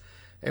spots,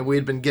 and we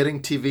had been getting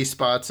TV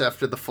spots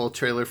after the full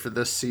trailer for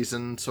this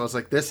season, so I was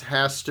like, this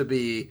has to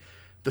be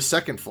the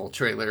second full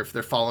trailer if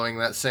they're following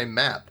that same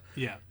map.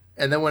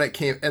 And then when it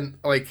came, and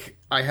like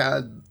I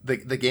had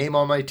the game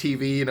on my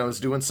TV and I was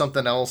doing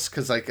something else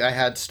because like I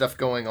had stuff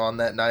going on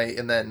that night,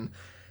 and then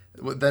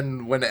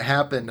when it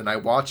happened and I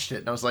watched it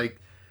and I was like,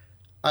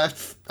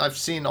 I've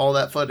seen all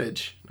that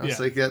footage. I was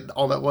like,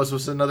 all that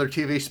was another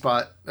TV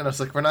spot, and I was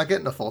like, we're not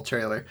getting a full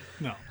trailer.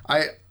 No,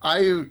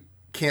 I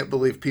can't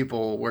believe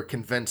people were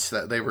convinced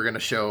that they were going to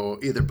show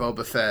either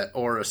Boba Fett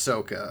or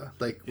Ahsoka.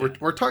 Like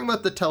we're talking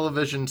about the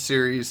television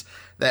series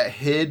that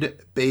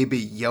hid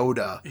Baby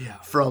Yoda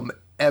from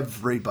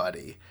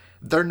everybody.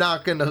 They're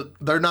not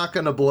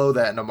gonna blow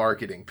that in a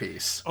marketing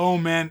piece. Oh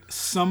man,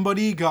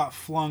 somebody got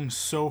flung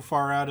so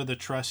far out of the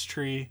trust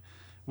tree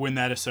when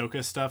that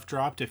Ahsoka stuff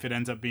dropped, if it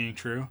ends up being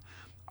true.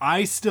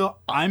 I'm still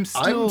on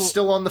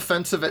the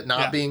fence of it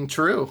not being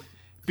true,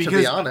 because to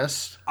be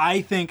honest.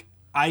 I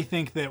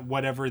think that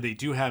whatever they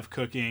do have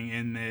cooking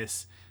in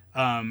this,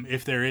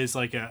 if there is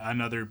like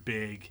another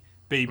big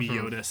Baby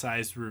Yoda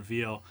sized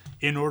reveal,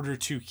 in order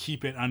to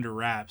keep it under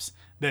wraps,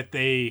 that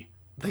they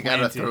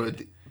gotta throw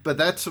it.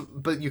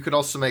 But you could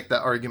also make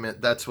that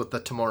argument that's what the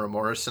Tamora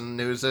Morrison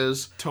news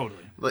is.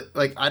 Totally.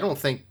 Like I don't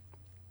think,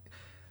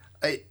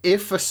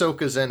 if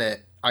Ahsoka's in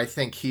it, I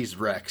think he's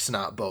Rex,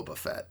 not Boba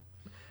Fett.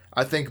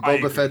 I think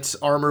Boba Fett's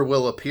armor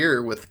will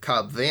appear with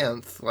Cobb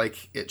Vanth,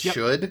 like it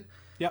should.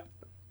 Yep.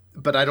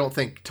 But I don't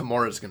think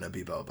Tamora's going to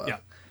be Boba.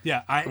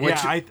 Yeah.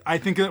 I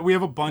think that we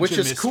have a bunch of misdirects.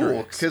 Which is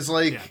cool,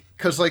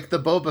 because like the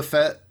Boba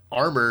Fett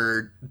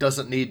armor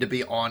doesn't need to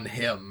be on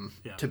him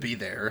to be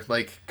there.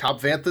 Like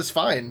Cobb Vanth is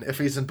fine. If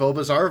he's in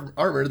Boba's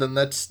armor, then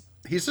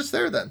he's just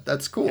there then.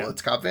 That's cool.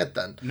 It's Cobb Vanth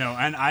then. No,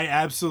 and I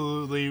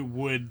absolutely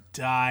would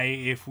die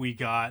if we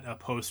got a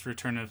post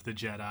Return of the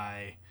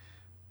Jedi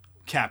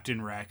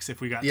Captain Rex.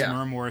 If we got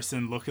Tamora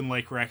Morrison looking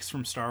like Rex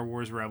from Star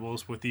Wars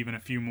Rebels with even a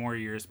few more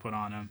years put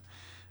on him.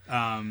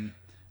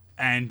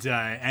 And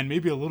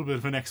maybe a little bit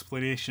of an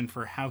explanation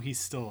for how he's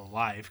still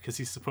alive, because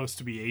he's supposed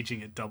to be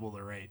aging at double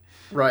the rate.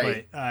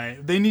 Right.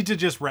 But they need to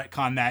just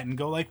retcon that and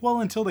go like, well,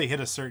 until they hit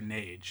a certain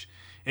age.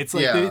 It's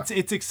like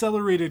it's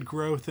accelerated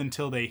growth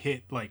until they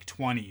hit like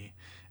 20,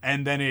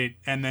 and then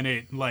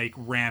it like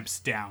ramps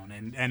down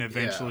and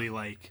eventually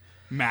like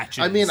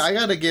matches. I mean, I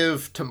gotta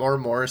give Tamora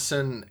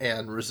Morrison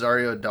and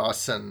Rosario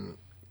Dawson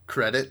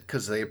credit,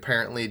 because they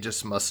apparently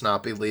just must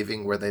not be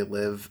leaving where they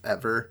live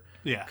ever.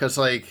 Yeah. Because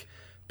like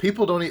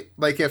people don't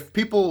like, if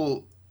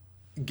people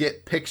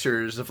get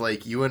pictures of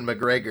like Ewan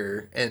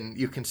McGregor and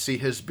you can see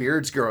his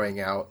beard's growing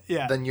out,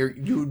 then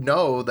you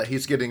know that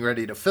he's getting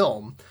ready to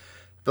film.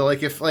 But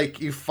like if like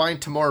you find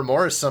Tamora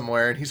Morris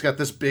somewhere and he's got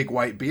this big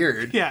white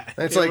beard, and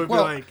it's like,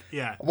 well,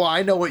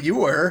 I know what you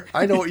were.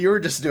 I know what you were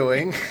just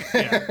doing.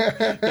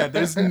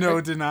 There's no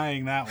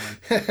denying that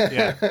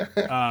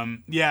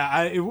one.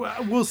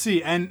 We'll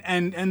see.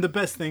 And the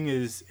best thing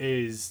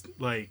is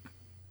like,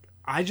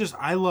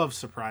 I love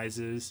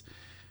surprises.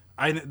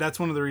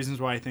 That's one of the reasons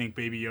why I think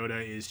Baby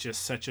Yoda is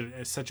just such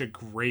a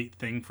great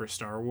thing for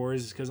Star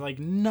Wars, is because like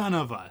none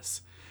of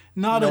us,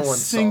 not a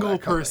single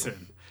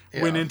person,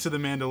 went into The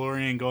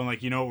Mandalorian going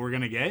like, you know what we're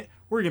gonna get?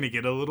 We're gonna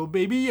get a little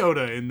Baby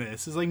Yoda in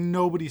this. It's like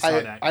nobody saw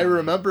that. I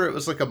remember it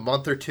was like a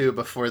month or two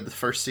before the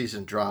first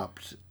season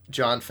dropped.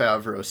 Jon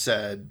Favreau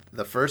said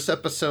the first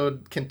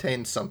episode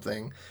contains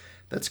something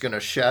that's going to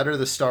shatter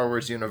the Star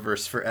Wars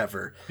universe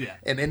forever. Yeah.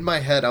 And in my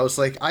head, I was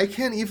like, I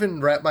can't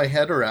even wrap my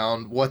head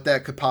around what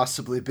that could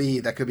possibly be.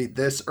 That could be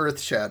this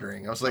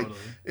earth-shattering. I was like,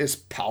 is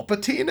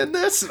Palpatine in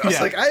this? And I was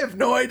like, I have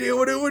no idea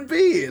what it would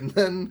be. And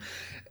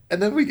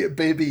then we get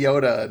Baby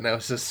Yoda, and I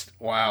was just,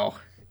 wow.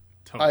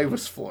 Totally. I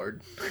was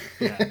floored.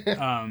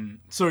 Yeah.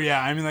 So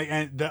yeah, I mean, like,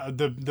 and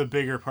the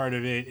bigger part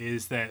of it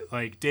is that,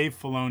 like, Dave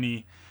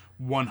Filoni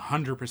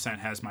 100%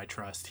 has my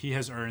trust. He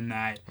has earned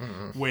that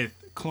with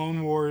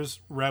Clone Wars,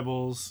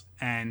 Rebels,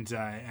 and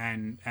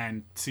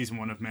season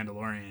 1 of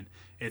Mandalorian.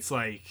 It's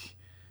like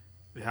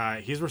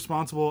he's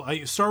responsible.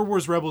 Star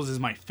Wars Rebels is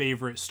my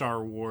favorite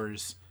Star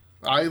Wars.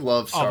 I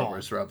love Star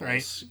Wars Rebels.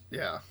 Right?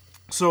 Yeah.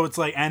 So it's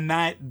like, and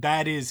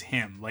that is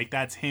him. Like,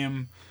 that's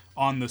him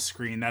on the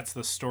screen. That's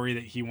the story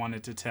that he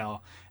wanted to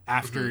tell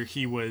after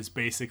he was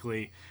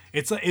basically.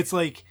 It's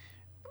like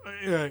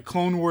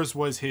Clone Wars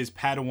was his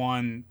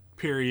Padawan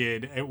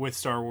period with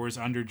Star Wars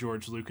under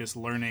George Lucas,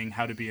 learning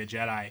how to be a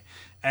Jedi,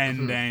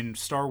 and then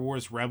Star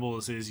Wars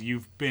Rebels is,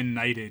 you've been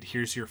knighted,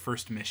 here's your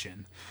first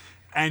mission.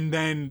 And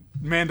then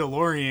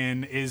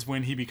Mandalorian is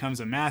when he becomes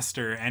a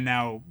master, and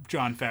now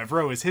Jon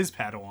Favreau is his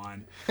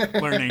Padawan,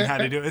 learning how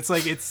to do it. It's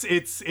like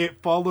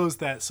it follows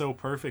that so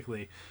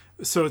perfectly.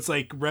 So it's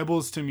like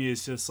Rebels to me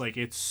is just like,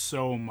 it's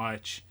so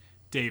much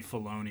Dave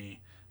Filoni.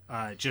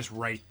 Just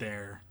right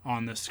there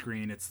on the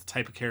screen. It's the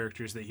type of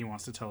characters that he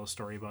wants to tell a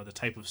story about, the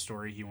type of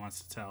story he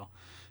wants to tell.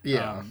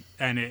 Yeah.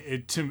 And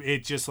it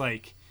just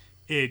like,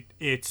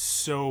 it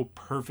so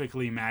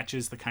perfectly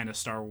matches the kind of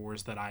Star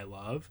Wars that I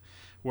love,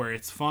 where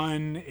it's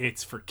fun,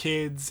 it's for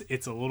kids,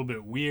 it's a little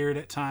bit weird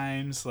at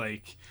times.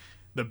 Like,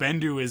 the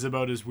Bendu is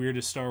about as weird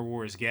as Star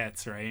Wars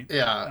gets, right?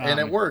 Yeah, and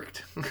it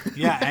worked.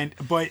 Yeah,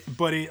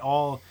 but it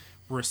all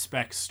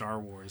respects Star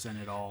Wars, and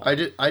it all...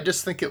 I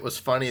just think it was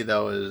funny,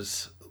 though,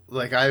 is...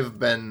 Like, I've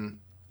been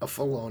a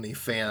Filoni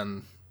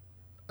fan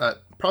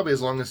probably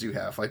as long as you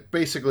have. Like,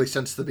 basically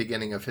since the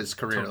beginning of his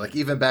career. Totally. Like,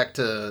 even back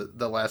to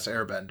The Last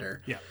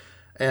Airbender. Yeah.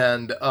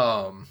 And,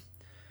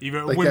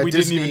 even like when we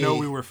Disney... didn't even know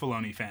we were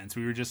Filoni fans.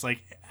 We were just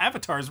like,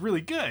 Avatar's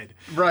really good.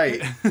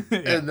 Right. Yeah.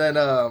 And then,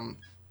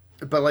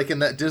 but, like, in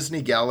that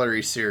Disney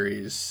Gallery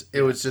series,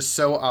 it was just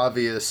so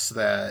obvious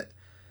that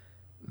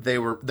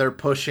they're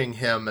pushing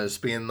him as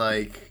being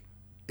like,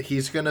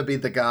 he's going to be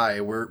the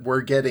guy.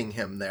 We're getting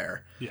him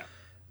there. Yeah.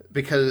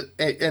 Because,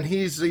 and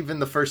he's even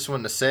the first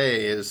one to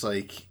say, is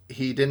like,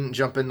 he didn't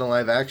jump into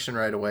live action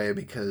right away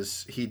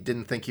because he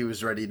didn't think he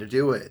was ready to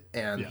do it.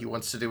 And he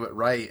wants to do it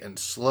right and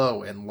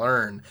slow and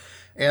learn.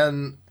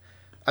 And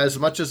as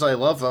much as I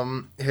love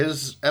him,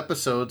 his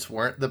episodes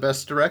weren't the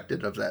best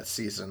directed of that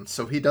season.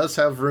 So he does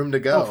have room to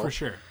go. Oh, for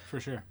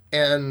sure.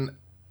 And,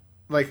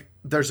 like,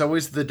 there's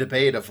always the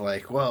debate of,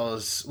 like, well,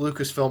 is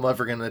Lucasfilm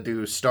ever going to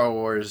do Star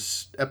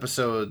Wars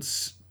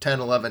episodes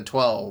 10, 11,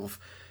 12?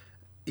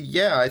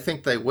 Yeah, I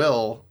think they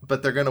will,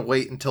 but they're going to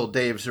wait until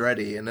Dave's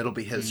ready, and it'll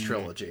be his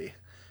trilogy.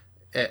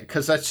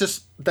 Because that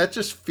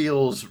just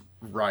feels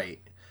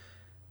right.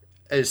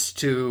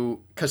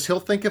 Because he'll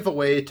think of a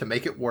way to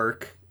make it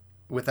work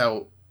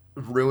without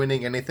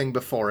ruining anything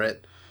before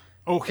it.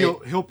 Oh,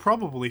 he'll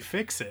probably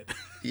fix it.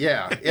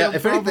 Yeah.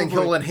 If anything,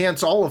 he'll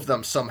enhance all of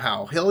them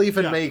somehow. He'll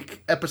even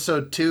make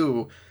episode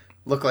 2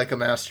 look like a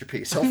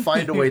masterpiece. He'll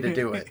find a way to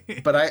do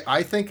it. But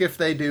I think if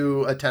they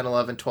do a 10,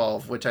 11,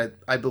 12, which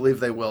I believe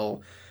they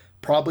will,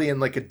 probably in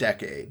like a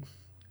decade,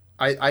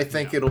 I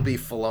think it'll be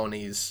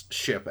Filoni's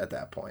ship at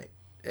that point.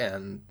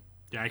 And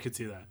yeah, I could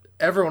see that.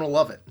 Everyone will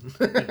love it.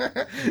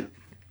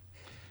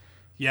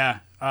 Yeah.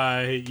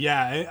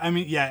 I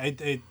mean,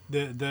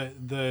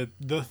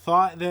 the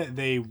thought that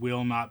they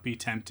will not be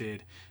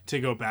tempted to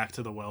go back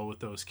to the well with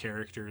those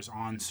characters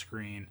on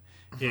screen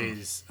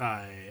is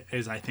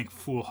I think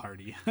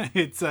foolhardy.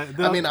 It's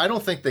I mean, I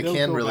don't think they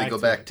can really go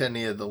back to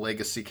any of the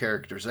legacy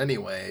characters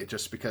anyway,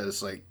 just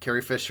because, like,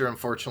 Carrie Fisher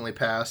unfortunately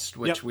passed,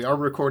 which we are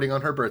recording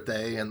on her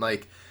birthday, and,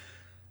 like,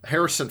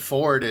 Harrison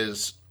Ford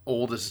is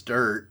old as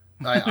dirt.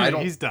 I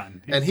don't. He's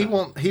done.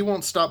 He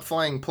won't stop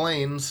flying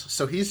planes,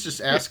 so he's just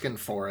asking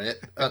for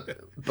it.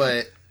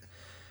 But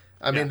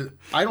I mean,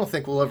 I don't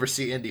think we'll ever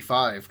see Indy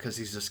 5 because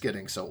he's just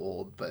getting so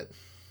old. But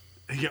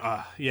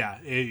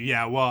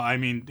yeah. Well, I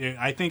mean,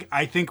 I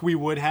think we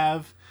would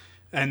have,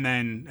 and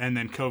then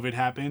COVID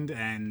happened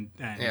and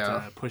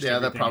pushed everything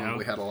out. That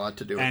probably had a lot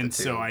to do with it. And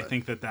so I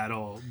think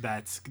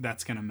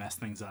that's going to mess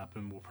things up,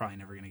 and we're probably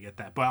never going to get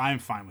that. But I'm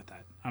fine with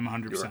that. I'm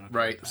 100%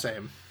 right.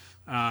 Same.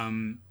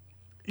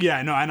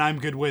 Yeah, no, and I'm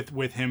good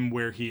with him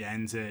where he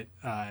ends it,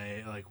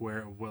 like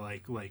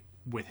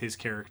with his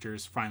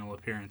character's final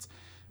appearance,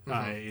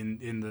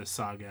 in the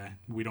saga.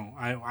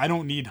 I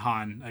don't need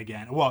Han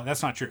again. Well,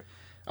 that's not true.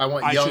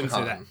 I shouldn't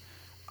say that.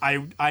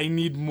 I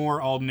need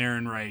more Alden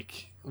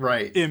Ehrenreich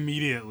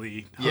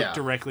immediately hooked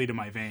directly to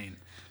my vein.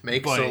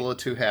 Make Solo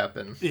 2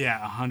 happen. Yeah,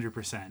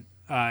 100%.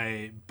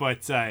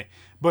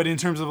 But in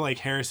terms of, like,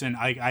 Harrison,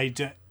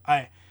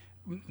 I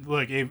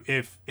look,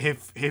 if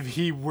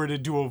he were to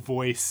do a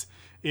voice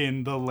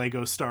in the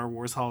Lego Star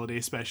Wars Holiday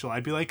Special,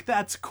 I'd be like,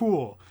 that's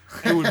cool.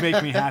 It would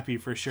make me happy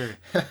for sure.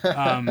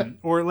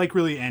 Or like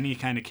really any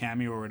kind of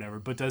cameo or whatever.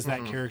 But does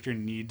that character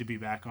need to be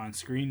back on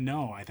screen?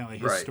 No, I think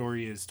like his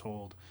story is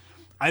told.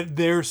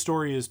 Their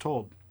story is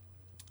told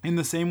in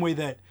the same way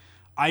that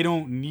I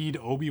don't need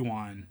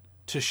Obi-Wan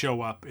to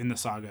show up in the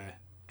saga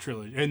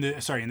trilogy, in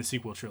the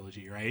sequel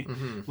trilogy, right?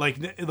 Like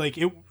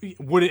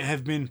would it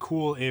have been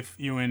cool if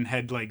Ewan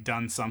had like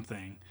done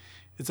something?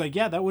 It's like,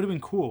 yeah, that would have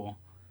been cool.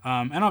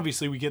 And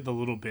obviously we get the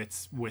little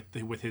bits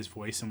with his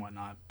voice and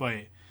whatnot,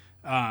 but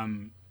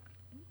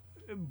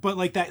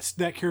like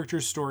that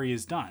character's story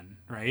is done,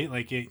 right?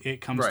 Like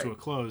it comes to a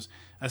close,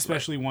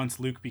 especially once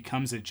Luke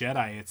becomes a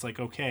Jedi. It's like,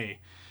 okay,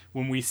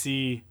 when we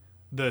see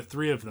the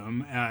three of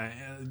them,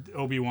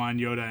 Obi-Wan,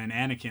 Yoda, and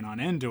Anakin on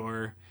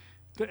Endor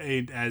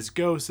as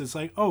ghosts, it's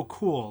like, oh,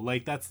 cool.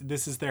 Like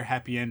this is their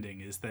happy ending,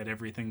 is that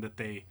everything that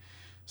they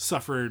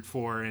suffered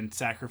for and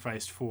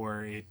sacrificed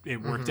for,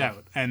 it worked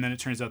out. And then it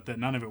turns out that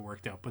none of it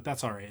worked out, but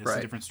that's all right. It's a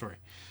different story.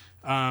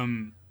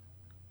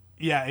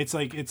 Yeah, it's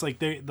like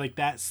they like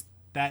that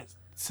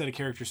set of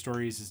character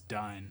stories is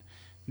done.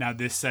 Now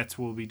this sets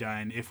will be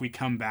done. If we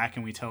come back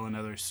and we tell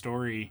another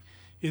story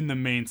in the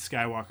main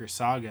Skywalker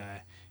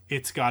saga,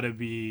 it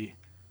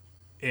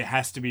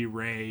has to be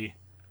Rey,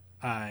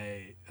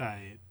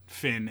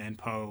 Finn, and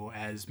Poe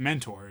as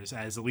mentors,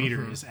 as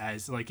leaders,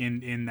 as like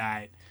in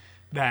that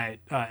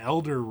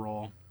elder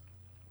role,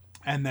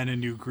 and then a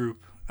new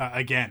group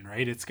again,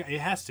 right? It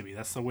has to be.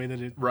 That's the way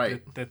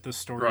that that the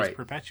stories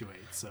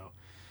perpetuate. So,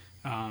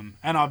 and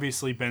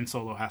obviously Ben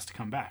Solo has to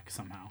come back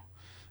somehow,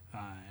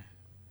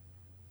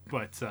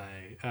 but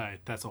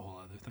that's a whole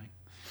other thing.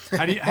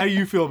 How do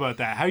you feel about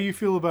that? How do you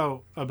feel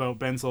about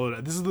Ben Solo?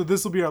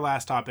 This will be our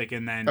last topic,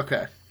 and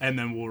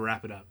then we'll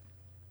wrap it up.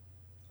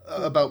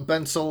 About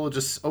Ben Solo,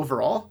 just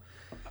overall.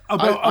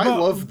 I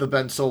love the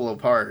Ben Solo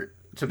part.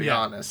 To be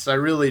honest, I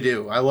really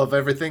do. I love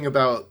everything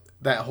about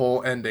that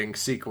whole ending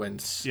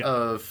sequence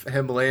of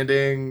him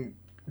landing,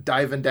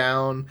 diving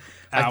down.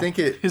 Ow. I think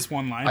his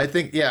one line. I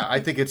think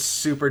it's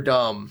super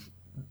dumb.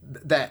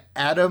 That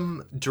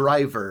Adam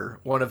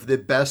Driver, one of the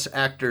best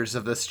actors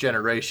of this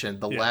generation,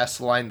 the last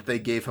line that they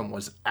gave him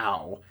was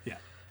 "ow." Yeah.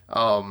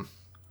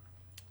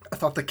 I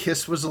thought the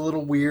kiss was a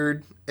little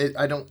weird.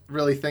 I don't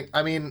really think.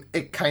 I mean,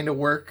 it kind of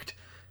worked.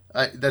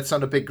 That's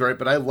not a big gripe,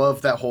 but I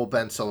love that whole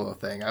Ben Solo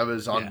thing. I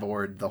was on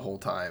board the whole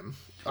time.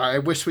 I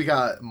wish we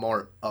got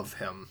more of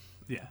him.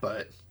 Yeah.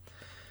 But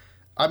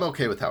I'm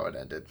okay with how it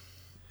ended.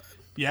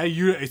 Yeah,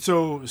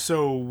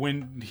 so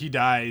when he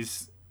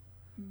dies,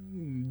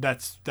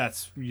 that's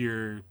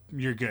you're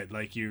good.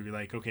 Like you're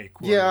like, okay,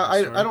 cool. Yeah,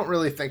 I don't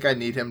really think I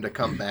need him to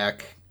come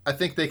back. I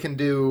think they can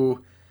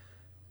do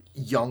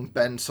young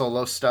Ben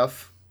Solo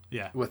stuff.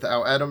 Yeah.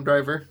 Without Adam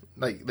Driver.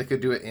 Like, they could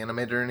do it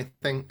animated or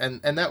anything.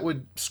 And that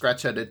would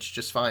scratch that itch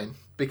just fine.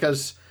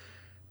 Because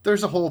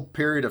there's a whole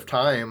period of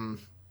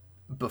time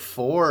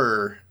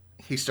before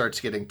he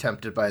starts getting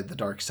tempted by the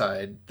dark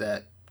side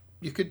that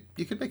you could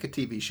make a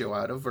TV show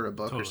out of, or a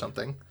book or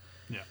something.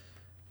 Yeah.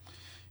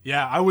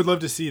 Yeah, I would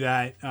love to see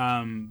that.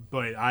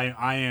 But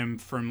I am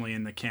firmly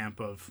in the camp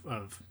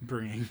of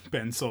bringing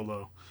Ben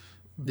Solo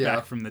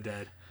back from the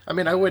dead. I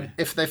mean, I would,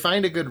 if they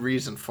find a good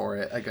reason for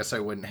it, I guess I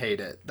wouldn't hate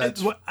it.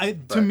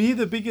 To me,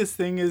 the biggest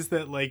thing is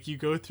that, like, you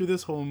go through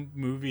this whole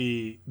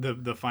movie,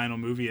 the final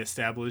movie,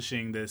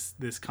 establishing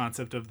this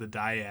concept of the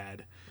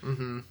dyad,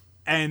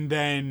 and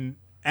then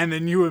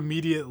you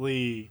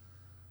immediately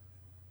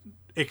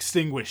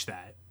extinguish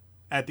that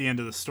at the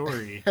end of the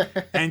story,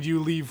 and you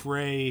leave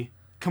Rey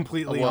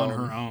completely on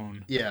her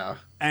own. Yeah,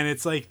 and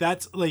it's like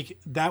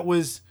that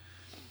was.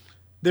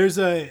 There's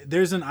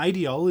an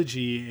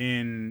ideology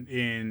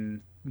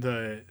in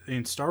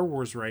Star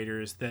Wars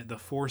writers that the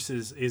Force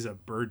is a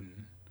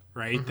burden,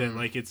 right? That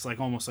like it's like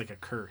almost like a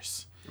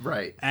curse,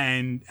 right?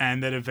 And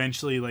that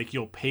eventually like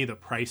you'll pay the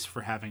price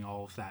for having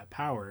all of that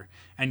power,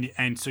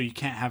 and so you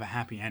can't have a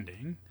happy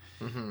ending.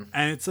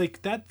 And it's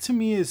like that to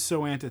me is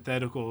so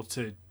antithetical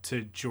to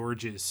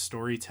George's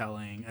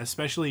storytelling,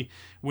 especially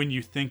when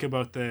you think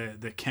about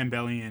the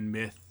Campbellian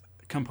myth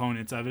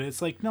components of it.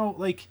 It's like, no,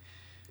 like,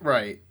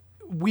 right.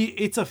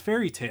 It's a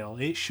fairy tale.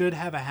 It should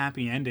have a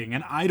happy ending,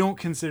 and I don't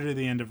consider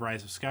the end of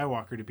Rise of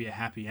Skywalker to be a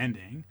happy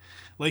ending.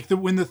 Like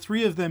when the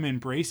three of them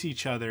embrace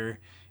each other,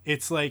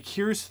 it's like,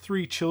 here's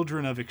three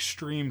children of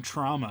extreme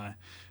trauma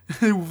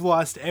who've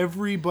lost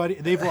everybody.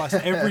 They've lost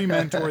every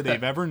mentor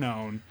they've ever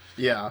known.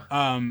 Yeah.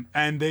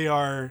 And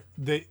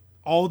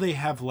all they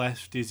have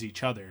left is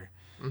each other.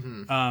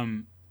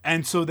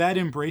 And so that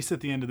embrace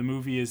at the end of the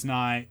movie is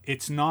not.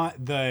 It's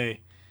not the.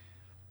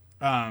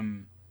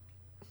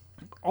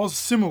 All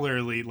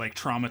similarly like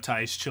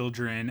traumatized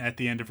children at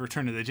the end of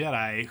Return of the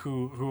Jedi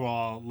who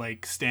all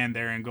like stand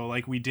there and go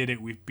like, we did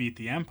it, we've beat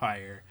the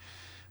Empire.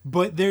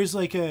 But there's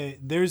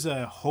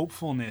a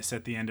hopefulness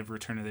at the end of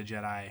Return of the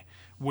Jedi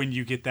when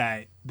you get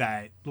that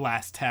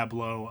last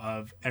tableau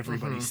of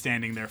everybody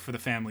standing there for the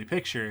family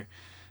picture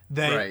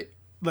that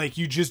like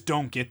you just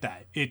don't get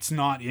that. It's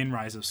not in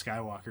Rise of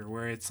Skywalker,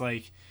 where it's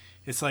like,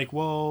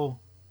 well,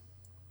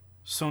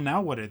 so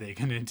now what are they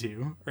gonna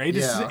do, right?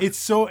 Yeah.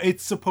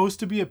 It's supposed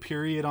to be a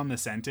period on the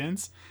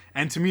sentence,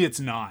 and to me it's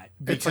not,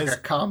 because it's like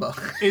a comma.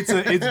 it's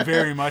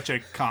very much a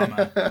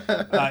comma.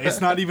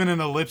 It's not even an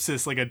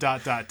ellipsis like a ...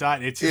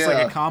 It's just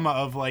like a comma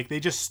of like they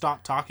just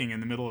stop talking in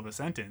the middle of a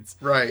sentence,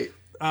 Right.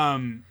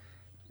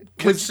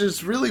 Which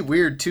is really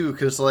weird too,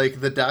 because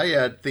like the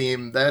dyad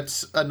theme,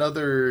 that's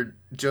another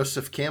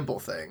Joseph Campbell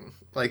thing.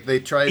 Like they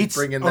tried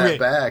bringing that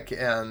back,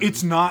 and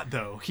it's not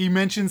though. He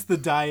mentions the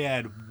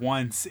dyad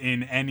once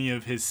in any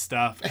of his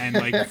stuff, and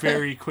like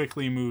very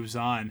quickly moves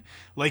on.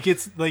 Like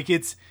it's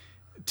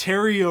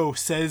Terrio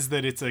says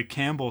that it's a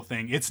Campbell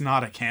thing. It's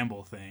not a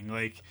Campbell thing.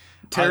 Like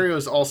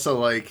Terrio's also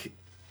like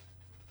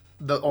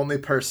the only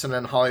person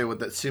in Hollywood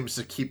that seems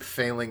to keep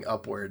failing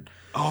upward.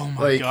 Oh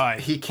my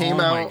god! He came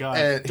out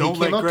and don't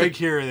let Greg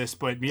hear this,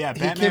 but yeah,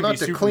 Batman v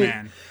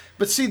Superman.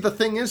 But see, the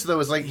thing is, though,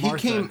 is like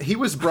he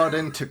was brought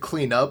in to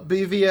clean up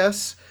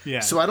BVS. Yeah.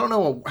 So I don't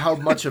know how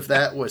much of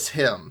that was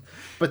him.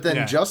 But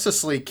then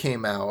Justice League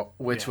came out,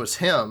 which was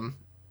him,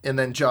 and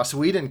then Joss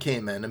Whedon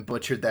came in and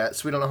butchered that.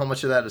 So we don't know how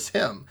much of that is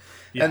him.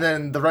 Yeah. And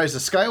then The Rise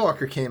of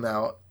Skywalker came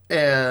out,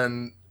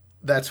 and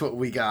that's what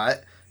we got,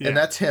 and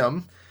that's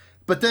him.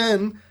 But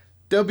then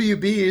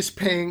WB is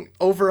paying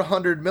over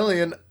 $100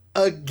 million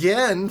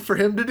again for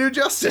him to do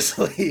Justice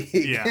League.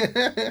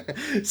 Yeah.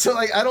 So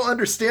like I don't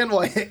understand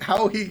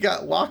how he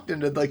got locked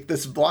into like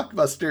this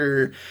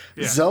blockbuster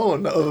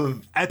zone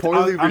of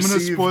poorly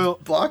received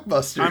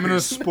blockbusters. I'm gonna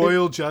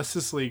spoil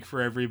Justice League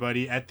for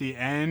everybody. At the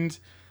end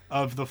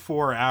of the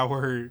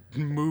 4-hour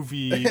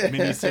movie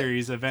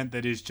miniseries event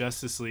that is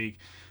Justice League,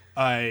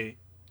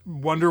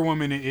 Wonder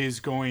Woman is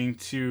going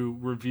to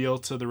reveal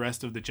to the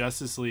rest of the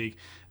Justice League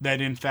that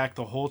in fact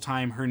the whole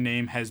time her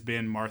name has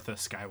been Martha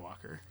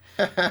Skywalker.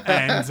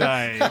 And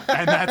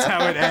that's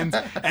how it ends.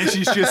 And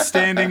she's just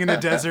standing in a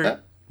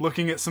desert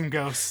looking at some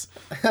ghosts.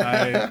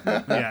 And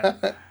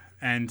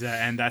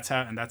that's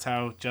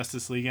how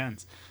Justice League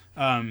ends.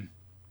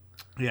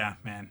 Yeah,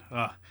 man.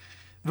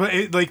 But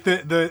it, like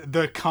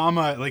the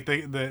comma, like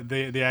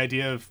the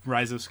idea of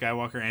Rise of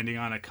Skywalker ending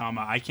on a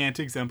comma, I can't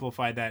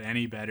exemplify that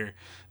any better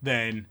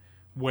than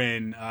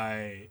when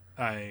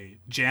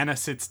Janna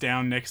sits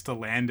down next to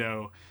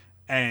Lando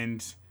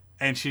and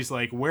she's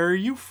like, "Where are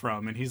you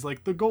from?" And he's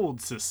like, "The gold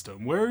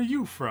system. Where are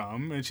you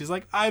from?" And she's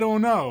like, "I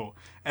don't know."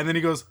 And then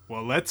he goes,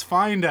 "Well, let's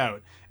find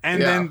out."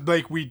 And then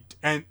that's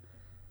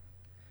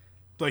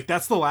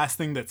the last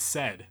thing that's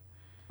said.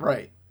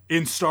 Right.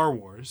 In Star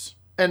Wars.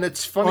 And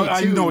it's funny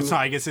too. No, it's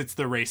not. I guess it's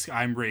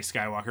I'm Rey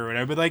Skywalker or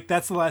whatever. But like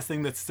that's the last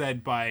thing that's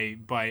said by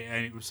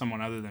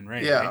someone other than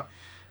Rey. Yeah.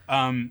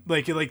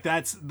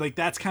 Right?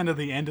 That's kind of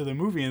the end of the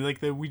movie, and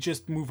we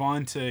just move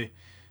on to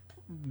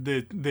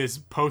this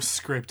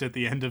postscript at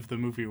the end of the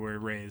movie where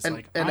Rey is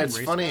like. And it's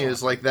funny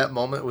is like that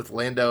moment with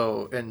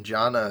Lando and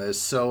Janna is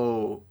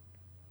so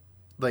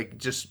like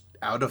just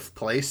out of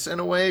place in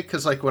a way,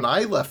 because like when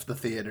I left the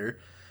theater,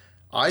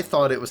 I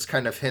thought it was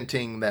kind of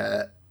hinting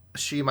that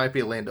she might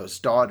be Lando's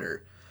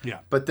daughter.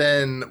 Yeah. But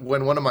then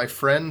when one of my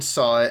friends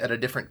saw it at a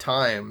different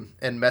time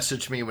and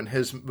messaged me when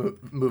his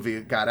movie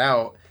got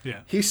out,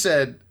 he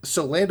said,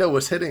 "So Lando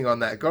was hitting on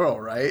that girl,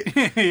 right?"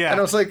 Yeah. And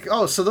I was like,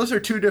 "Oh, so those are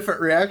two different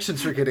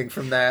reactions we're getting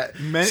from that."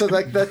 So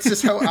like that's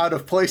just how out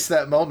of place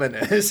that moment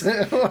is.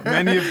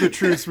 Many of the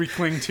truths we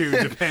cling to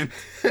depend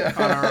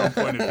on our own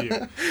point of view.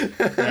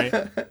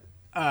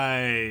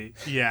 Right?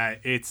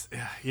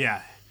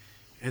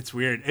 It's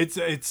weird.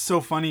 It's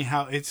so funny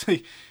how it's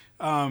like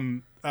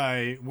when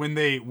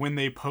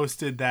they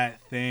posted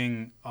that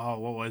thing,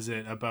 what was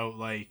it about,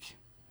 like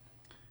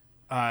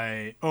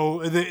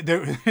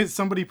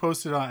somebody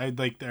posted on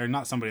or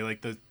not somebody,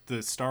 like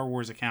the Star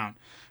Wars account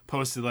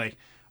posted like,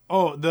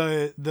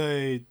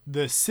 the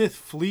Sith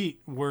fleet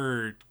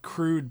were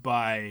crewed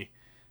by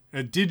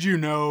did you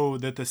know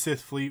that the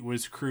Sith fleet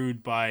was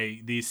crewed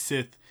by these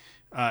Sith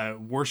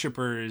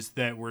worshippers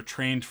that were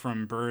trained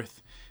from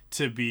birth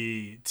to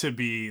be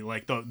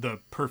like the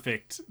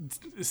perfect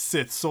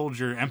Sith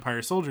soldier,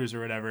 Empire soldiers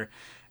or whatever.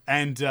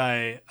 And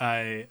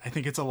I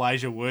think it's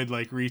Elijah Wood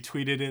like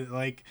retweeted it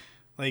like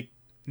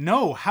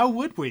no, how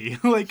would we?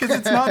 Like, because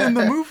it's not in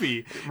the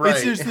movie.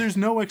 Right. There's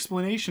no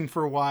explanation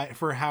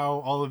for how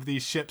all of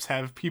these ships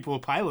have people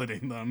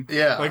piloting them.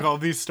 Yeah. Like all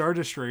these Star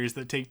Destroyers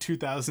that take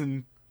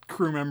 2,000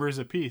 crew members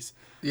apiece.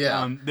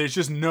 Yeah. There's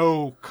just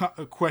no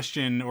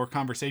question or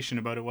conversation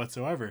about it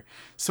whatsoever.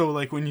 So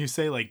like when you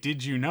say like,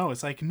 did you know?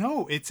 It's like,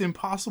 no, it's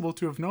impossible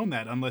to have known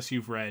that unless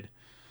you've read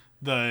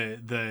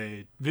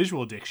the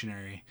visual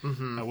dictionary,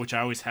 which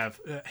I always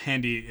have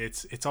handy.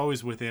 It's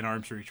always within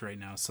arm's reach right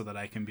now, so that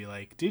I can be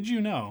like, did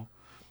you know?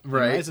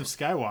 Right. Rise of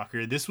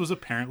Skywalker, this was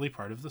apparently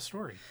part of the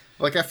story.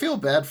 Like I feel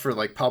bad for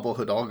like Pablo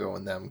Hidalgo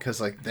and them,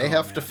 because like they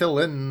have to fill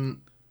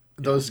in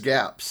those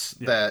gaps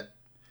that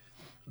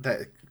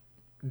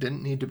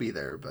didn't need to be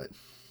there, but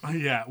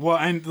yeah. Well,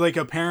 and like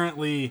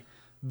apparently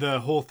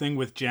the whole thing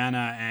with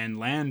Janna and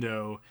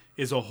Lando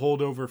is a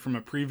holdover from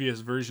a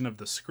previous version of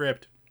the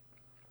script,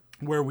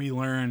 where we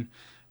learn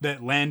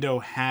that Lando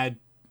had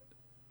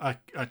a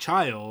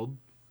child.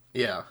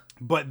 Yeah.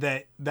 but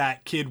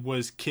that kid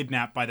was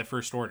kidnapped by the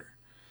First Order.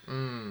 Yeah,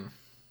 and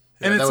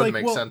that it's would like,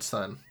 make well, sense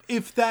then.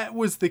 If that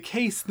was the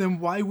case, then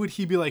why would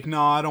he be like,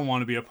 no, I don't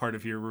want to be a part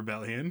of your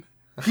rebellion?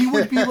 He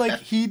would be like,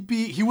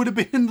 he would have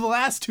been in the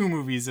last two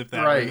movies if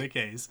that were the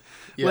case.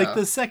 Yeah. Like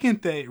the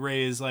second that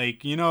Rey is like,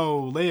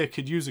 Leia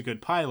could use a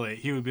good pilot,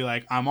 he would be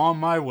like, I'm on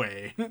my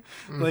way.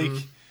 Like,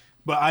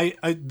 but I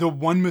the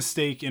one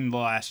mistake in The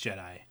Last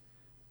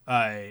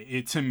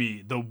Jedi, to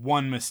me, the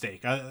one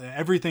mistake,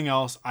 everything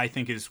else I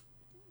think is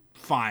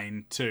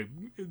fine to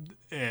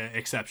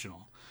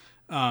exceptional.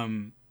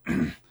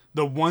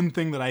 The one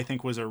thing that I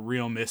think was a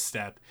real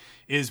misstep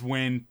is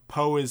when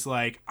Poe is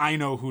like, I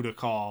know who to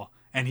call,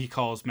 and he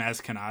calls Maz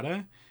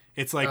Kanata.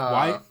 It's like,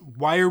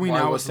 why are we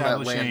now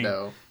establishing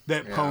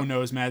that Poe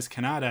knows Maz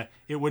Kanata?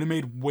 It would have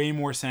made way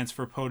more sense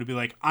for Poe to be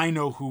like, I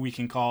know who we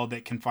can call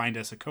that can find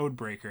us a code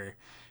breaker,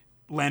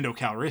 Lando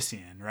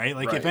Calrissian, right?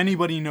 Like, if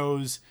anybody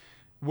knows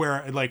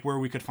where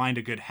we could find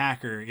a good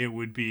hacker, it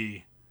would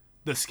be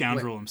the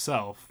scoundrel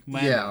himself,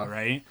 Lando,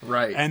 right?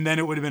 Right. And then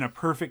it would have been a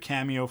perfect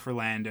cameo for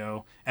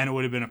Lando, and it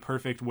would have been a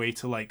perfect way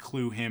to like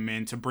clue him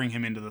in, to bring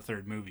him into the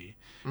third movie,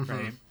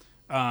 right?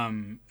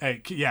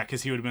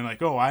 Because he would have been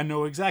like, oh, I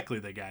know exactly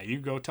the guy. You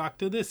go talk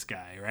to this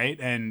guy, right?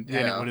 And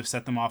it would have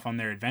set them off on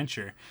their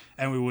adventure,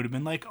 and we would have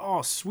been like,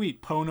 oh,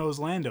 sweet, Poe knows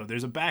Lando.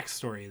 There's a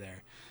backstory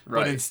there.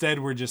 Right. But instead,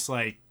 we're just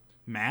like,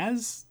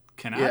 Maz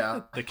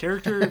Kanata, the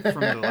character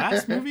from the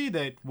last movie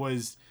that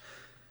was.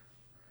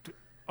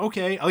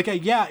 Okay, like,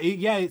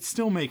 it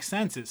still makes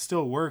sense. It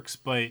still works,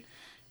 but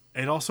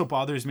it also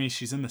bothers me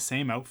she's in the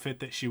same outfit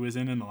that she was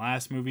in the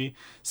last movie.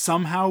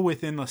 Somehow,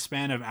 within the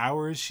span of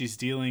hours, she's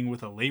dealing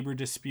with a labor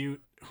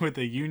dispute with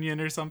a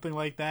union or something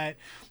like that.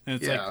 And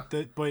it's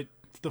but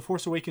The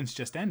Force Awakens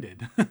just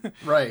ended.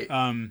 Right.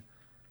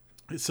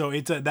 So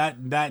it's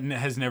that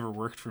has never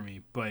worked for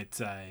me, but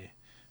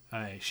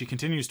she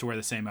continues to wear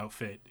the same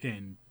outfit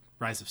in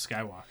Rise of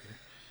Skywalker.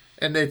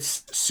 And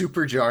it's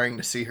super jarring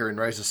to see her in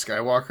Rise of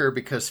Skywalker,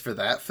 because for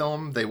that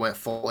film, they went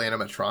full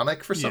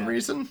animatronic for some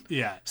reason.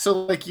 Yeah.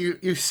 So, like,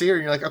 you see her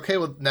and you're like, okay,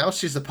 well, now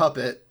she's a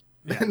puppet.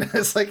 Yeah. And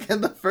it's like,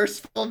 in the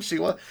first film, she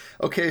was...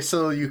 Okay,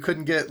 so you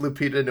couldn't get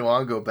Lupita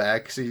Nyong'o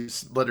back, so you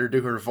just let her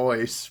do her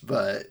voice,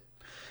 but...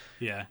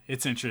 Yeah,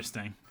 it's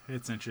interesting.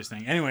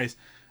 Anyways,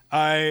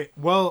 I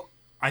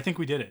think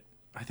we did it.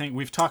 I think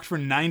we've talked for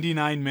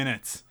 99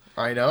 minutes.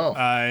 I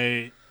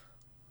know.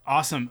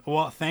 Awesome.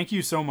 Well, thank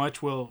you so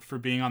much, Will, for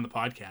being on the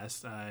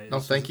podcast.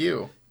 Thank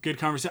you. Good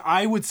conversation.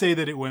 I would say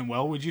that it went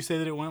well. Would you say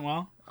that it went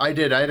well? I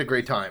did. I had a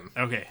great time.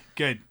 Okay,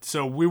 good.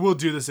 So we will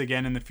do this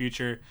again in the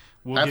future.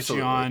 We'll get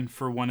you on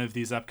for one of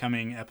these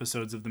upcoming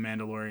episodes of The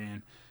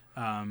Mandalorian.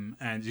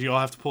 And you'll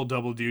have to pull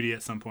double duty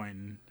at some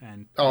point.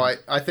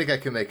 I think I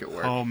can make it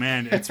work. Oh,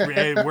 man.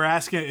 We're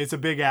asking. It's a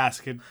big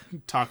ask to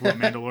talk about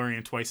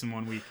Mandalorian twice in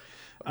 1 week.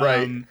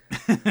 Right.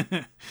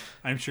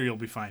 I'm sure you'll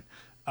be fine.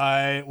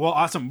 Well,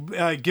 awesome.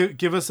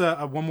 Give us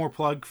a one more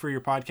plug for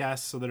your podcast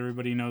so that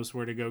everybody knows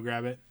where to go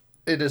grab it.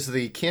 It is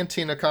the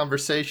Cantina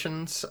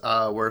Conversations.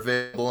 We're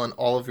available on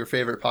all of your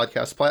favorite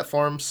podcast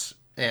platforms,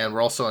 and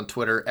we're also on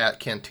Twitter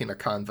at Cantina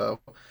Convo,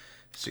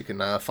 so you can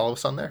follow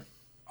us on there.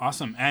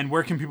 Awesome. And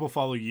where can people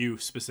follow you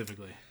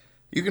specifically?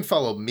 You can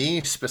follow me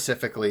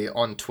specifically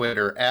on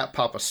Twitter at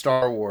Papa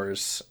Star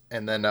Wars,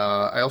 and then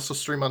I also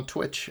stream on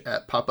Twitch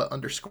at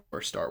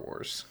Papa_Star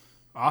Wars.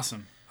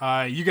 Awesome.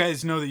 You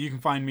guys know that you can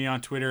find me on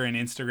Twitter and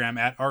Instagram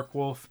at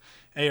ArkWolf,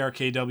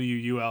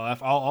 ARKWULF.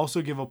 I'll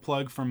also give a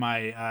plug for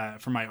my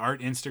art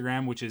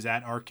Instagram, which is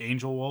at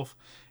ArchangelWolf,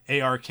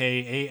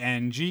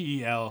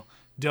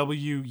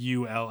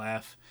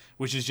 ARKANGELWULF,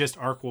 which is just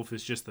ArkWolf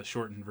is just the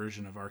shortened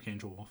version of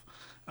Archangel Wolf.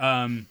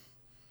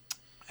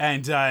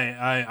 And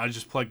I'll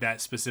just plug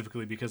that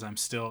specifically because I'm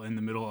still in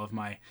the middle of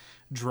my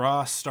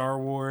Draw Star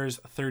Wars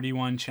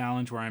 31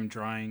 challenge, where I'm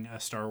drawing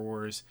a Star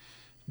Wars.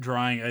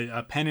 Drawing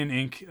a pen and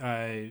ink,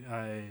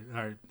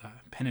 pen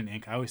and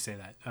ink. I always say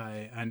that.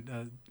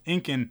 And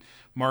ink and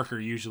marker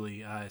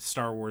usually.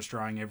 Star Wars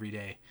drawing every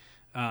day,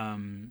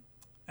 and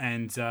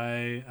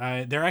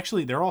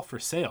they're all for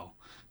sale.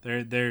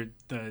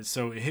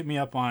 So hit me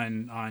up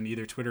on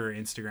either Twitter or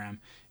Instagram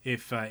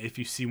if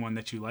you see one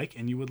that you like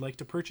and you would like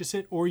to purchase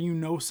it, or you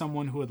know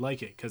someone who would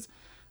like it, because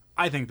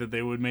I think that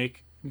they would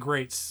make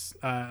great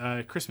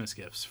Christmas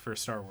gifts for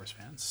Star Wars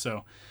fans.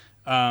 So.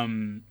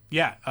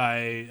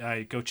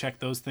 I go check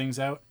those things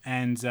out,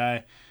 and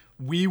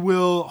we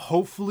will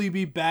hopefully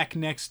be back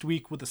next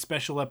week with a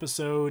special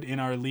episode in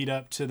our lead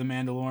up to The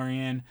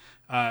Mandalorian,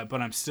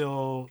 but I'm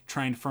still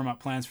trying to firm up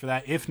plans for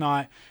that. If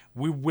not,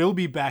 we will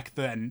be back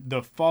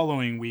the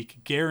following week,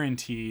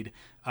 guaranteed,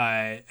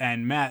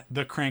 and Matt,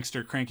 the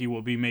Crankster Cranky,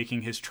 will be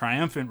making his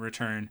triumphant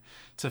return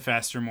to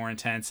Faster, More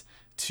Intense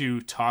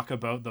to talk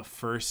about the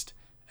first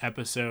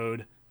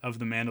episode of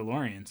The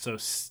Mandalorian, so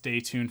stay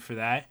tuned for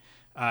that.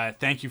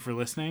 Thank you for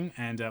listening,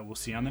 and we'll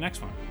see you on the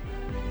next one.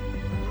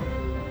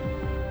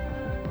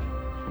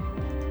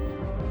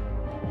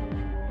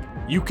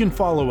 You can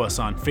follow us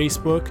on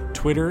Facebook,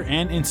 Twitter,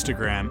 and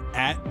Instagram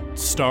at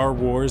Star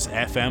Wars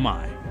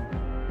FMI.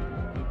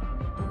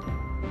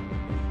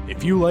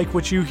 If you like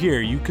what you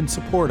hear, you can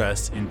support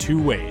us in two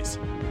ways.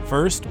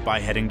 First, by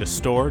heading to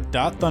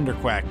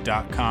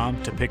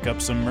store.thunderquack.com to pick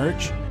up some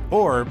merch,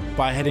 or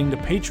by heading to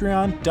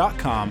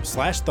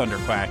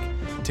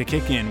patreon.com/thunderquack to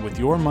kick in with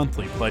your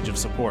monthly pledge of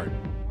support.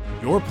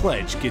 Your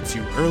pledge gets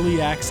you early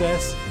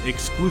access,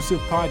 exclusive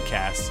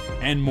podcasts,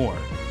 and more.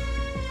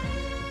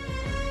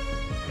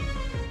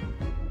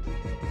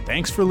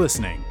 Thanks for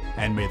listening,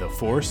 and may the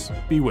Force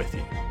be with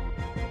you.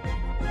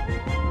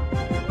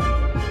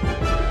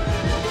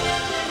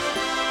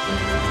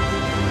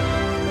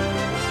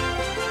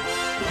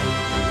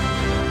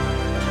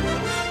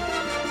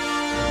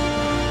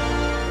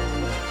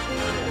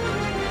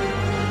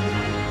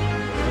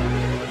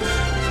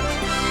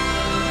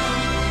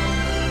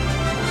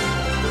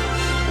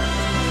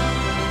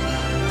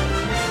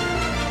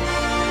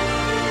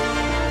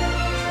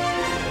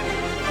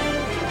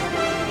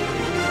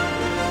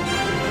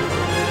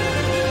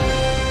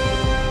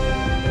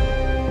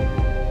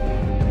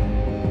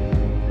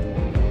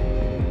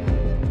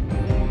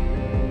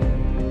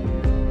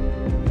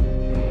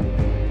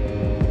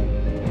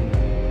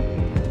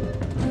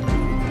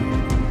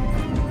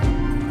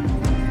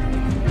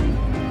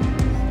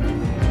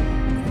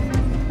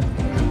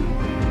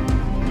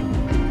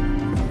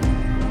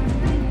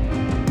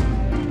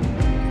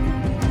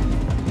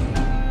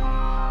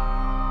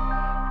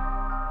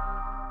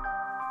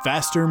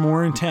 Faster,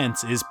 More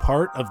Intense is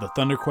part of the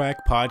Thunderquack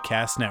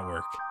Podcast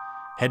Network.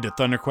 Head to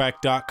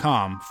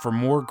thunderquack.com for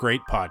more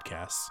great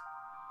podcasts.